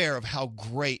 Be aware of how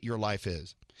great your life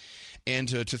is. And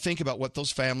to think about what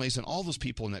those families and all those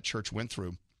people in that church went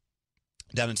through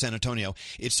down in San Antonio.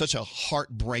 It's such a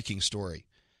heartbreaking story.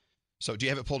 So do you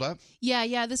have it pulled up?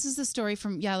 Yeah. This is the story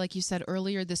from, like you said,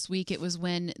 earlier this week. It was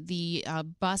when the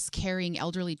bus carrying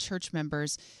elderly church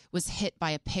members was hit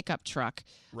by a pickup truck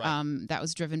that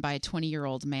was driven by a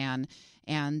 20-year-old man,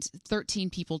 and 13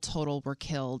 people total were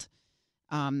killed.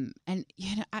 And,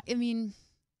 I mean,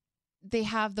 they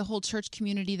have the whole church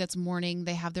community that's mourning.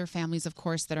 They have their families, of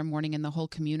course, that are mourning in the whole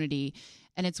community.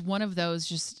 And it's one of those,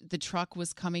 just the truck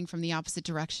was coming from the opposite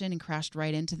direction and crashed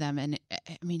right into them. And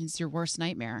I mean, it's your worst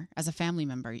nightmare as a family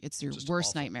member. It's your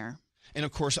worst nightmare. And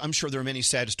of course, I'm sure there are many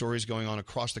sad stories going on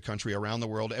across the country, around the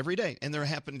world every day. And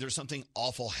there's something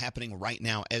awful happening right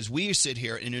now as we sit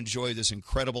here and enjoy this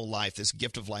incredible life, this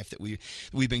gift of life that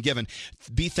we've been given.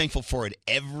 Be thankful for it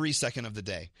every second of the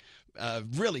day.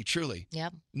 Really, truly.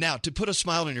 Yep. Now, to put a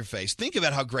smile on your face, think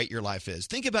about how great your life is.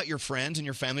 Think about your friends and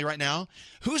your family right now.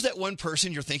 Who's that one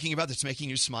person you're thinking about that's making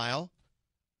you smile?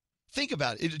 Think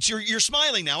about it. You're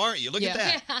smiling now, aren't you? Look at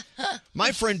that.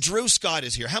 My friend Drew Scott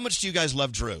is here. How much do you guys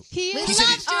love Drew? He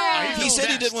said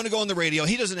he didn't want to go on the radio.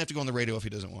 He doesn't have to go on the radio if he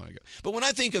doesn't want to go. But when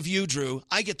I think of you, Drew,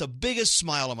 I get the biggest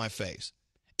smile on my face.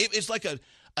 It's like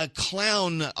a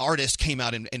clown artist came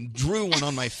out and drew one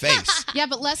on my face. Yeah,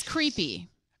 but less creepy.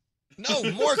 No,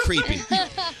 more creepy.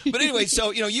 But anyway,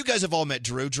 so, you guys have all met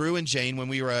Drew and Jane when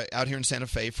we were out here in Santa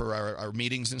Fe for our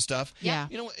meetings and stuff. Yeah.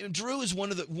 Drew is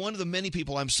one of the many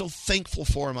people I'm so thankful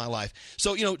for in my life.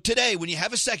 So, today, when you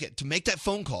have a second to make that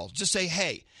phone call, just say,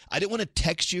 hey, I didn't want to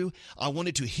text you. I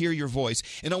wanted to hear your voice.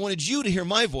 And I wanted you to hear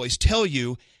my voice tell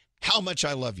you how much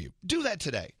I love you. Do that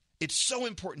today. It's so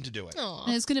important to do it.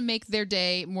 And it's going to make their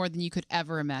day more than you could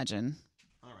ever imagine.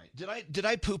 Did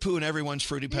I poo-poo in everyone's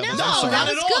Fruity Pebbles? No, I'm sorry. not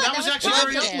at all. good. That was actually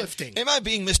very uplifting. Am I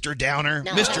being Mr. Downer?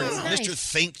 No, Mr. that was nice.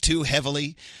 Mr. Think Too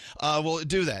Heavily? Well,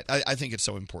 do that. I think it's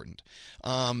so important.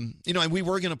 And we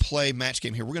were going to play Match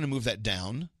Game here. We're going to move that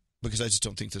down because I just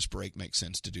don't think this break makes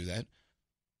sense to do that.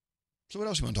 So what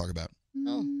else do you want to talk about?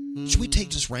 Oh. Should we take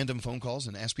just random phone calls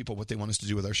and ask people what they want us to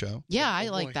do with our show? Yeah, I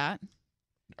like that.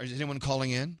 Is anyone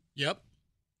calling in? Yep.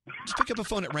 Just pick up a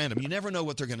phone at random. You never know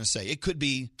what they're going to say. It could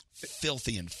be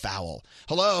filthy and foul.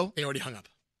 Hello? They already hung up.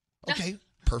 Okay,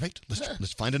 perfect.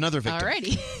 Let's find another victim.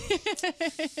 Alrighty.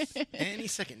 Any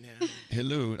second now.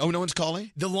 Hello. Oh, no one's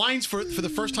calling? The lines for the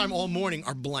first time all morning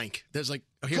are blank. There's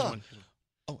here's one.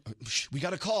 Oh, we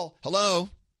got a call. Hello?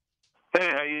 Hey,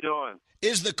 how you doing?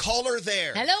 Is the caller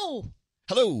there? Hello.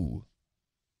 Hello.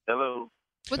 Hello.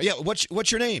 Yeah,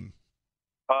 what's your name?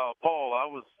 Paul. I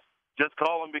was just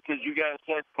calling because you guys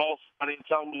said call somebody and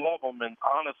tell them you love them. And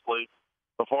honestly,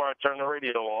 before I turned the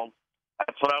radio on,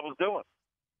 that's what I was doing.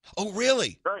 Oh,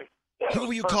 really? Great. Yeah, who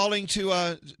were you calling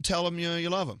to tell them you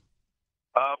love them?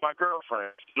 My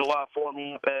girlfriend. She's a lot for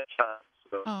me at bad times.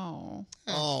 So.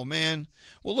 Oh, man.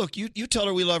 Well, look, you tell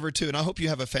her we love her, too, and I hope you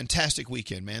have a fantastic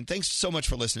weekend, man. Thanks so much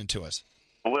for listening to us.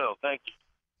 Will, thank you.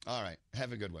 All right.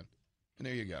 Have a good one. And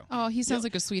there you go. Oh, he sounds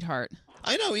like a sweetheart.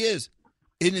 I know he is.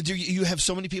 And you have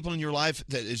so many people in your life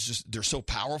that is just, they're so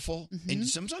powerful. Mm-hmm. And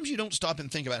sometimes you don't stop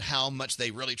and think about how much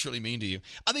they really, truly mean to you.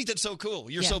 I think that's so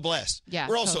cool. You're so blessed. Yeah,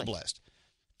 we're all so blessed.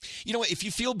 You know what? If you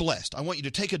feel blessed, I want you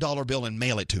to take a $1 bill and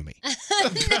mail it to me. No.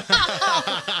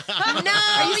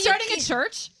 Are you starting a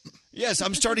church? Yes,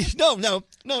 I'm starting. No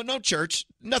church.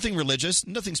 Nothing religious.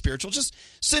 Nothing spiritual. Just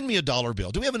send me a $1 bill.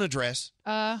 Do we have an address?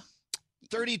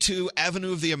 32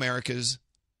 Avenue of the Americas.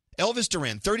 Elvis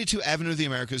Duran, 32 Avenue of the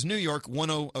Americas, New York,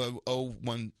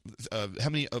 10001. How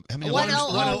many?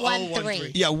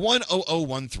 10013. Yeah,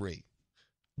 10013.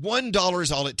 $1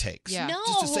 is all it takes. Yeah. No.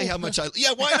 Just to say how much I.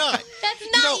 Yeah, why not? That's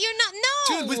not. You're not.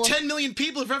 No. Dude, with 10 million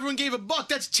people, if everyone gave $1,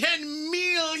 that's $10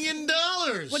 million.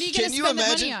 What are you going to spend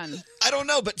that money on? I don't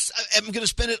know, but I'm going to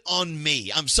spend it on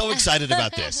me. I'm so excited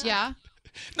about this. Yeah.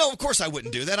 No, of course I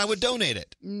wouldn't do that. I would donate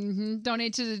it. Mm-hmm.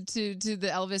 Donate to the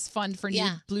Elvis Fund for new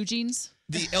blue jeans.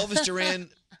 The Elvis Duran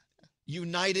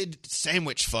United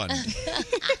Sandwich Fund.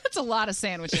 That's a lot of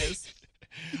sandwiches.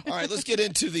 All right, let's get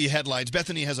into the headlines.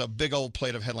 Bethany has a big old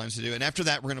plate of headlines to do, and after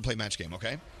that, we're going to play Match Game,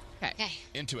 okay? Okay.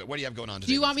 Into it. What do you have going on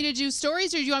today? Do you want me to do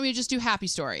stories or do you want me to just do happy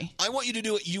story? I want you to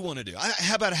do what you want to do.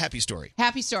 How about a happy story?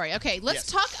 Happy story. Okay, let's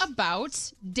talk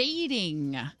about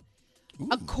dating.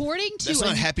 According to That's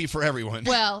not happy for everyone.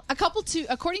 Well,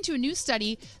 according to a new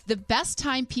study, the best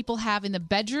time people have in the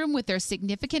bedroom with their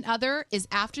significant other is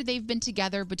after they've been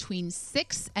together between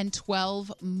 6 and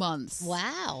 12 months.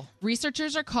 Wow.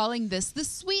 Researchers are calling this the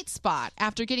sweet spot.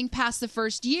 After getting past the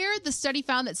first year, the study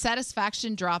found that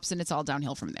satisfaction drops and it's all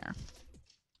downhill from there.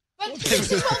 But 6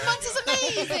 to 12 months is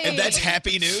amazing. And that's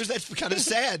happy news? That's kind of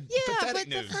sad. Yeah, Pathetic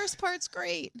but news. the first part's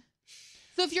great.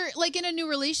 So if you're like in a new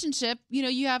relationship,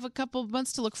 you have a couple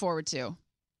months to look forward to.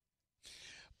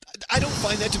 I don't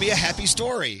find that to be a happy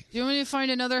story. Do you want me to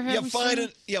find another happy story?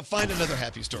 Find another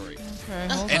happy story. Okay,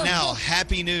 hold And on. now,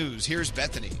 happy news. Here's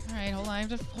Bethany. All right, hold on. I have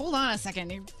to hold on a second.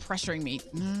 You're pressuring me.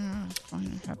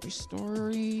 Find a happy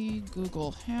story.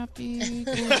 Google happy.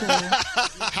 Google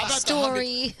How about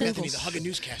story? Bethany, the Hug a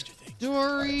Newscaster thing.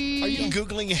 story. Are you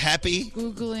Googling happy?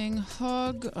 Googling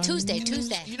hug. Tuesday.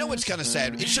 You know what's kind of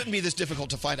sad? It shouldn't be this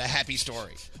difficult to find a happy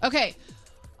story. Okay.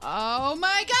 Oh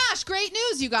my gosh! Great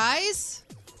news, you guys.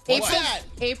 What's that?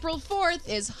 April 4th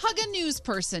is Hug a News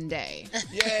Person Day.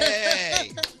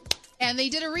 Yay! And they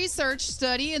did a research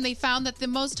study, and they found that the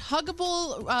most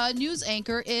huggable news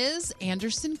anchor is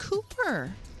Anderson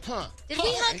Cooper. Huh. Did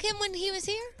we hug him when he was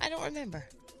here? I don't remember.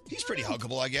 He's pretty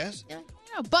huggable, I guess. Yeah,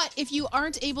 but if you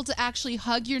aren't able to actually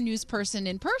hug your news person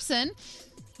in person,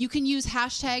 you can use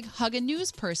hashtag Hug a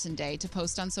News Person Day to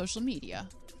post on social media.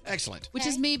 Excellent. Which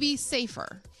is maybe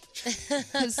safer.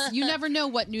 Because you never know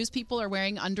what news people are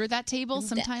wearing under that table.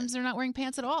 Sometimes they're not wearing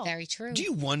pants at all. Very true. Do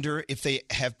you wonder if they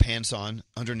have pants on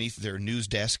underneath their news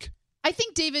desk? I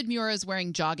think David Muir is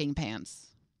wearing jogging pants.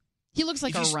 He looks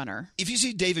like a runner. If you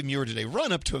see David Muir today,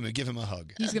 run up to him and give him a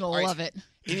hug. He's going to All right. love it.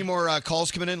 Any more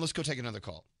calls coming in? Let's go take another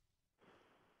call.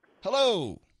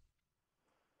 Hello.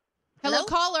 Hello,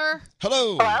 caller.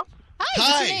 Hello. Hello? Hi,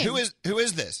 what's your name? Who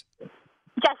is this?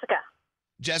 Jessica.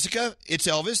 Jessica, it's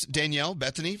Elvis, Danielle,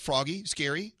 Bethany, Froggy,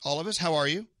 Scary, all of us. How are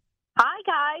you? Hi,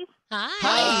 guys.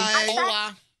 Hi.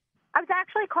 Hola. I was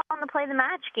actually calling to play the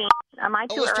match game. Am I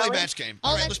too Let's early? play match game.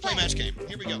 All right, let's play match game.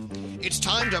 Here we go. It's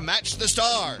time to match the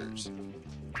stars.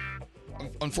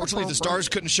 Unfortunately, the stars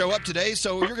couldn't show up today,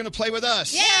 so you're going to play with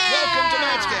us. Yeah! Welcome to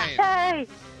match game. Hey.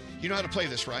 You know how to play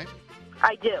this, right?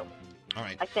 I do. All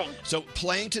right. I think. So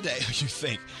playing today,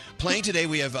 Playing today,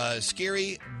 we have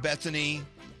Scary, Bethany,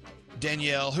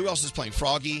 Danielle. Who else is playing?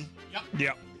 Froggy?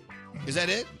 Yep. Is that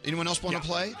it? Anyone else want to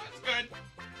play? That's good.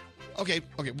 Okay,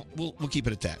 we'll keep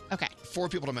it at that. Okay. 4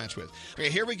 people to match with. Okay,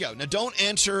 here we go. Now, don't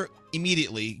answer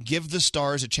immediately. Give the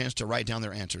stars a chance to write down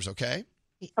their answers, okay?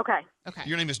 Okay.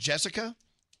 Your name is Jessica?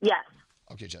 Yes.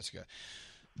 Okay, Jessica.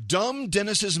 Dumb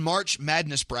Dennis's March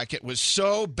Madness bracket was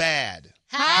so bad.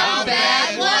 How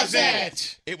bad was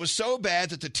it? It was so bad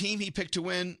that the team he picked to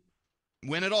win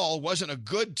it all wasn't a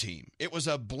good team. It was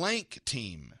a blank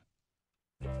team.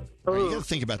 All right, you got to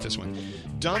think about this one.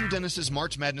 Dumb Dennis's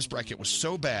March Madness bracket was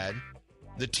so bad,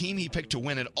 the team he picked to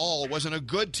win it all wasn't a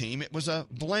good team. It was a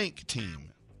blank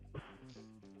team.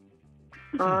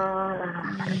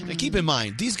 Now, keep in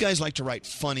mind, these guys like to write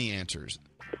funny answers.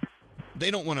 They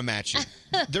don't want to match you.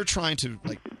 They're trying to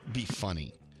be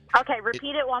funny. Okay,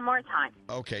 repeat it one more time.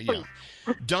 Okay, yeah.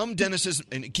 Dumb Dennis's,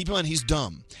 and keep in mind, he's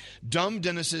dumb. Dumb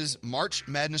Dennis's March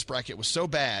Madness bracket was so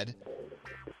bad,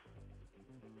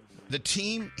 the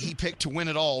team he picked to win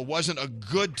it all wasn't a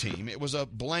good team. It was a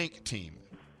blank team.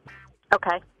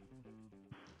 Okay.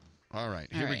 All right,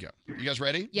 here we go. You guys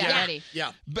ready? Yeah, ready.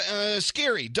 Yeah.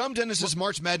 Scary. Dumb Dennis's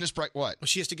March Madness bracket. What? Well,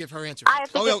 she has to give her answer. I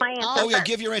have to give my answer. Oh, yeah, first.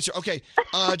 give your answer. Okay.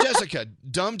 Jessica,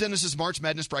 Dumb Dennis's March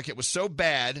Madness bracket was so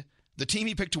bad, the team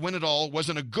he picked to win it all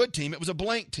wasn't a good team. It was a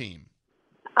blank team.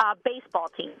 Baseball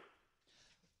team.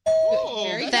 Oh,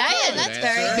 Very good. That's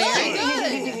very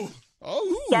good.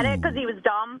 Oh. Get it? Because he was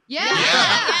dumb? Yeah.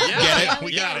 Get it?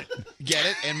 We got it. Get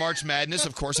it? And March Madness,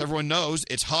 of course, everyone knows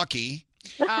it's hockey.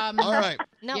 All right.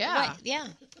 No, Yeah. yeah.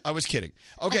 I was kidding.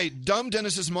 Okay, Dumb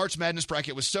Dennis's March Madness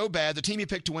bracket was so bad, the team he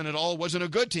picked to win it all wasn't a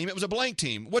good team. It was a blank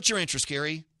team. What's your answer,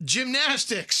 Scary?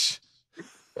 Gymnastics.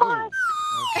 Oh.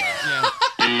 Okay.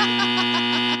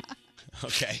 Yeah.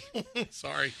 Okay.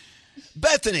 Sorry.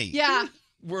 Bethany. Yeah.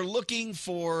 We're looking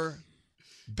for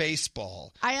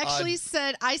baseball. I actually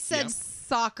said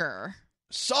soccer.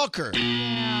 Soccer.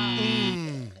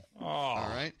 Yeah. All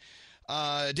right.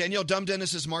 Danielle, Dumb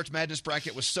Dennis's March Madness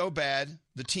bracket was so bad,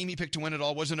 the team he picked to win it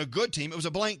all wasn't a good team. It was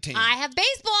a blank team. I have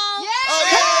baseball. Oh,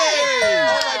 yay!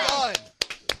 Oh, my God.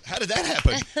 How did that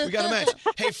happen? We got a match.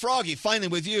 Hey, Froggy, finally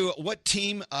with you, what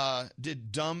team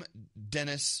did Dumb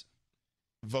Dennis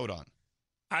vote on?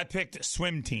 I picked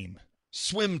swim team.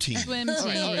 Swim team. Swim All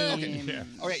right, team. okay.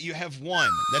 All right, you have one.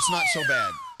 That's not so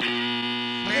bad.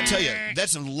 I gotta tell you,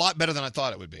 that's a lot better than I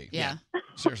thought it would be. Yeah.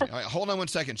 Seriously. All right, hold on one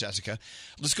second, Jessica.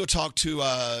 Let's go talk to,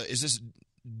 is this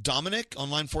Dominic on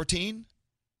line 14?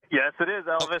 Yes, it is,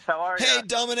 Elvis. How are you? Hey,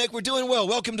 Dominic, we're doing well.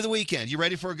 Welcome to the weekend. You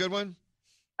ready for a good one?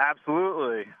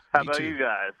 Absolutely. How Me about too. you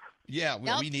guys? Yeah,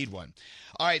 we need one.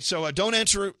 All right, so don't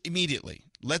answer immediately.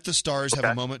 Let the stars have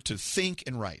a moment to think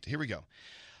and write. Here we go.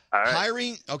 All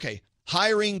right.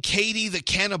 Hiring Katie the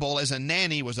cannibal as a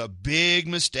nanny was a big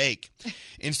mistake.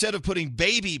 Instead of putting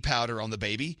baby powder on the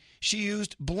baby, she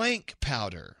used blank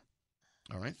powder.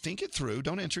 All right, think it through.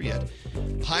 Don't answer yet.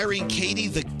 Hiring Katie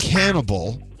the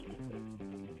cannibal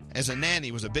as a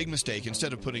nanny was a big mistake.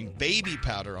 Instead of putting baby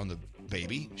powder on the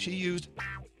baby, she used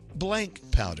blank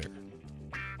powder.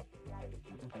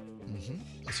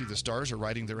 I see the stars are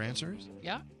writing their answers.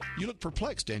 Yeah. You look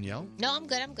perplexed, Danielle. No, I'm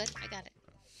good. I got it.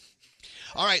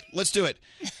 All right, let's do it.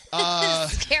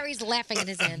 Carrie's laughing at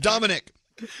his end. Dominic,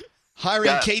 hiring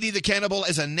Yeah. Katie the cannibal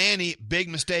as a nanny, big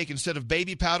mistake. Instead of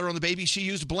baby powder on the baby, she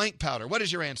used blank powder. What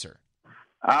is your answer?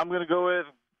 I'm going to go with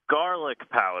garlic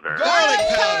powder. Garlic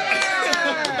powder!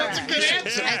 That's a good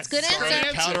answer. That's a good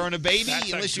answer. Powder on a baby,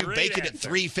 That's a unless you great bake it at answer.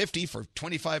 350 for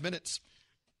 25 minutes.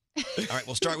 All right,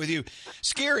 we'll start with you.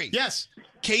 Scary. Yes.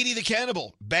 Katie the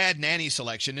cannibal, bad nanny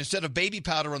selection. Instead of baby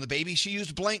powder on the baby, she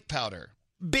used blank powder.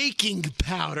 Baking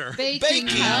powder. Baking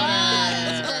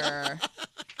powder.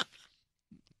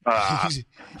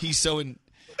 He's so in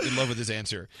love with his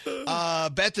answer.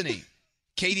 Bethany,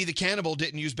 Katie the cannibal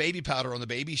didn't use baby powder on the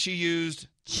baby. She used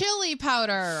Chili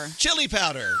powder. chili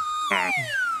powder.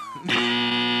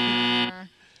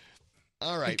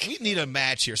 All right, we need a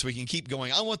match here so we can keep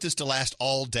going. I want this to last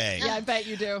all day. Yeah, I bet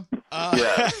you do.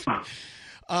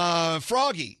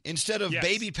 Froggy, instead of Yes.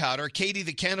 baby powder, Katie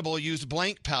the cannibal used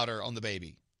blank powder on the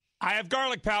baby. I have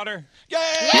garlic powder. Yay!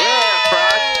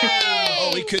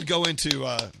 Oh, we could go into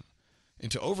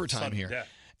overtime Sudden here. death.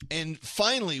 And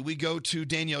finally, we go to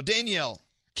Danielle. Danielle,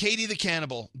 Katie the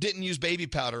cannibal didn't use baby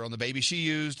powder on the baby. She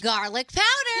used Garlic powder.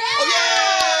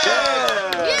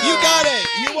 You got it.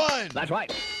 You won. That's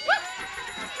right.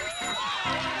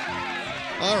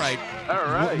 All right. All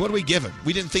right. What do we give him?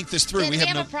 We didn't think this through. Does we he have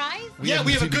have no a prize? We have a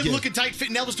nothing to good give. looking, tight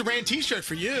fitting Elvis Duran t-shirt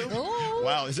for you. Ooh.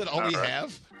 Wow, is that all we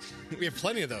have? We have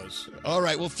plenty of those. All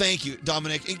right. Well, thank you,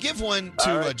 Dominic, and give one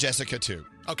to Jessica too.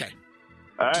 Okay.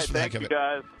 All right, Just for the thank heck you, of it.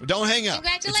 guys. Don't hang up.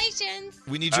 Congratulations.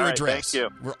 We need your All right, address. thank you.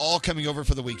 We're all coming over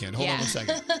for the weekend. Hold on Yeah. one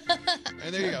second.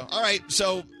 And there you go. All right.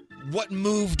 So, what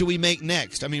move do we make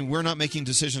next? I mean, we're not making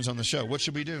decisions on the show. What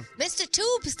should we do? Mr.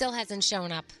 Tube still hasn't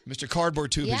shown up. Mr.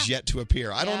 Cardboard Tube has Yeah. yet to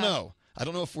appear. I don't Yeah. know. I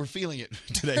don't know if we're feeling it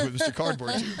today with Mr.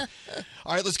 Cardboard Tube.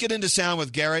 All right, let's get into sound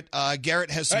with Garrett.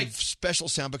 Garrett has some special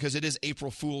sound because it is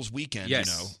April Fool's weekend, Yes.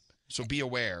 you know. So be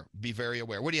aware. Be very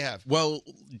aware. What do you have? Well,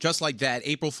 just like that,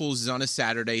 April Fool's is on a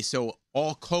Saturday, so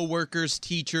all coworkers,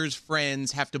 teachers,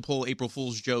 friends have to pull April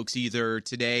Fool's jokes either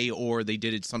today or they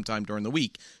did it sometime during the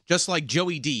week. Just like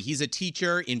Joey D, he's a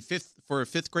teacher for a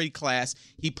fifth grade class.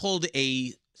 He pulled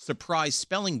a surprise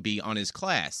spelling bee on his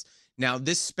class. Now,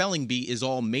 this spelling bee is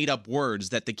all made-up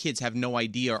words that the kids have no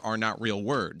idea are not real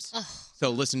words. So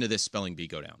listen to this spelling bee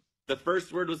go down. The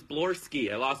first word was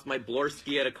Blorski. I lost my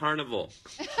Blorski at a carnival.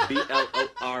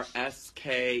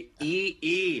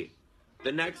 B-L-O-R-S-K-E-E.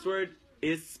 The next word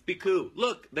is Spikoo.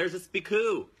 Look, there's a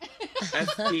Spikoo.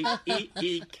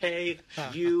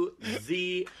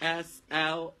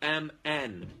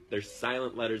 S-P-E-E-K-U-Z-S-L-M-N. There's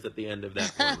silent letters at the end of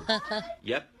that word.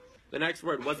 Yep. The next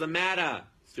word was a matter.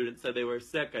 Students said they were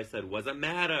sick. I said, what's a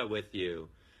matter with you?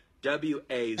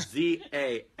 W-A-Z-A-M-A-T-A.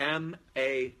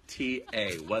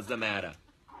 What's the matter?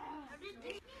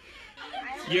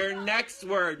 Your next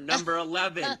word, number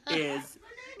 11, is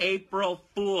April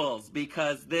Fools,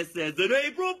 because this is an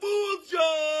April Fool's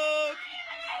joke!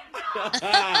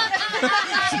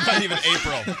 It's not even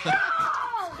April.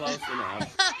 Close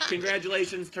enough.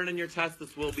 Congratulations, turn in your test.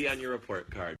 This will be on your report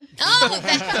card. Oh,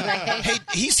 that's right. Hey,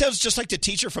 he sounds just like the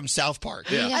teacher from South Park.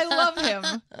 I love him.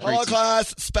 Hello,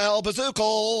 class. Spell bazooka.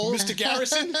 Mr.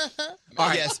 Garrison? All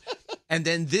right. Yes. And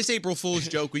then this April Fool's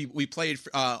joke we play it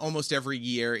almost every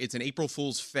year. It's an April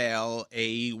Fool's fail.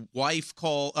 A wife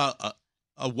called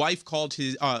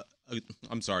his.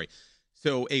 I'm sorry.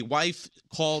 So a wife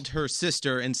called her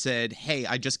sister and said, "Hey,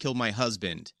 I just killed my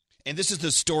husband." And this is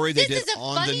the story they This did is a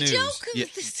on funny the news. joke? Yeah,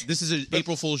 this is an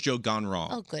April Fool's joke gone wrong.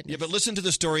 Oh, goodness. Yeah, but listen to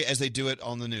the story as they do it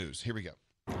on the news. Here we go.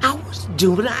 I was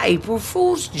doing an April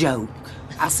Fool's joke.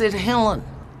 I said, Helen,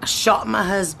 I shot my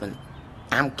husband.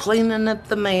 I'm cleaning up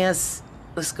the mess.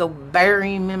 Let's go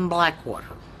bury him in Blackwater.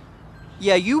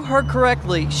 Yeah, you heard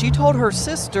correctly. She told her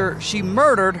sister she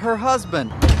murdered her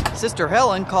husband. Sister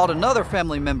Helen called another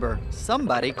family member.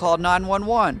 Somebody called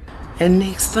 911. And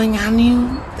next thing I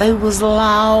knew, there was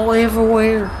law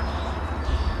everywhere.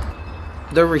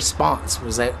 The response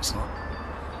was excellent.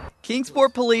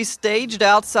 Kingsport police staged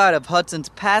outside of Hudson's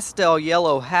pastel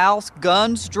yellow house,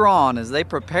 guns drawn as they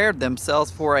prepared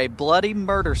themselves for a bloody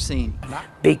murder scene.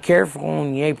 Be careful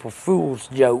on the April Fool's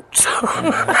jokes.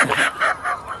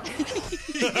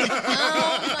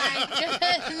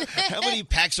 How many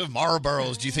packs of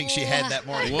Marlboros do you think she had that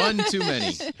morning? One too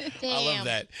many. I love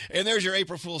that. And there's your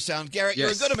April Fool's sound. Garrett,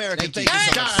 Yes. you're a good American. Thank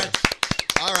Thank you. you so much.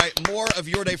 All right, more of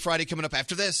Your Day Friday coming up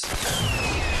after this.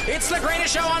 It's the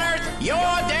greatest show on earth, Your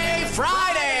Day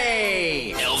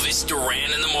Friday. Elvis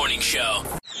Duran in the Morning Show.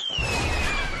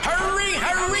 Hurry,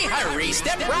 hurry, hurry.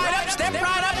 Step right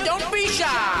up, don't be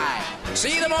shy.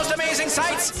 See the most amazing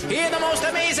sights, hear the most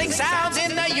amazing sounds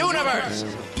in the universe.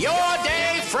 Your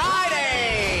Day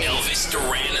Friday. Elvis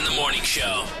Duran in the Morning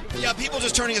Show. Yeah, people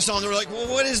just turning us on. They're like, well,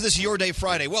 what is this Your Day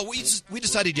Friday? Well, we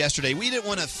decided yesterday we didn't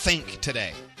want to think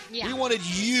today. Yeah. We wanted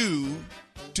you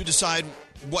to decide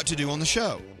what to do on the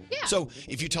show. Yeah. So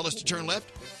if you tell us to turn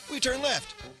left, we turn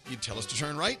left. You tell us to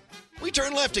turn right, we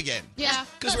turn left again. Yeah.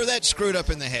 Because we're that screwed up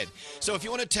in the head. So if you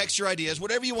want to text your ideas,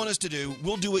 whatever you want us to do,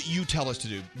 we'll do what you tell us to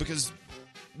do because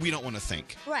we don't want to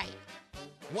think. Right.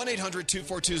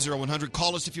 1-800-242-0100.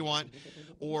 Call us if you want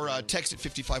or text at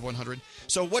 55100.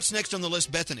 So what's next on the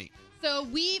list, Bethany? So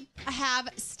we have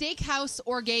steakhouse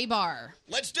or gay bar.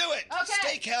 Let's do it.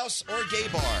 Okay. Steakhouse or gay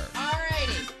bar. All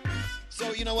righty.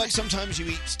 So you know what? Sometimes you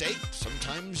eat steak.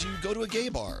 Sometimes you go to a gay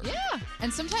bar. Yeah,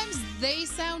 and sometimes they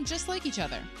sound just like each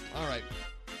other. All right.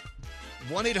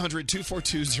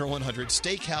 1-800-242-0100.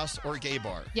 Steakhouse or gay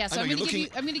bar. Yeah, so I know I'm you're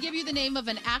going to give you the name of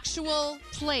an actual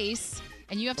place,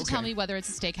 and you have to tell me whether it's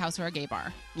a steakhouse or a gay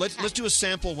bar. Let's do a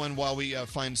sample one while we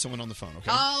find someone on the phone, okay?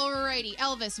 Alrighty,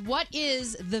 Elvis, what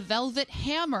is the Velvet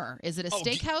Hammer? Is it a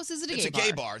steakhouse? Is it a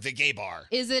gay bar? It's a gay bar. The gay bar.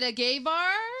 Is it a gay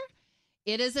bar?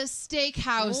 It is a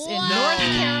steakhouse in North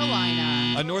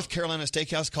Carolina. A North Carolina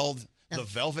steakhouse called the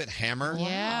Velvet Hammer.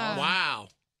 Yeah. Wow.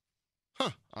 Huh.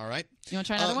 All right. You want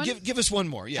to try another one? Give us one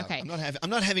more. Yeah. Okay. I'm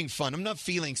not having fun. I'm not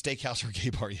feeling steakhouse or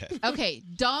gay bar yet. Okay,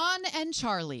 Don and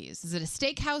Charlie's. Is it a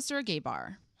steakhouse or a gay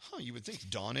bar? Huh, you would think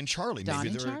Don and Charlie. Don Maybe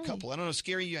and they're Charlie. a couple. I don't know.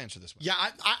 Scary, you answer this one. Yeah,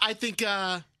 I think,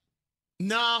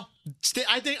 no.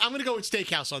 I think I'm going to go with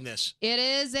steakhouse on this. It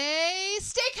is a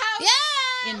steakhouse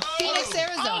in Phoenix,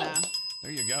 Arizona.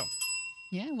 There you go.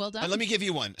 Yeah, well done. Let me give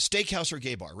you one. Steakhouse or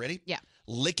gay bar. Ready? Yeah.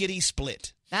 Lickety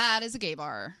Split. That is a gay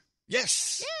bar.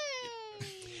 Yes. Yay.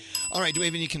 All right. Do we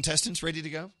have any contestants ready to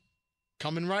go?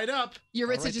 Coming right up.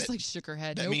 Yuritsa All right, just like shook her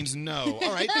head. That Nope. means no.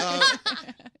 All right.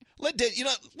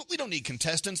 We don't need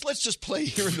contestants. Let's just play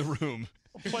here in the room.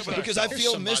 Because I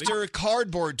feel Mr.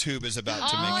 Cardboard Tube is about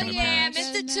to make an appearance.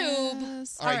 Mr. Tube.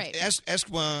 All right. Ask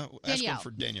one Danielle. for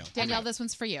Danielle. Danielle, Okay. this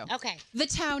one's for you. Okay. The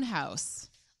Townhouse.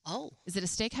 Oh. Is it a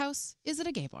steakhouse? Is it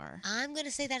a gay bar? I'm going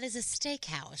to say that is a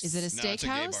steakhouse. Is it a No, it's a gay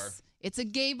steakhouse? bar. It's a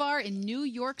gay bar in New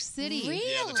York City.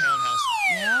 Really? Yeah, the Townhouse.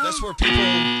 Yeah. That's where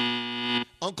people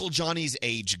Uncle Johnny's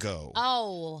age go.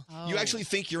 Oh. You actually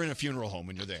think you're in a funeral home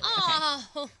when you're there.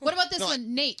 Oh. What about this No,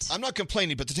 one, Nate? I'm not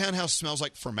complaining, but the Townhouse smells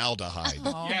like formaldehyde.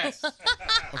 Oh. Yes. All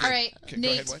right, Okay, go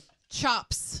Nate. ahead, what?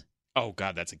 Chops. Oh,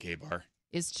 God, that's a gay bar.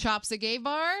 Is Chops a gay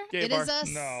bar? Gay It bar? is a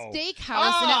No.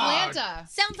 steakhouse in Atlanta.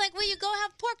 Sounds like where you go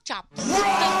have pork chops.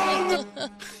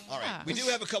 All right. We do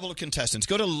have a couple of contestants.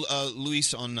 Go to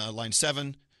Luis on line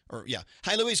 7.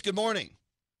 Hi, Luis. Good morning.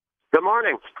 Good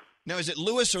morning. Now, is it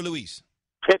Luis or Luis?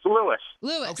 It's Lewis.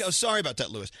 Lewis. Okay. Oh, sorry about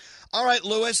that, Luis. All right,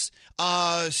 Luis.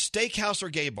 Steakhouse or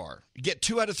gay bar? You get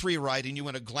 2 out of 3 right, and you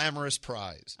win a glamorous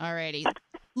prize. All righty.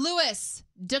 Lewis,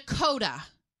 Dakota.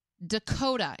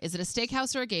 Dakota. Is it a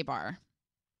steakhouse or a gay bar?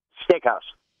 Steakhouse.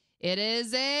 It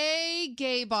is a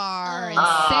gay bar in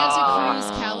Santa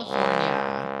Cruz,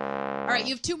 California. All right,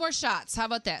 you have 2 more shots. How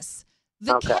about this?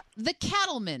 The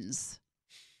Cattlemen's.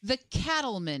 The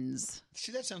Cattlemen's.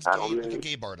 See, that sounds gay, like a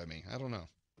gay bar to me. I don't know.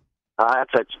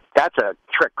 That's a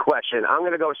trick question. I'm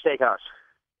going to go with steakhouse.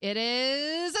 It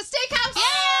is a steakhouse.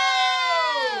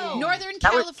 Yay! Northern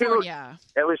That was California.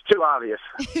 It was too obvious.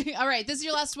 All right, this is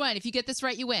your last one. If you get this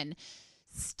right, you win.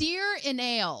 Steer and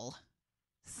ale.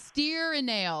 Steer and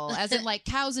ale, as in like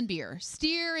cows and beer.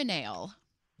 Steer and ale.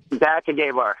 That's a gay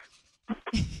bar.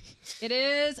 It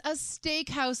is a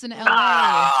steakhouse in LA.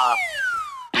 I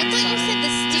thought you said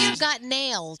the steer got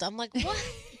nailed. I'm like, what?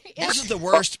 This is the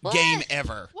worst game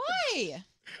ever. Why?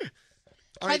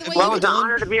 All right, Well, it's an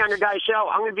honor to be on your guys' show.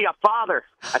 I'm going to be a father.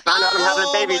 I found out I'm having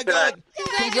a baby today.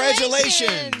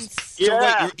 Congratulations. So wait,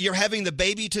 Yeah. you're having the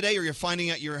baby today, or you're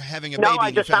finding out you're having a No, baby I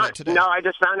and you just found found out today? no, I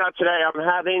just found out today I'm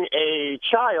having a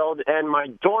child, and my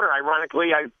daughter.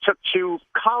 Ironically, I took 2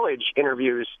 college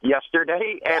interviews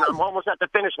yesterday, and I'm almost at the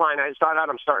finish line. I just found out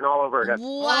I'm starting all over again.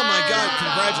 Oh my God!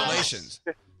 Congratulations.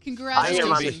 Congratulations. I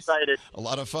am. I'm excited. A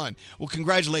lot of fun. Well,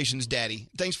 congratulations, Daddy.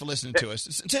 Thanks for listening to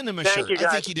us. Send him a Thank shirt. you, I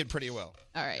guys. think he did pretty well.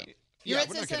 All right. Yeah, You're we're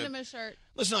to not send gonna- him a shirt.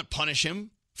 Let's not punish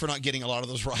him for not getting a lot of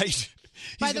those right.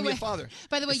 He's By going to be a father.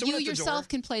 By the way, Is someone you at the yourself door?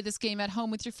 can play this game at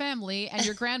home with your family and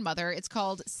your grandmother. It's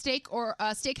called Steakhouse or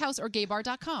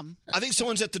Gaybar.com. I think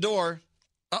someone's at the door.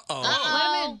 Let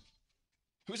him in.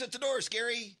 Who's at the door,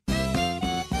 Scary?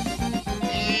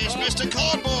 It's Mr.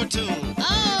 Cardboard Tube.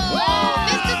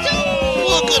 Mr. Tube!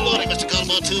 Well, good morning, Mr.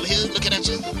 Cardboard Tube here, looking at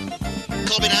you.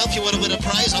 Call me now if you want to win a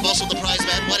prize. I'm also the prize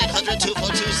man.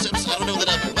 1-800-242-SIPS. I don't know the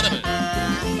number. Whatever.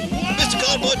 Mr.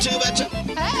 Cardboard Tube at you.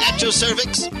 At your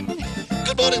cervix.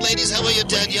 Good morning, ladies. How are you,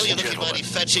 Danielle? You're looking mighty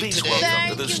fetching Please today.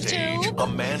 welcome to the stage a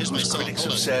man whose critics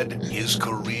have said his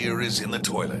career is in the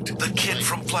toilet. The kid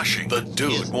from Flushing. The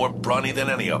dude more brawny than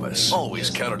any of us. Always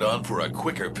counted on for a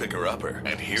quicker picker-upper.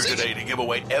 And here today to give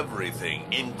away everything,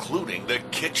 including the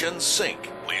kitchen sink.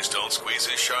 Please don't squeeze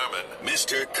his Charmin.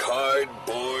 Mr.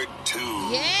 Cardboard Tube.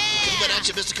 Coming at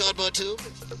you, Mr. Cardboard Tube.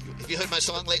 Have you heard my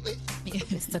song lately?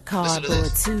 Mr. Listen to Cardboard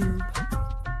this. Tube.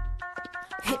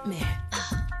 Hit me.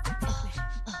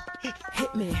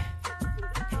 Hit me.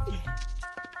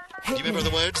 Do you remember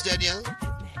the words, Danielle?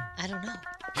 I don't know.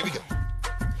 Here we go.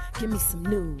 Give me some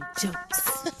new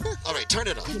jokes. All right, turn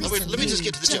it on. Give me Oh, wait, some let me new just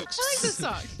get to the jokes. I like this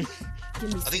song.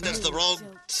 I think that's the wrong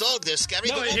song there, Scary.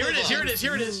 No, but we'll here it move is, here on. it is,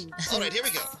 here it is. All right, here we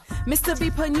go. Mr. B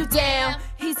putting you down.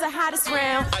 He's the hottest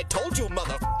round. I told you,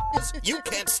 mother. You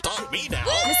can't stop me now.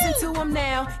 Listen to him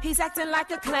now. He's acting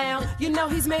like a clown. You know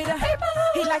he's made a.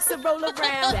 He likes to roll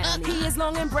around. He is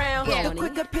long and brown. The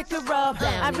quicker picker up.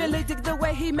 I really dig the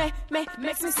way he makes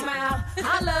me smile.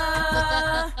 I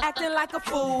love acting like a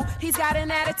fool. He's got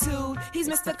an attitude. He's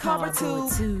Mr. Cardboard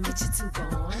Tube. Get your tube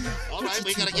on. All right,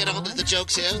 we gotta get on to the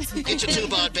jokes here. Get your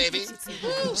tube on, baby.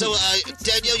 So,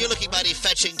 Danielle, you're looking mighty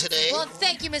fetching today. Well,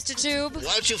 thank you, Mr. Tube.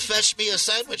 Why don't you fetch me a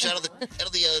sandwich out of the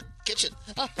kitchen?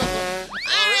 All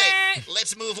right,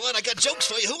 let's move on. I got jokes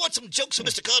for you. Who wants some jokes for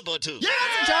Mr. Cardboard Tube?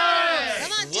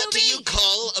 Come on, What do you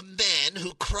call a man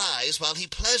who cries while he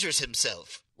pleasures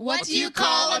himself? What do you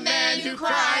call a man who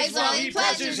cries while he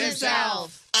pleasures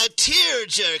himself? A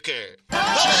tearjerker.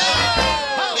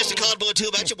 Hello. Mr. Cardboard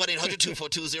Tube at you,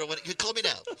 1-800-242-01. You call me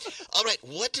now. All right,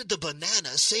 what did the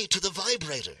banana say to the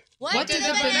vibrator? What did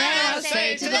the banana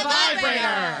say to the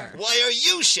vibrator? Why are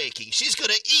you shaking? She's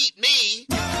gonna eat me.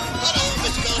 Hello,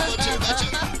 Mr. Cardboard Tube at you.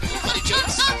 Funny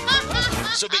jokes.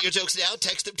 Submit your jokes now.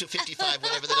 Text them to 55,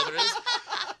 whatever the number is.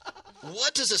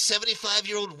 What does a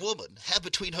 75-year-old woman have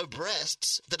between her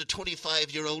breasts that a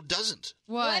 25-year-old doesn't?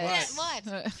 What?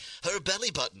 Her belly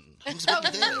button. Who's been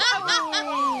there?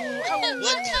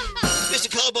 What? Mr.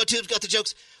 Cardboard Tube's got the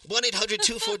jokes.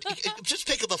 1-800-242... Just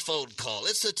pick up a phone call.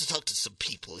 Let's talk to some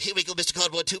people. Here we go, Mr.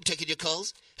 Cardboard Tube, taking your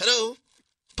calls. Hello?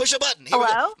 Push a button. Here we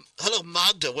Hello? go. Hello,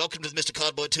 Magda. Welcome to the Mr.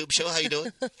 Cardboard Tube Show. How you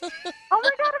doing? Oh my God,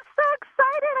 I'm so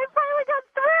excited! I finally got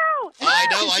through. I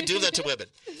know. I do that to women.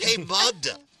 Hey,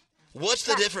 Magda. What's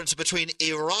the difference between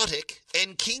erotic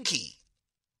and kinky?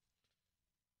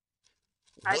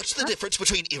 What's the difference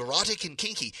between erotic and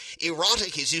kinky?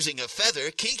 Erotic is using a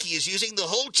feather. Kinky is using the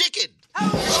whole chicken. I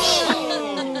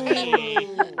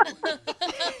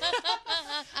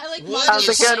like What That was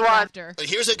is- a good one.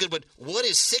 Here's a good one. What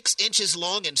is 6 inches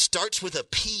long and starts with a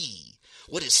P?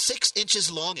 What is 6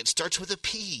 inches long and starts with a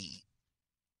P?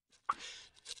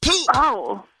 Poop.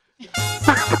 Oh. Poop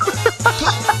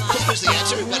is the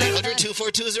answer.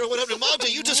 1-800-242-0100. Magda,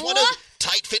 you just won a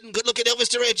tight-fitting, good-looking Elvis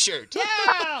Duran shirt. Yay!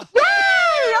 Oh my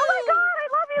God, I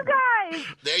love you guys.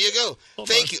 There you go.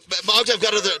 Thank you. Magda, I've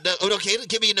got another... Okay,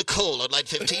 give me Nicole on line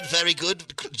 15. Very good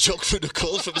joke for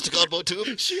Nicole from Mr. Cardboard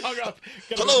Tube. She hung up.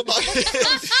 Hello, Magda.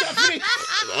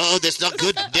 Oh, that's not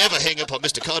good. Never hang up on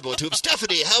Mr. Cardboard Tube.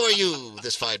 Stephanie, how are you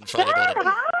this fine Friday morning?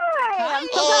 Hi. I'm so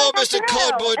Oh, glad I Mr. got through.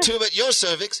 Cardboard Tube at your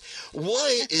cervix.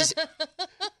 What's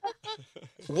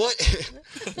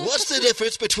the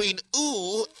difference between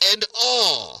ooh and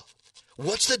ah?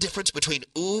 What's the difference between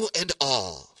ooh and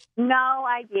ah? No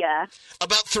idea.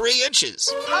 About 3 inches.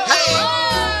 Hey!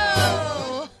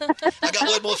 I got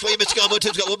one more for you, Mr. Cardboard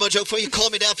Tube's got one more joke for you. Call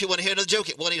me now if you want to hear another joke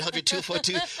at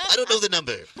 1-800-242. I don't know the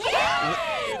number.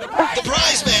 The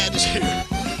prize man is here.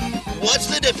 What's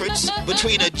the difference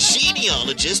between a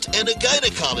genealogist and a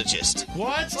gynecologist?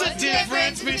 What's the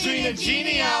difference between a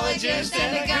genealogist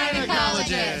and a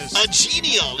gynecologist? A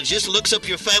genealogist looks up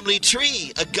your family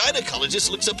tree. A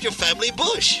gynecologist looks up your family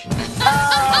bush.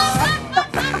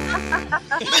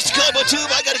 Mr. Cardboard Tube,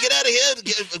 I gotta get out of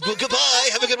here. Goodbye.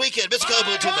 Have a good weekend. Mr.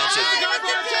 Cardboard Tube, that's it.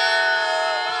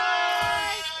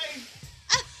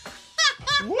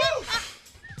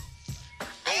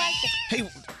 Hey,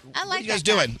 what are you guys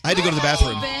doing? I had to go to the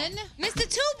bathroom. Mr.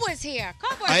 Tube was here.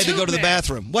 Cardboard I had to go to the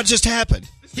bathroom. What just happened?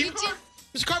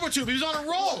 Mr. Cardboard Tube, he was on a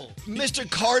roll. Mr.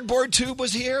 Cardboard Tube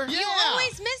was here? You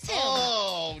always miss him.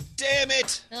 Oh, damn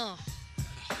it. Oh.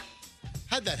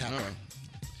 How'd that happen?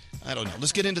 I don't know.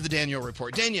 Let's get into the Danielle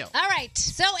report. Danielle. All right.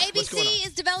 So What's going on? ABC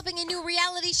is developing a new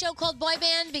reality show called Boy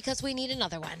Band because we need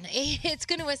another one. It's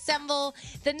going to assemble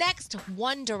the next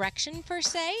One Direction, per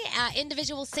se.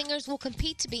 Individual singers will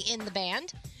compete to be in the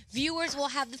band. Viewers will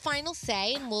have the final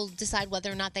say and will decide whether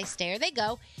or not they stay or they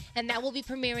go. And that will be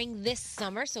premiering this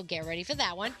summer, so get ready for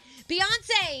that one.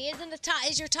 Beyonce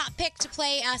is your top pick to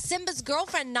play Simba's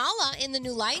girlfriend Nala in the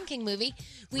new Lion King movie.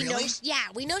 We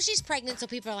know she's pregnant, so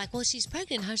people are like, "Well, she's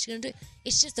pregnant. How's she gonna do it?"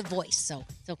 It's just a voice, so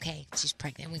it's okay. She's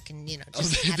pregnant. We can,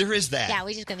 just there is that. Yeah,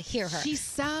 we're just gonna hear her. She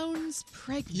sounds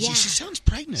pregnant. Yeah. She sounds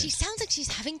pregnant. She sounds like she's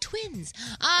having twins.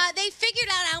 They figured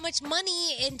out how much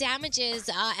money in damages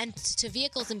and to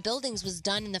vehicles and buildings was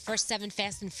done in the first 7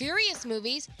 Fast and Furious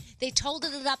movies. They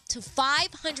totaled it up to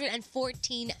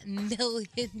 $514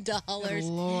 million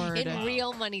Lord. in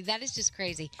real money. That is just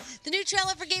crazy. The new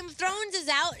trailer for Game of Thrones is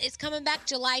out. It's coming back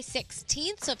July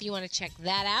 16th, so if you want to check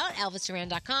that out,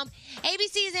 ElvisDuran.com.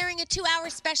 ABC is airing a 2-hour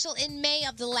special in May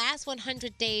of the last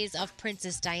 100 days of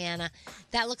Princess Diana.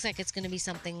 That looks like it's going to be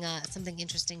something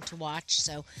interesting to watch,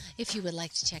 so if you would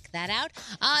like to check that out.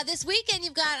 This weekend,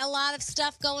 you've got a lot of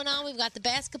stuff going on. We've got the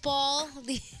basketball.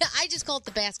 I just call it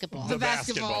the basketball. The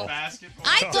basketball.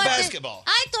 I basketball.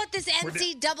 thought this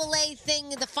NCAA thing,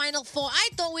 the Final Four, I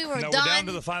thought we were No, done. we're down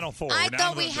to the Final Four. I We're down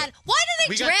thought to we the- had. Why do they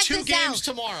We got drag 2 this games out?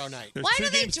 tomorrow night. There's Why 2 do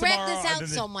they games drag tomorrow, this and out then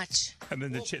so much? And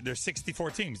then there's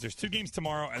 64 teams. There's 2 games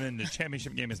tomorrow, and then the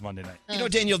championship game is Monday night. You know,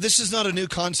 Danielle, this is not a new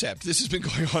concept. This has been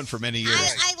going on for many years.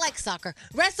 I like soccer.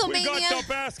 WrestleMania. We got the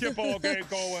basketball game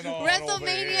going on. over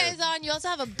WrestleMania here. is on. You also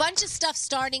have a bunch of stuff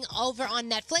starting over on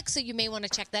Netflix, so you may want to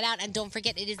check that out. And don't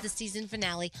forget, it is the season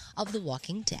finale of The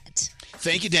Walking Dead.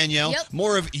 Thank you, Danielle. Yep.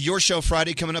 More of your show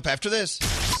Friday coming up after this.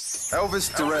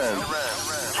 Elvis Duran.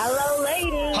 Hello,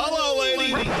 ladies. Hello,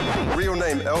 lady. Real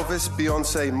name Elvis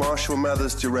Beyonce Marshall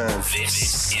Mathers Duran.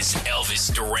 This is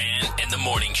Elvis Duran and the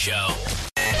Morning Show.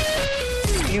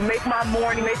 You make my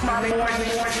morning,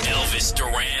 Elvis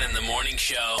Duran and the Morning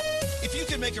Show. If you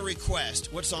could make a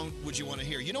request, what song would you want to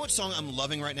hear? You know what song I'm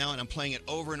loving right now, and I'm playing it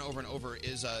over and over and over,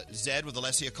 is Zed with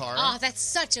Alessia Cara. Oh, that's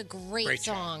such a great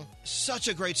song. Such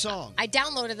a great song. I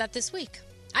downloaded that this week.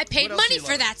 I paid What else money do you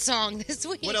for love? that song this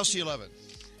week. What else are you loving?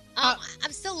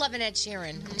 I'm still loving Ed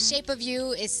Sheeran. Shape of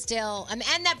You is still, and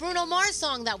that Bruno Mars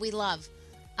song that we love.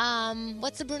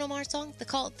 What's the Bruno Mars song?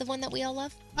 The one that we all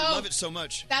love. We love it so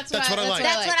much. That's what I like.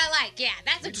 That's what I like. Yeah,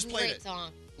 that's We just a played great it.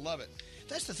 song. Love it.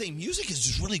 That's the thing. Music is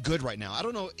just really good right now. I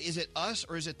don't know, is it us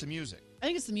or is it the music? I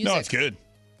think it's the music. No, it's good.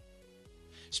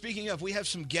 Speaking of, we have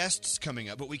some guests coming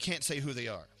up, but we can't say who they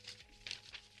are.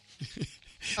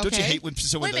 Don't you Okay. hate when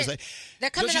someone Wait a does minute. that? They're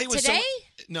coming Don't you up hate when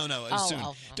today? No, Oh, soon.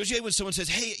 oh, Don't you hate when someone says,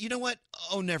 "Hey, you know what?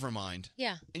 Oh, never mind."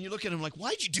 Yeah. And you look at them like,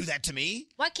 "Why'd you do that to me?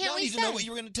 Why can't Now I we need to know say? what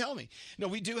you were going to tell me." No,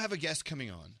 we do have a guest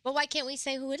coming on But why can't we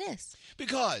say who it is?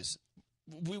 because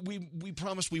we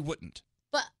promised we wouldn't.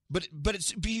 But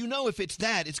But you know, if it's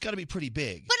that, it's got to be pretty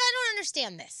big. But I don't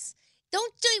understand this.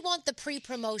 Don't they want the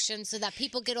pre-promotion so that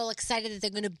people get all excited that they're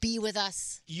going to be with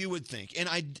us? You would think.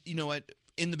 And you know what?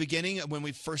 In the beginning, when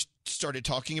we first started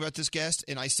talking about this guest,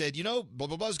 and I said, you know, blah,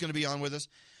 blah, blah is going to be on with us,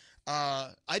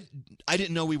 I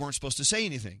didn't know we weren't supposed to say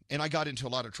anything. And I got into a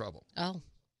lot of trouble. Oh.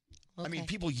 I mean, Okay.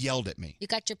 people yelled at me. You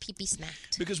got your pee-pee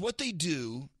smacked. Because what they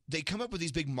do, they come up with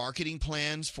these big marketing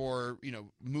plans for,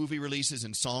 movie releases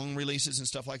and song releases and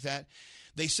stuff like that.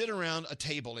 They sit around a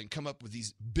table and come up with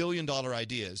these billion-dollar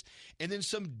ideas. And then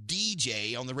some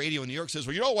DJ on the radio in New York says,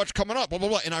 well, you know what's coming up, blah, blah,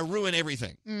 blah. And I ruin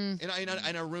everything. Mm.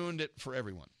 And I ruined it for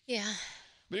everyone. Yeah.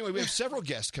 But anyway, we have several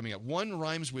guests coming up. One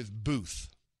rhymes with booth.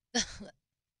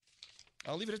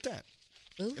 I'll leave it at that.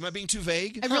 Am I being too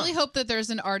vague? I really hope that there's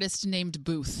an artist named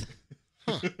Booth.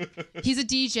 He's a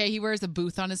DJ. He wears a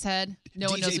booth on his head. No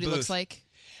one DJ knows what he Booth. looks like.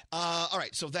 All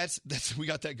right, so that's we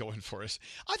got that going for us.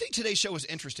 I think today's show was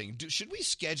interesting. Should we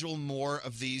schedule more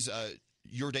of these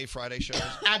Your Day Friday shows?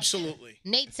 Absolutely.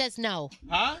 Nate says no.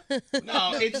 Huh?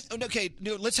 No, it's okay.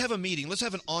 No, let's have a meeting. Let's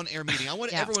have an on-air meeting. I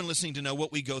want Yeah. everyone listening to know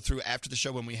what we go through after the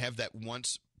show when we have that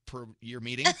once per year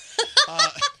meeting.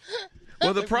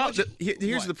 Well,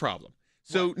 here's the problem.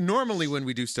 So normally when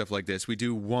we do stuff like this, we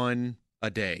do one a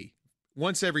day,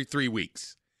 once every 3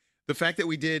 weeks. The fact that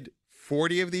we did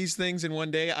 40 of these things in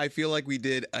one day, I feel like we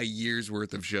did a year's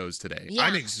worth of shows today. Yeah.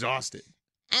 I'm exhausted.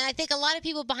 And I think a lot of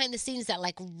people behind the scenes that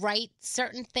like write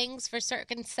certain things for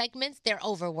certain segments, they're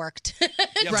overworked.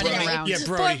 Running around. Yeah,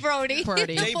 Poor Brody.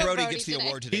 Brody. Dave Poor Brody gets the today.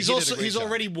 award today. He's He did a great he's job.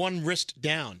 already one wrist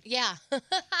down. Yeah.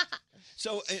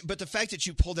 So, but the fact that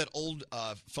you pulled that old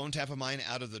phone tap of mine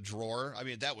out of the drawer, I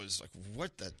mean, that was like,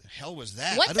 what the hell was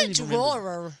that? What's I don't a even remember.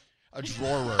 drawer? A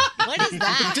drawer. What is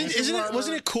that?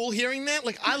 Wasn't it cool hearing that?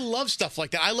 Like, I love stuff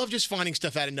like that. I love just finding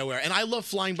stuff out of nowhere, and I love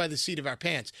flying by the seat of our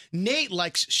pants. Nate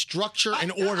likes structure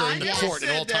and order in the court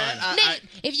at all times. Nate,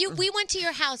 if we went to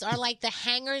your house, are like the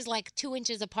hangers like 2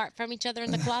 inches apart from each other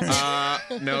in the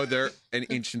closet? No, they're an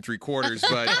inch and 3/4,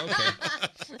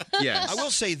 but yes. I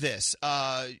will say this: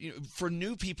 for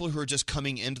new people who are just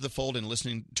coming into the fold and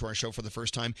listening to our show for the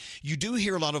first time, you do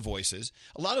hear a lot of voices.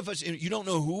 A lot of us, you don't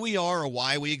know who we are or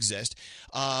why we exist,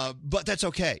 but that's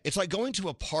okay. It's like going to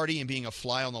a party and being a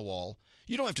fly on the wall.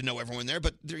 You don't have to know everyone there,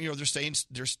 but they're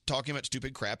talking about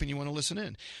stupid crap, and you want to listen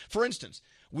in. For instance,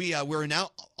 we're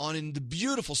now on in the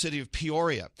beautiful city of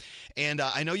Peoria, and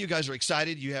I know you guys are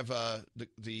excited. You have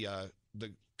the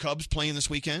Cubs playing this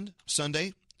weekend,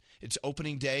 Sunday. It's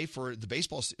opening day for the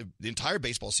entire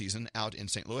baseball season out in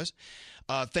St. Louis.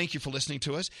 Thank you for listening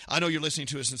to us. I know you're listening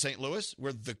to us in St. Louis,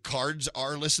 where the Cards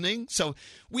are listening. So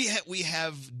we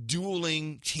have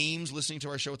dueling teams listening to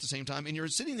our show at the same time, and you're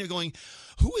sitting there going,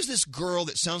 "Who is this girl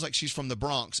that sounds like she's from the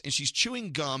Bronx and she's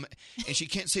chewing gum and she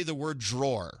can't say the word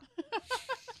drawer?"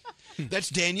 That's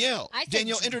Danielle.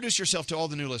 Danielle, introduce yourself to all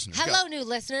the new listeners. Hello, Go. new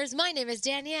listeners. My name is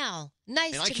Danielle.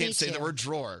 Nice And to I meet can't say you. the word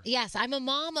drawer. Yes, I'm a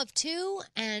mom of 2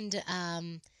 and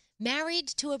married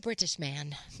to a British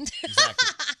man. Exactly.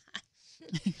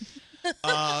 And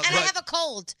I have a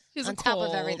cold She's on a top of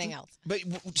cold. everything else. But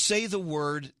say the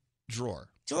word drawer.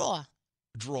 Drawer.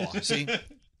 Draw. See?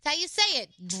 That's how you say it.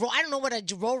 I don't know what a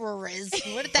drawer is.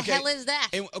 What the Okay. hell is that?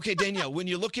 And, okay, Danielle, when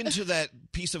you look into that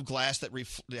piece of glass that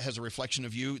has a reflection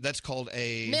of you, that's called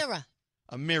a Mirror.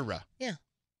 A mirror. Yeah.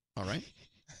 All right.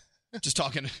 Just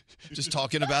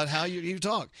talking about how you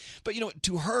talk. But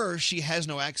to her, she has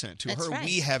no accent. To That's her, right.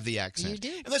 we have the accent. You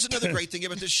do. And that's another great thing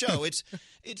about this show. It's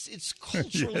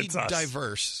culturally it's us.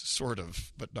 diverse, sort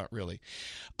of, but not really.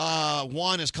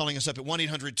 Juan is calling us up at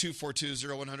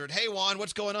 1-800-242-0100. Hey, Juan,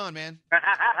 what's going on, man?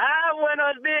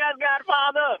 Buenos dias,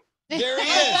 Godfather. There he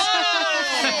is.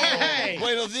 Hey.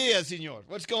 Buenos dias, senor.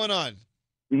 What's going on?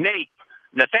 Nate,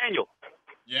 Nathaniel.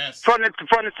 Yes. Front and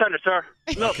center, sir.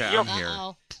 Look, Okay, I'm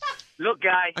here. Look,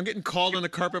 guy. I'm getting called on the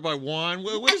carpet by Juan.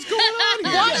 What is going on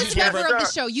here? Juan is a member of the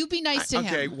show. You be nice to him.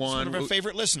 Okay, Juan. One of our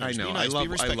favorite listeners. I know. Be nice, I be love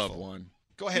respectful. Juan.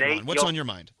 Go ahead, Nate, Juan. What's you're- on your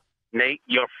mind? Nate,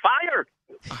 you're fired.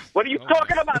 What are you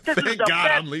talking about? This is Thank the God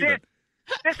best I'm leaving.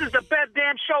 This is the best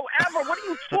damn show ever. What are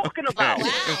you talking about?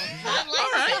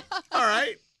 All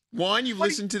right. Juan, you've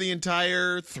listened to the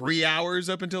entire 3 hours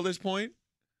up until this point?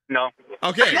 No.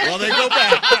 Okay, well, then go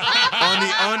back on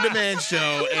the on-demand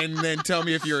show and then tell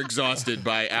me if you're exhausted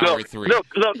by hour 3. Look,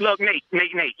 Nate.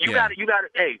 You got it.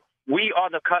 Hey, we are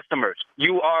the customers.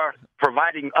 You are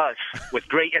providing us with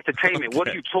great entertainment. What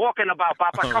are you talking about,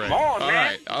 Papa? All Come right. on,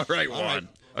 man. All right, Juan.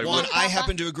 Juan, I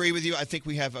happen to agree with you. I think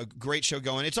we have a great show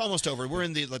going. It's almost over. We're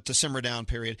in the simmer down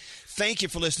period. Thank you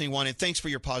for listening, Juan, and thanks for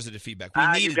your positive feedback. We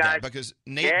You needed guys- that because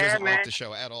Nate Yeah, doesn't man. like the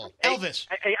show at all. Elvis.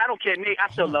 Hey, I don't care, Nate. I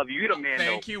still love you. You the man,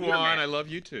 Thank though. you, the Juan. man. I love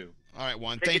you, too. All right,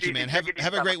 Juan. Take Thank it you, easy. man. Take it easy.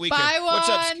 Have a great weekend. Bye, What's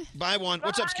up? Juan. Bye, Juan.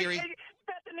 What's up, Scary?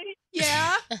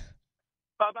 Yeah.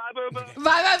 Bye-bye, boo-boo.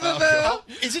 Bye, boo,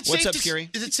 boo. Is it What's safe up, to, Scary?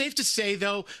 Is it safe to say,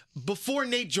 though, before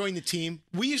Nate joined the team,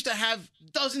 we used to have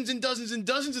dozens and dozens and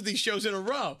dozens of these shows in a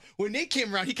row. When Nate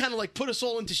came around, he kind of like put us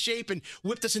all into shape and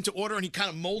whipped us into order, and he kind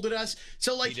of molded us.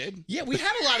 So like, He did? yeah, we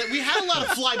had a lot of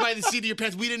fly by the seat of your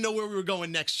pants. We didn't know where we were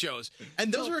going next shows,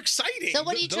 and those were exciting. So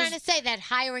what are you trying to say? That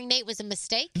hiring Nate was a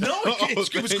mistake? No, it was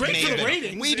great for the Maybe.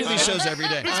 ratings. We do these shows every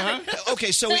day.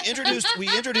 Okay, so we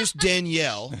introduced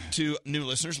Danielle to new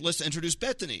listeners. Let's introduce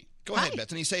Bethany. Go ahead,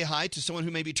 Bethany. Say hi to someone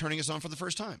who may be turning us on for the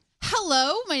first time.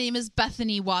 Hello, my name is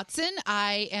Bethany Watson.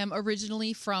 I am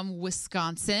originally from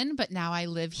Wisconsin, but now I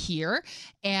live here.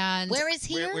 And Where is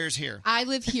here? Where's here? I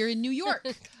live here in New York.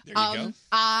 There you go.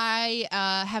 I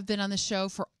have been on the show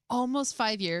for almost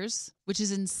 5 years, which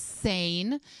is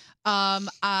insane.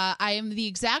 I am the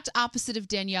exact opposite of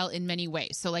Danielle in many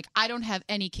ways. So, like, I don't have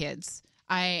any kids.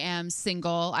 I am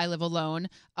single. I live alone.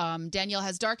 Danielle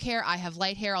has dark hair. I have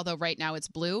light hair, although right now it's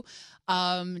blue.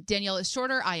 Danielle is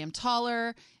shorter. I am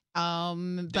taller.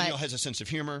 Danielle has a sense of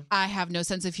humor. I have no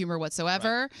sense of humor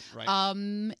whatsoever.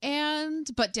 Right.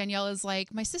 But Danielle is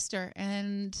like my sister,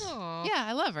 and yeah,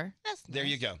 I love her. There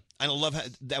you go. I love how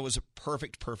that was a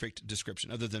perfect description,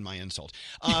 other than my insult.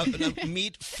 Now,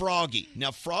 meet Froggy.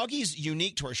 Now, Froggy's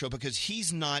unique to our show because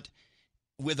he's not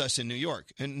with us in New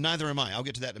York, and neither am I. I'll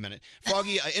get to that in a minute.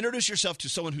 Froggy, introduce yourself to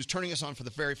someone who's turning us on for the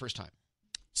very first time.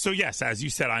 So, yes, as you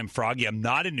said, I'm Froggy. I'm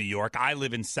not in New York. I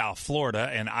live in South Florida,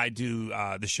 and I do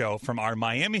the show from our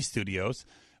Miami studios.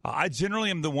 I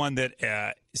generally am the one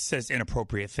that says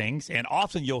inappropriate things, and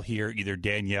often you'll hear either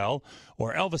Danielle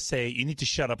or Elvis say, you need to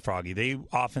shut up, Froggy. They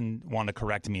often want to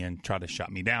correct me and try to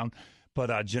shut me down.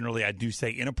 But generally, I do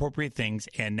say inappropriate things,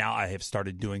 and now I have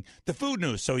started doing the food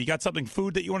news. So you got something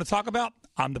food that you want to talk about?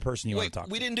 I'm the person you want to talk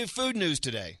to. We didn't do food news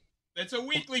today. It's a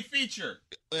weekly feature.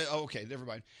 Okay, never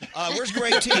mind. Where's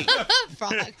Greg T?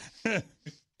 Frog.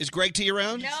 Is Greg T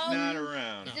around? No. He's not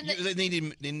around. They need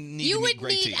You to meet would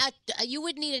Greg need T. you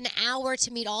would need an hour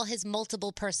to meet all his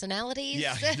multiple personalities.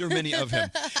 Yeah, there are many of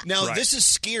him. Now, Right. this is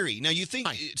Scary. Now, you think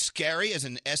it's Scary as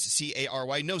in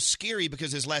S-C-A-R-Y. No, Scary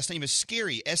because his last name is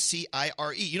Scary,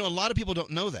 S-C-I-R-E. You know, a lot of people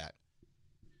don't know that.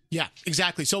 Yeah,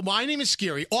 exactly. So my name is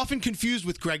Scary, often confused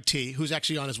with Greg T, who's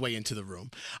actually on his way into the room.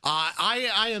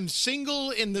 I am single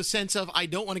in the sense of I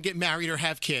don't want to get married or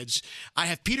have kids. I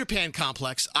have Peter Pan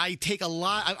complex. I take a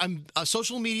lot. I'm a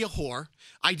social media whore.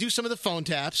 I do some of the phone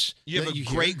taps. You have a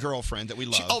great girlfriend that we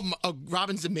love.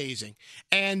 Robin's amazing.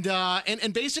 And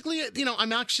basically, you know,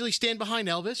 I'm actually stand behind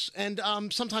Elvis. And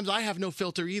sometimes I have no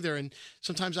filter either. And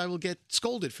sometimes I will get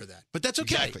scolded for that. But that's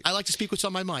okay. Exactly. I like to speak what's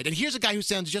on my mind. And here's a guy who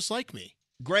sounds just like me.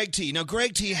 Greg T. Now,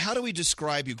 Greg T., how do we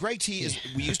describe you? Greg T. is,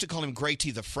 we used to call him Greg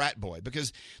T. the frat boy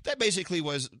because that basically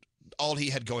was all he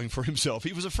had going for himself.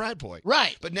 He was a frat boy.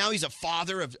 Right. But now he's a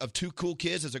father of two cool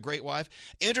kids, has a great wife.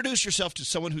 Introduce yourself to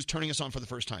someone who's turning us on for the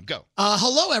first time. Go.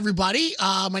 Hello, everybody.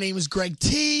 My name is Greg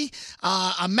T.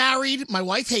 I'm married. My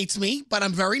wife hates me, but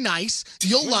I'm very nice.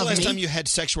 You'll When's love the last me. time you had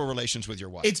sexual relations with your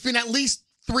wife? It's been at least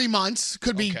 3 months,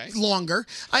 could be longer.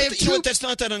 I have You know what? That's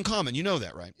not that uncommon. You know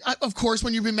that, right? Of course,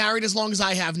 when you've been married as long as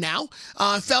I have now.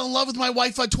 Fell in love with my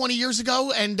wife 20 years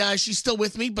ago, and she's still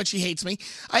with me, but she hates me.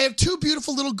 I have two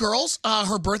beautiful little girls.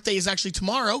 Her birthday is actually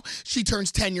tomorrow. She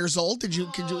turns 10 years old. Is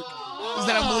that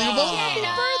unbelievable? Happy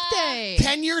birthday.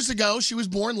 10 years ago, she was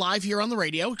born live here on the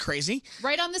radio. Crazy.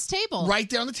 Right on this table. Right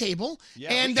there on the table.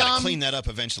 Yeah, and we got to clean that up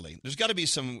eventually. There's got to be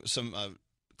some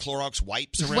Clorox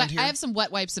wipes around here. I have some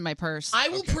wet wipes in my purse. I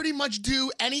will pretty much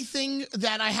do anything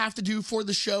that I have to do for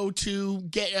the show to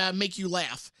get make you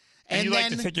laugh. And you like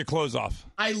to take your clothes off.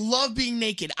 I love being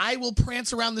naked. I will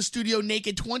prance around the studio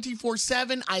naked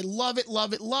 24/7. I love it,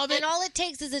 love it, love it. And all it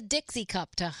takes is a Dixie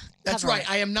cup to That's cover right. it.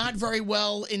 I am not very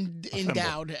well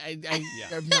endowed. I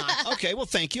am not. Okay, well,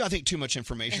 thank you. I think too much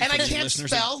information And for I the can't listeners.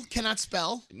 spell. Cannot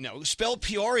spell. No, spell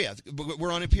Peoria.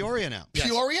 We're on in Peoria now.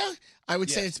 Peoria? I would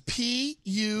say it's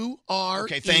P-U-R-E.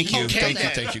 Okay, thank you.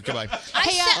 Thank you. Goodbye.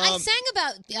 I sang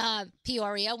about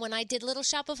Peoria when I did Little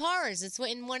Shop of Horrors. It's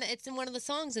in one of the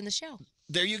songs in the show.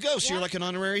 There you go. So you're like an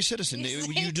honorary citizen.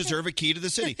 You deserve a key to the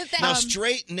city. Thank Now, you.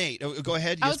 Straight Nate. Oh, go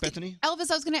ahead. Yes, Bethany? Elvis,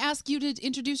 I was going to ask you to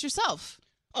introduce yourself.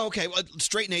 Okay, well,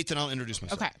 Straight Nate, then I'll introduce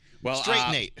myself. Okay. Well,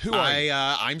 Straight Nate. Who are you?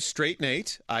 I'm Straight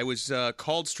Nate. I was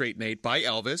called Straight Nate by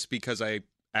Elvis because I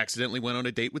accidentally went on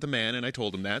a date with a man, and I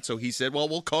told him that. So he said, well,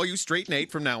 we'll call you Straight Nate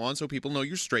from now on so people know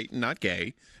you're straight and not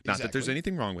gay. Not that there's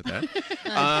anything wrong with that. There we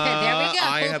go.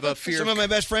 I have a fear Some of my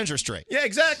best friends are straight. Yeah,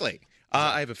 exactly.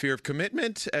 I have a fear of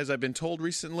commitment, as I've been told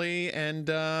recently. And,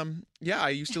 I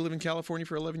used to live in California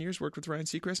for 11 years, worked with Ryan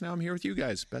Seacrest. Now I'm here with you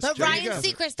guys. Best But job. Ryan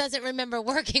Seacrest doesn't remember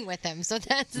working with him, so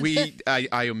that's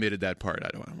I omitted that part. I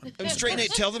don't. Straight Nate,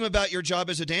 tell them about your job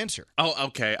as a dancer. Oh,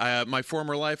 okay. My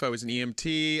former life, I was an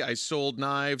EMT. I sold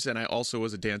knives, and I also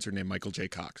was a dancer named Michael J.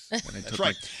 Cox. And I took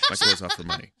my clothes off for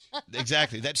money.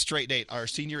 Exactly. That's Straight Nate, our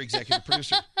senior executive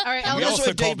producer. All right, We Elvis. also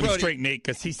have Dave called him Brody. Straight Nate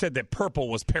because he said that purple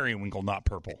was periwinkle, not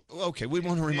purple. Okay, we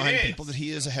want to remind people that he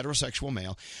is a heterosexual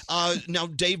male. Now,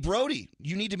 Dave Brody,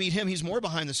 you need to meet him. He's more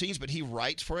behind the scenes, but he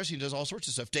writes for us. He does all sorts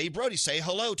of stuff. Dave Brody, say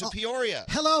hello to Peoria.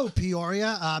 Hello,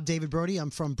 Peoria. I'm David Brody. I'm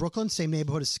from Brooklyn, same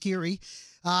neighborhood as Skiri.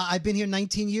 I've been here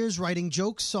 19 years writing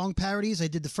jokes, song parodies. I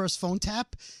did the first phone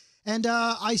tap. And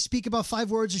I speak about 5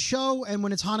 words a show. And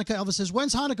when it's Hanukkah, Elvis says,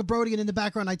 when's Hanukkah, Brody? And in the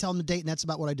background, I tell him the date, and that's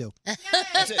about what I do.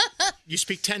 That's it. You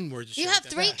speak 10 words. You have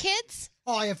 3 kids?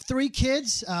 Oh, I have 3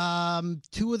 kids. 2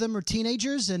 of them are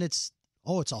teenagers, and it's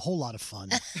a whole lot of fun.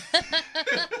 All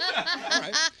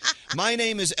right. My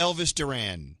name is Elvis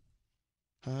Duran.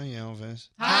 Hi, Elvis.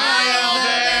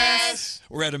 Hi, Elvis.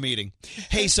 We're at a meeting.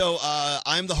 Hey, so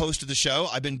I'm the host of the show.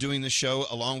 I've been doing the show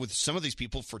along with some of these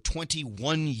people for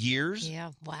 21 years.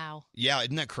 Yeah, wow. Yeah,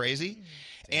 isn't that crazy?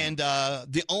 And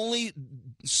the only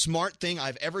smart thing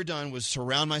I've ever done was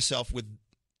surround myself with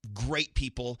great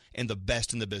people and the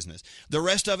best in the business. The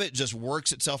rest of it just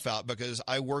works itself out because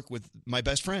I work with my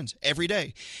best friends every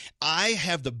day. I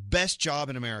have the best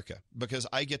job in America because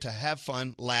I get to have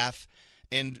fun, laugh,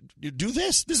 and do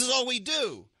this. This is all we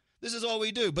do. This is all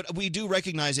we do. But we do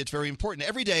recognize it's very important.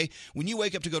 Every day when you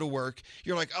wake up to go to work,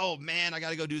 you're like, oh, man, I got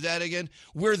to go do that again.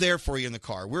 We're there for you in the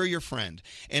car. We're your friend.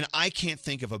 And I can't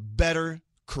think of a better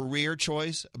career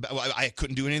choice. I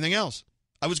couldn't do anything else.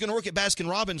 I was going to work at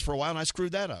Baskin-Robbins for a while, and I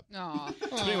screwed that up. So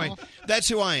anyway, that's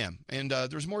who I am. And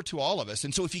there's more to all of us.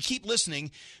 And so if you keep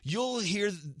listening, you'll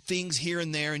hear things here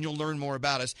and there, and you'll learn more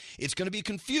about us. It's going to be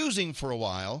confusing for a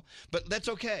while, but that's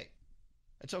okay.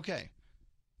 It's okay.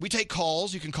 We take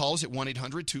calls. You can call us at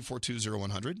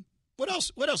 1-800-242-0100. What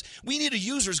else? We need a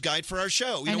user's guide for our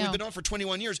show. You know, we've been on for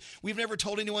 21 years. We've never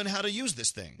told anyone how to use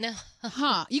this thing. No.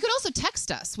 You can also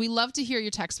text us. We love to hear your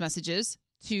text messages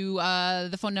to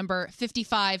the phone number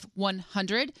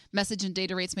 55100. Message and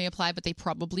data rates may apply, but they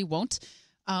probably won't.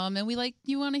 And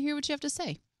you want to hear what you have to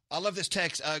say. I love this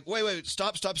text. Wait.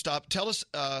 Stop. Tell us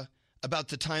about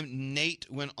the time Nate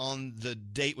went on the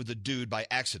date with the dude by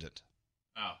accident.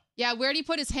 Oh. Yeah, where'd he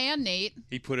put his hand, Nate?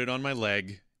 He put it on my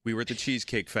leg. We were at the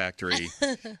Cheesecake Factory.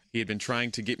 He had been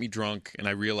trying to get me drunk, and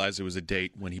I realized it was a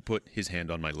date when he put his hand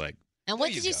on my leg. And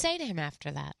what did you say to him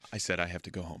after that? I said, I have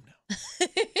to go home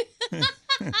now.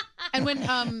 And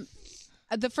when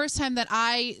the first time that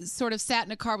I sort of sat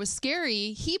in a car with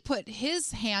Scary, he put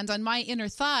his hand on my inner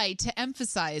thigh to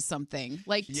emphasize something.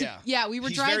 We were He's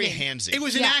driving. very handsy. It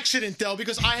was an accident, though,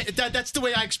 because that's the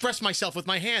way I express myself with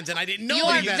my hands, and I didn't know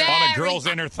You're any better. On a girl's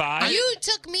inner thigh? You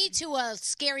took me to a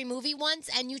scary movie once,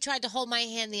 and you tried to hold my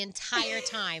hand the entire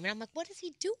time. And I'm like, what is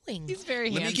he doing? He's very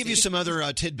Let me give you some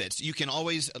other tidbits. You can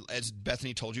always, as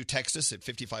Bethany told you, text us at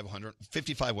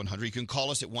 55100. You can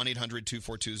call us at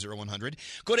 1-800-242-0100.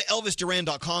 Go to ElvisDuran.com,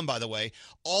 by the way.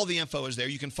 All the info is there.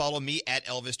 You can follow me at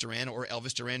Elvis Duran or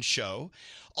Elvis Duran Show.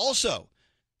 Also,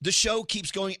 the show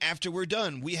keeps going after we're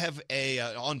done. We have a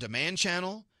on-demand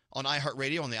channel on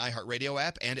iHeartRadio, on the iHeartRadio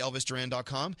app, and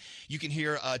ElvisDuran.com. You can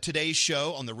hear today's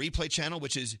show on the replay channel,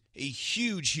 which is a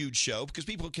huge, huge show because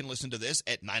people can listen to this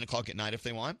at 9 o'clock at night if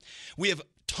they want. We have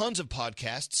tons of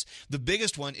podcasts. The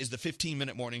biggest one is the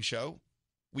 15-minute morning show.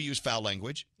 We use foul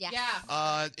language. Yeah.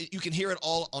 You can hear it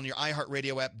all on your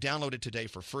iHeartRadio app. Download it today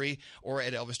for free or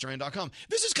at ElvisDuran.com.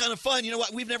 This is kind of fun. You know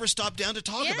what? We've never stopped down to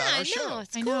talk about our show.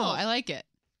 It's I cool. know. I like it.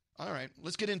 All right.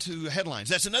 Let's get into headlines.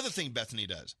 That's another thing Bethany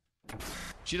does.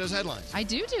 She does headlines. I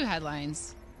do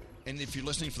headlines. And if you're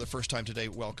listening for the first time today,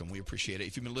 welcome. We appreciate it.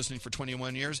 If you've been listening for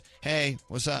 21 years, hey,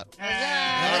 what's up? Hey,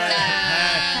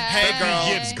 girl.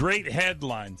 He gives great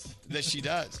headlines. That she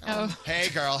does. Oh. Hey,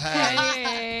 girl. Hey.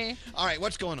 Hey. All right.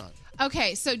 What's going on?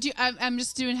 Okay, so I'm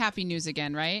just doing happy news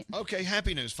again, right? Okay,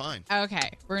 happy news. Fine.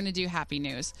 Okay, we're going to do happy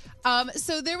news.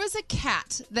 So there was a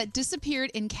cat that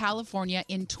disappeared in California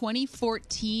in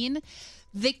 2014.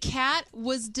 The cat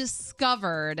was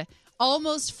discovered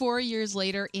almost 4 years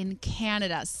later in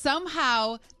Canada.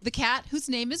 Somehow, the cat, whose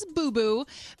name is Boo Boo,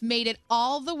 made it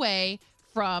all the way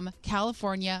from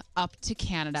California up to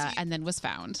Canada and then was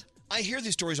found. I hear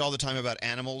these stories all the time about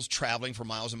animals traveling for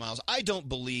miles and miles. I don't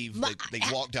believe that they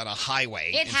walk down a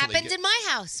highway. It happened in my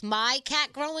house. My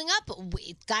cat growing up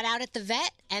got out at the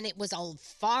vet, and it was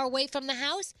far away from the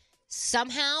house.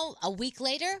 Somehow, a week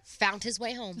later, found his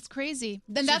way home. It's crazy.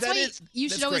 Then that's why you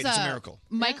should always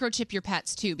microchip your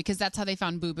pets, too, because that's how they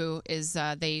found Boo Boo, is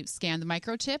they scanned the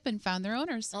microchip and found their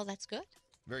owners. Oh, that's good.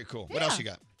 Very cool. What else you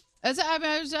got? I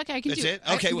can That's do it?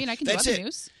 Okay, I can do other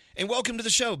news. And welcome to the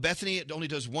show. Bethany only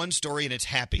does one story, and it's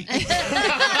happy.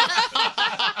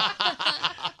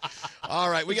 All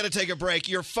right, we got to take a break.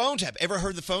 Your phone tap. Ever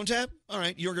heard the phone tap? All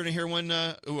right, you're going to hear one.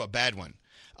 A bad one.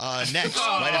 Next,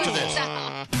 right after this.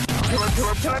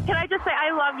 Can I just say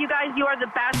I love you guys? You are the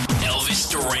best. Elvis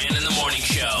Duran in the Morning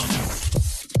Show.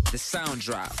 The sound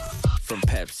drop from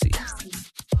Pepsi.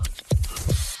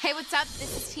 Hey, what's up?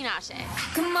 This is Tinashe.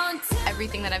 Come on.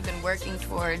 Everything that I've been working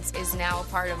towards is now a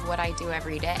part of what I do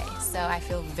every day, so I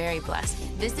feel very blessed.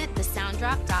 Visit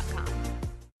thesounddrop.com.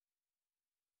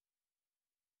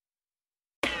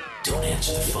 Don't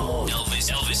answer the phone.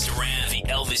 Elvis Duran, the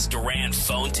Elvis Duran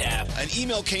phone tap. An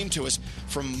email came to us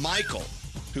from Michael,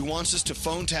 who wants us to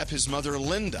phone tap his mother,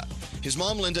 Linda. His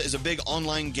mom, Linda, is a big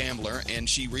online gambler, and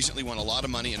she recently won a lot of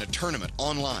money in a tournament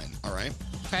online, all right?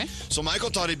 Okay. So Michael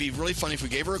thought it'd be really funny if we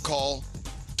gave her a call,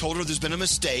 told her there's been a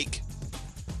mistake,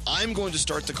 I'm going to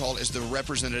start the call as the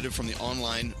representative from the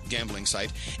online gambling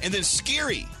site. And then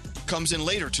Scary comes in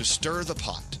later to stir the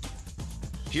pot.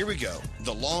 Here we go.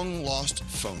 The long-lost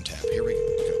phone tap. Here we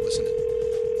go. Listen in.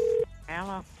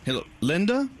 Hello. Hello.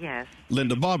 Linda? Yes.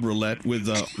 Linda, Bob Roulette with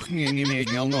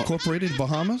Incorporated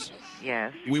Bahamas.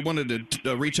 Yes. We wanted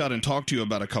to reach out and talk to you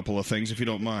about a couple of things, if you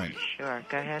don't mind. Sure.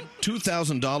 Go ahead.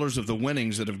 $2,000 of the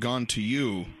winnings that have gone to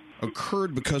you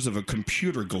occurred because of a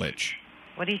computer glitch,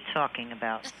 What are you talking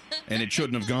about? and it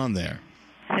shouldn't have gone there.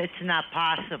 It's not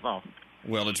possible.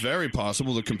 Well, it's very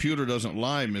possible. The computer doesn't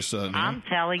lie, Miss. I'm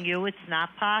telling you, it's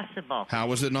not possible.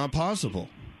 How is it not possible?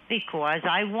 Because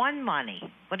I won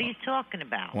money. What are you talking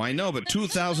about? Well, I know, but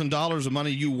 $2,000 of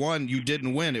money you won, you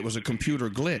didn't win. It was a computer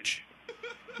glitch.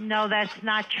 No, that's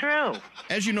not true.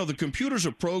 As you know, the computers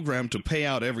are programmed to pay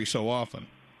out every so often.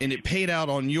 And it paid out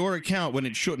on your account when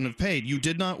it shouldn't have paid. You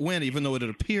did not win, even though it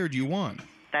appeared you won.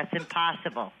 That's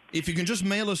impossible. If you can just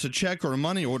mail us a check or a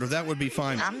money order, that would be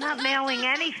fine. I'm not mailing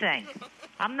anything.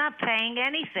 I'm not paying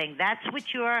anything. That's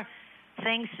what your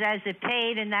thing says it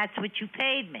paid, and that's what you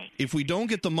paid me. If we don't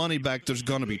get the money back, there's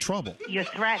going to be trouble. You're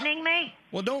threatening me?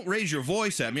 Well, don't raise your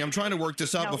voice at me. I'm trying to work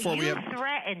this out before we have... You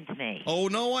threatened me. Oh,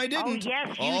 no, I didn't. Oh,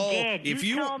 yes, you did. If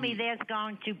you told me there's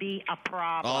going to be a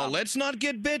problem. Oh, let's not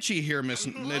get bitchy here, Miss.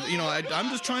 You know, I'm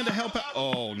just trying to help out.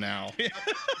 Oh, now.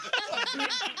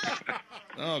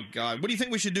 Oh, God. What do you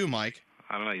think we should do, Mike?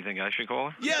 I don't know. You think I should call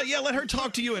her? Yeah, let her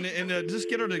talk to you and just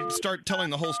get her to start telling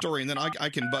the whole story, and then I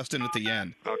can bust in at the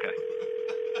end. Okay.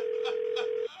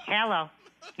 Hello.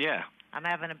 Yeah. I'm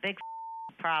having a big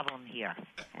problem here.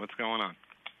 What's going on?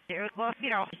 Well,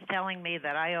 it's telling me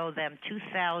that I owe them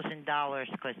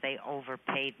 $2,000 because they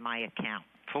overpaid my account.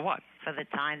 For what? For the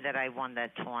time that I won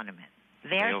that tournament. They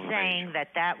They're overpaid saying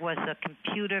that was a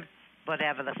computer,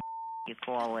 whatever the you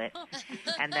call it,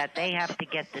 and that they have to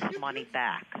get this money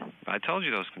back. I told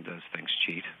you those things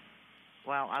cheat.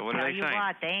 Well, So I'll what are tell they you saying?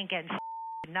 what, they ain't getting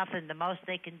nothing. The most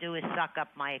they can do is suck up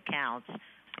my accounts.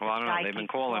 Well, I don't know. Guy They've been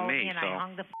keeps calling me, and so. I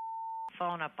hung the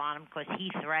phone up on him because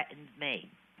he threatened me.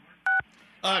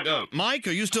 Mike,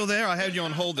 are you still there? I had you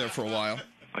on hold there for a while.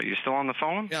 Are you still on the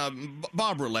phone? Yeah,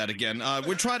 Bob Roulette again.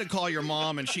 We tried to call your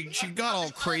mom, and she got all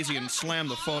crazy and slammed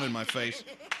the phone in my face.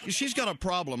 She's got a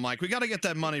problem, Mike. We got to get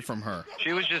that money from her.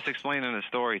 She was just explaining the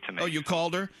story to me. Oh, you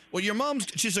called her? Well, your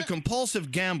she's a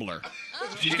compulsive gambler.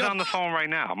 She's on the phone right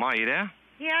now. Ma, you there?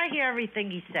 Yeah, I hear everything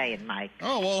he's saying, Mike.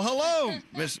 Oh, well, hello,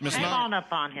 Miss Hang Knox. phone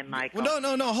up on him, Michael.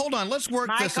 Well, no, hold on. Let's work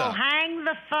this Michael, out. hang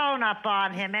the phone up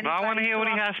on him. I want to hear what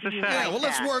he has to say. Yeah, well,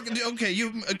 let's work.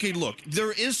 Okay, look,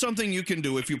 there is something you can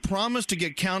do. If you promise to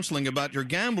get counseling about your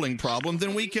gambling problem,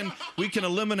 then we can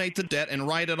eliminate the debt and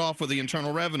write it off with the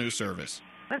Internal Revenue Service.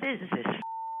 What is this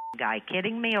guy,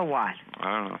 kidding me or what?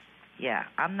 I don't know. Yeah,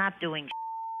 I'm not doing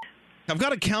I've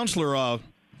got a counselor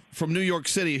from New York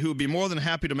City who would be more than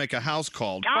happy to make a house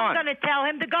call. I'm going to tell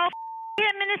him to go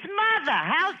him and his mother.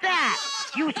 How's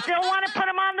that? You still want to put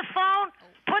him on the phone?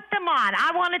 Put them on.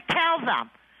 I want to tell them.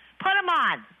 Put them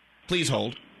on. Please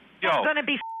hold. I'm going to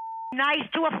be nice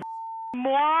to a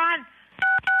moron.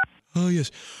 Oh,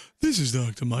 yes. This is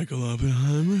Dr. Michael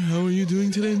Oppenheimer. How are you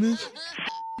doing today, miss?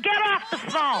 Get off the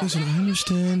phone. Listen, I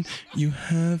understand you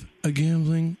have a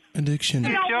gambling addiction.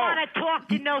 You don't want to talk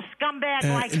to no scumbag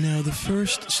like Now, the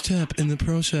first step in the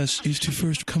process is to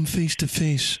first come face to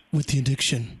face with the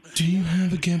addiction. Do you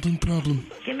have a gambling problem?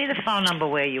 Give me the phone number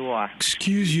where you are.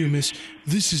 Excuse you, miss.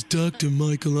 This is Dr.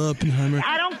 Michael Oppenheimer.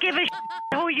 I don't give a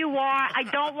who you are. I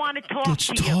don't want to talk Let's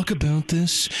to talk about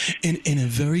this in a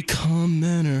very calm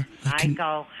manner.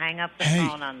 Michael, hang up the Hey,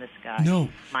 phone on this guy. no.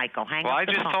 Michael, hang Well, up I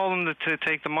the just phone. told him to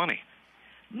take the money.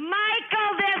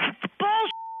 Michael, there's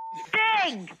bullshit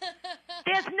thing.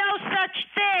 There's no such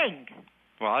thing.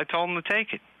 Well, I told him to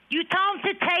take it. You told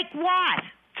him to take what?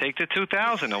 Take the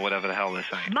 2,000 or whatever the hell they're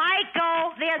saying.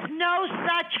 Michael, there's no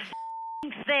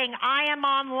such thing. I am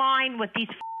online with these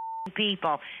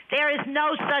people. There is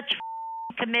no such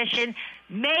commission.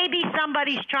 Maybe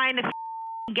somebody's trying to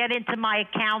get into my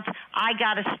accounts. I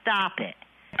got to stop it.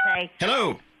 Okay?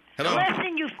 Hello.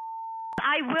 Listen, you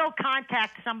I will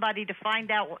contact somebody to find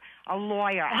out a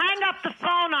lawyer. Hang up the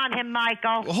phone on him,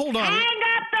 Michael. Well, hold on. Hang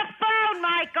up the phone,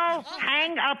 Michael.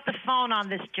 Hang up the phone on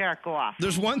this jerk off.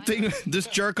 There's one thing this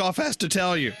jerk off has to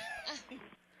tell you.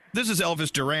 This is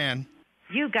Elvis Duran.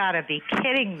 You gotta be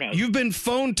kidding me. You've been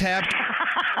phone tapped.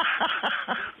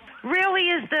 Really,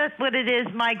 is this what it is,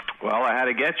 Mike? Well, I had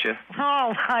to get you.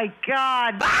 Oh, my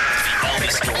God.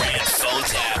 Elvis Duran phone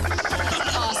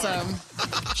tap. Awesome.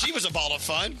 She was a ball of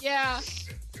fun. Yeah.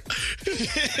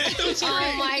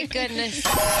 Oh, my goodness.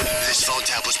 This phone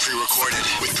tap was pre-recorded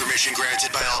with permission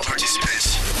granted by all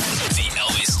participants. The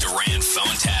Elvis Duran Duran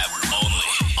phone tap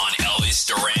only on Elvis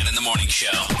Duran in the Morning Show.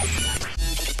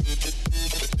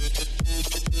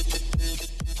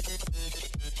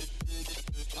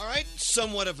 All right,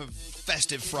 somewhat of a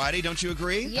festive Friday, don't you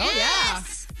agree? Yes. Oh, yeah.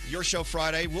 Your show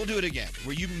Friday, we'll do it again,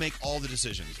 where you make all the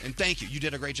decisions. And thank you. You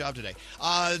did a great job today.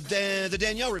 The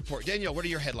Danielle Report. Danielle, what are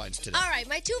your headlines today? All right,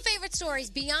 my two favorite stories.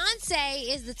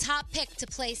 Beyonce is the top pick to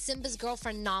play Simba's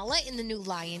girlfriend Nala in the new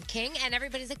Lion King. And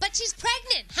everybody's like, but she's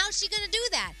pregnant. How's she going to do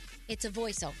that? It's a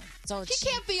voiceover. So She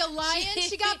can't be a lion.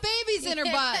 She got babies in her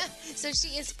butt. So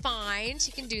she is fine.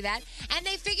 She can do that. And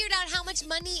they figured out how much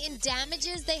money in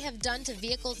damages they have done to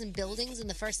vehicles and buildings in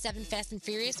the first 7 Fast and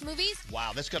Furious movies.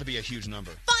 Wow, that's got to be a huge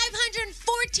number.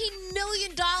 $514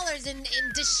 million in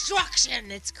destruction.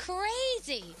 It's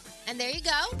crazy. And there you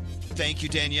go. Thank you,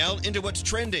 Danielle. Into what's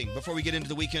trending. Before we get into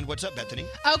the weekend, what's up, Bethany?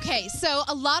 Okay, so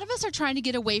a lot of us are trying to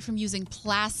get away from using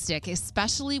plastic,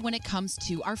 especially when it comes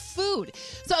to our food.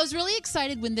 So I was really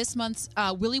excited when this month's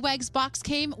Willy Wags box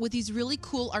came with these really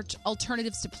cool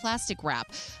alternatives to plastic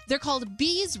wrap. They're called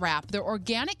Bees Wrap. They're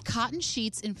organic cotton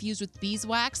sheets infused with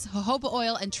beeswax, jojoba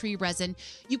oil, and tree resin.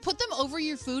 You put them over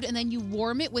your food and then you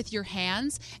warm it with your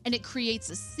hands and it creates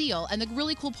a seal. And the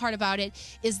really cool part about it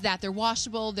is that they're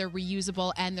washable, they're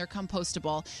reusable, and they're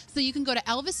compostable. So you can go to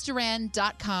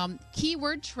elvisduran.com,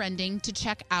 keyword trending, to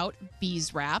check out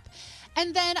Bees Wrap.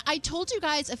 And then I told you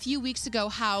guys a few weeks ago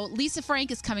how Lisa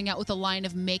Frank is coming out with a line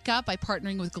of makeup by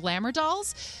partnering with Glamour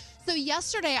Dolls. So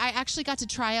yesterday, I actually got to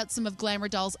try out some of Glamour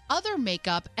Doll's other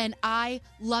makeup, and I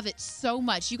love it so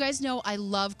much. You guys know I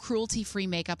love cruelty-free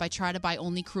makeup. I try to buy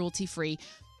only cruelty-free.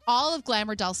 All of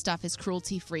Glamour Doll stuff is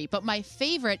cruelty-free, but my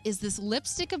favorite is this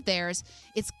lipstick of theirs.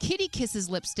 It's Kitty Kisses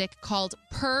lipstick called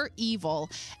Per Evil.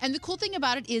 And the cool thing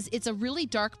about it is it's a really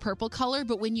dark purple color,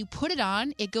 but when you put it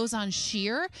on, it goes on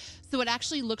sheer. So it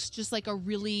actually looks just like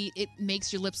it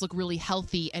makes your lips look really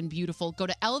healthy and beautiful. Go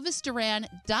to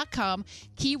elvisduran.com,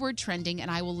 keyword trending,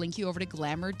 and I will link you over to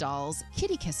Glamour Doll's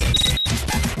Kitty Kisses.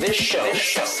 This show.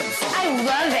 I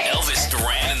love it. Elvis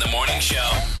Duran in the Morning Show.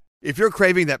 If you're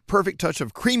craving that perfect touch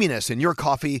of creaminess in your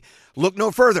coffee, look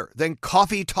no further than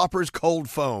Coffee Topper's Cold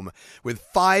Foam with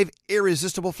 5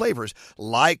 irresistible flavors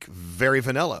like very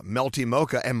vanilla, melty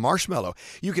mocha, and marshmallow.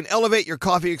 You can elevate your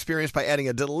coffee experience by adding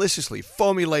a deliciously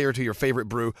foamy layer to your favorite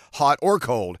brew, hot or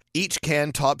cold. Each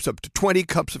can tops up to 20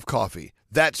 cups of coffee.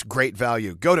 That's great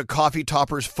value. Go to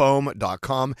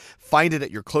coffeetoppersfoam.com, find it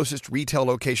at your closest retail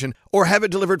location, or have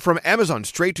it delivered from Amazon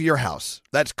straight to your house.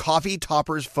 That's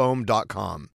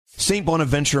coffeetoppersfoam.com. St.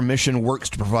 Bonaventure Mission works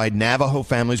to provide Navajo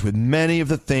families with many of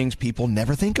the things people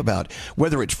never think about.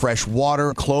 Whether it's fresh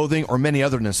water, clothing, or many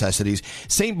other necessities,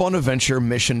 St. Bonaventure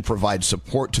Mission provides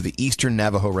support to the Eastern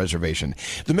Navajo Reservation.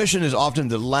 The mission is often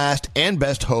the last and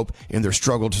best hope in their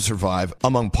struggle to survive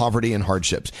among poverty and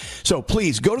hardships. So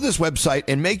please go to this website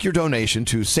and make your donation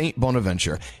to St.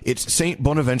 Bonaventure. It's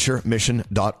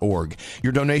stbonaventuremission.org.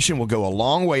 Your donation will go a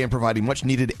long way in providing much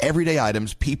needed everyday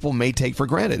items people may take for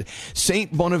granted.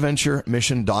 stbonaventuremission.org.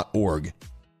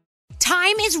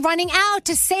 Time is running out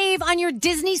to save on your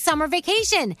Disney summer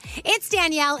vacation. It's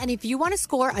Danielle, and if you want to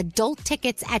score adult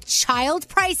tickets at child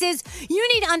prices, you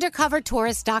need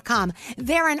UndercoverTourist.com.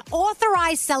 They're an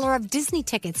authorized seller of Disney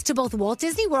tickets to both Walt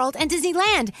Disney World and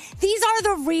Disneyland. These are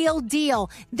the real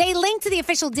deal. They link to the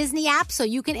official Disney app so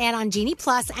you can add on Genie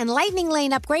Plus and Lightning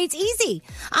Lane upgrades easy.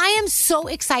 I am so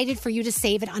excited for you to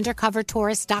save at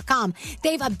UndercoverTourist.com.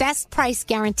 They have a best price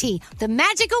guarantee. The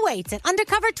magic awaits at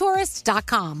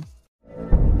UndercoverTourist.com.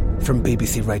 From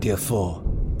BBC Radio 4,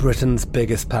 Britain's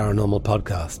biggest paranormal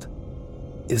podcast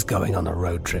is going on a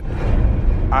road trip.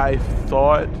 I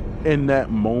thought in that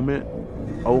moment,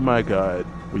 oh my God,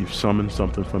 we've summoned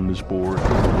something from this board.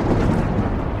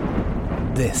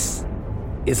 This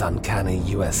is Uncanny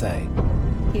USA.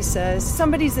 He says,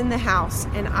 somebody's in the house,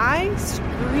 and I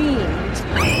screamed.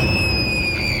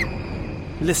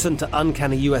 Listen to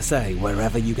Uncanny USA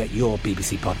wherever you get your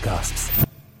BBC podcasts,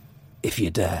 if you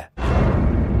dare.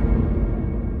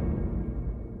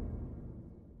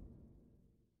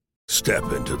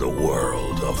 Step into the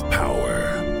world of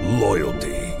power,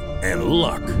 loyalty, and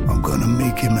luck. I'm gonna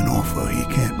make him an offer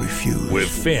he can't refuse. With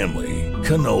family,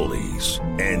 cannolis,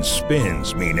 and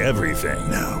spins mean everything.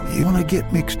 Now, you wanna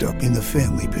get mixed up in the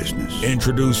family business.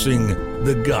 Introducing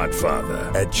The Godfather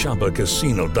at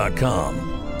ChumbaCasino.com.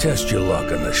 Test your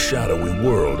luck in the shadowy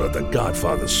world of The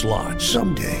Godfather slot.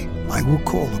 Someday, I will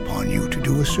call upon you to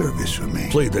do a service for me.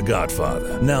 Play The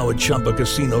Godfather, now at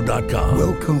ChumbaCasino.com.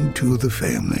 Welcome to the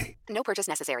family. No purchase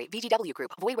necessary. VGW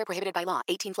Group. Void where prohibited by law.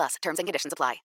 18+. Terms and conditions apply.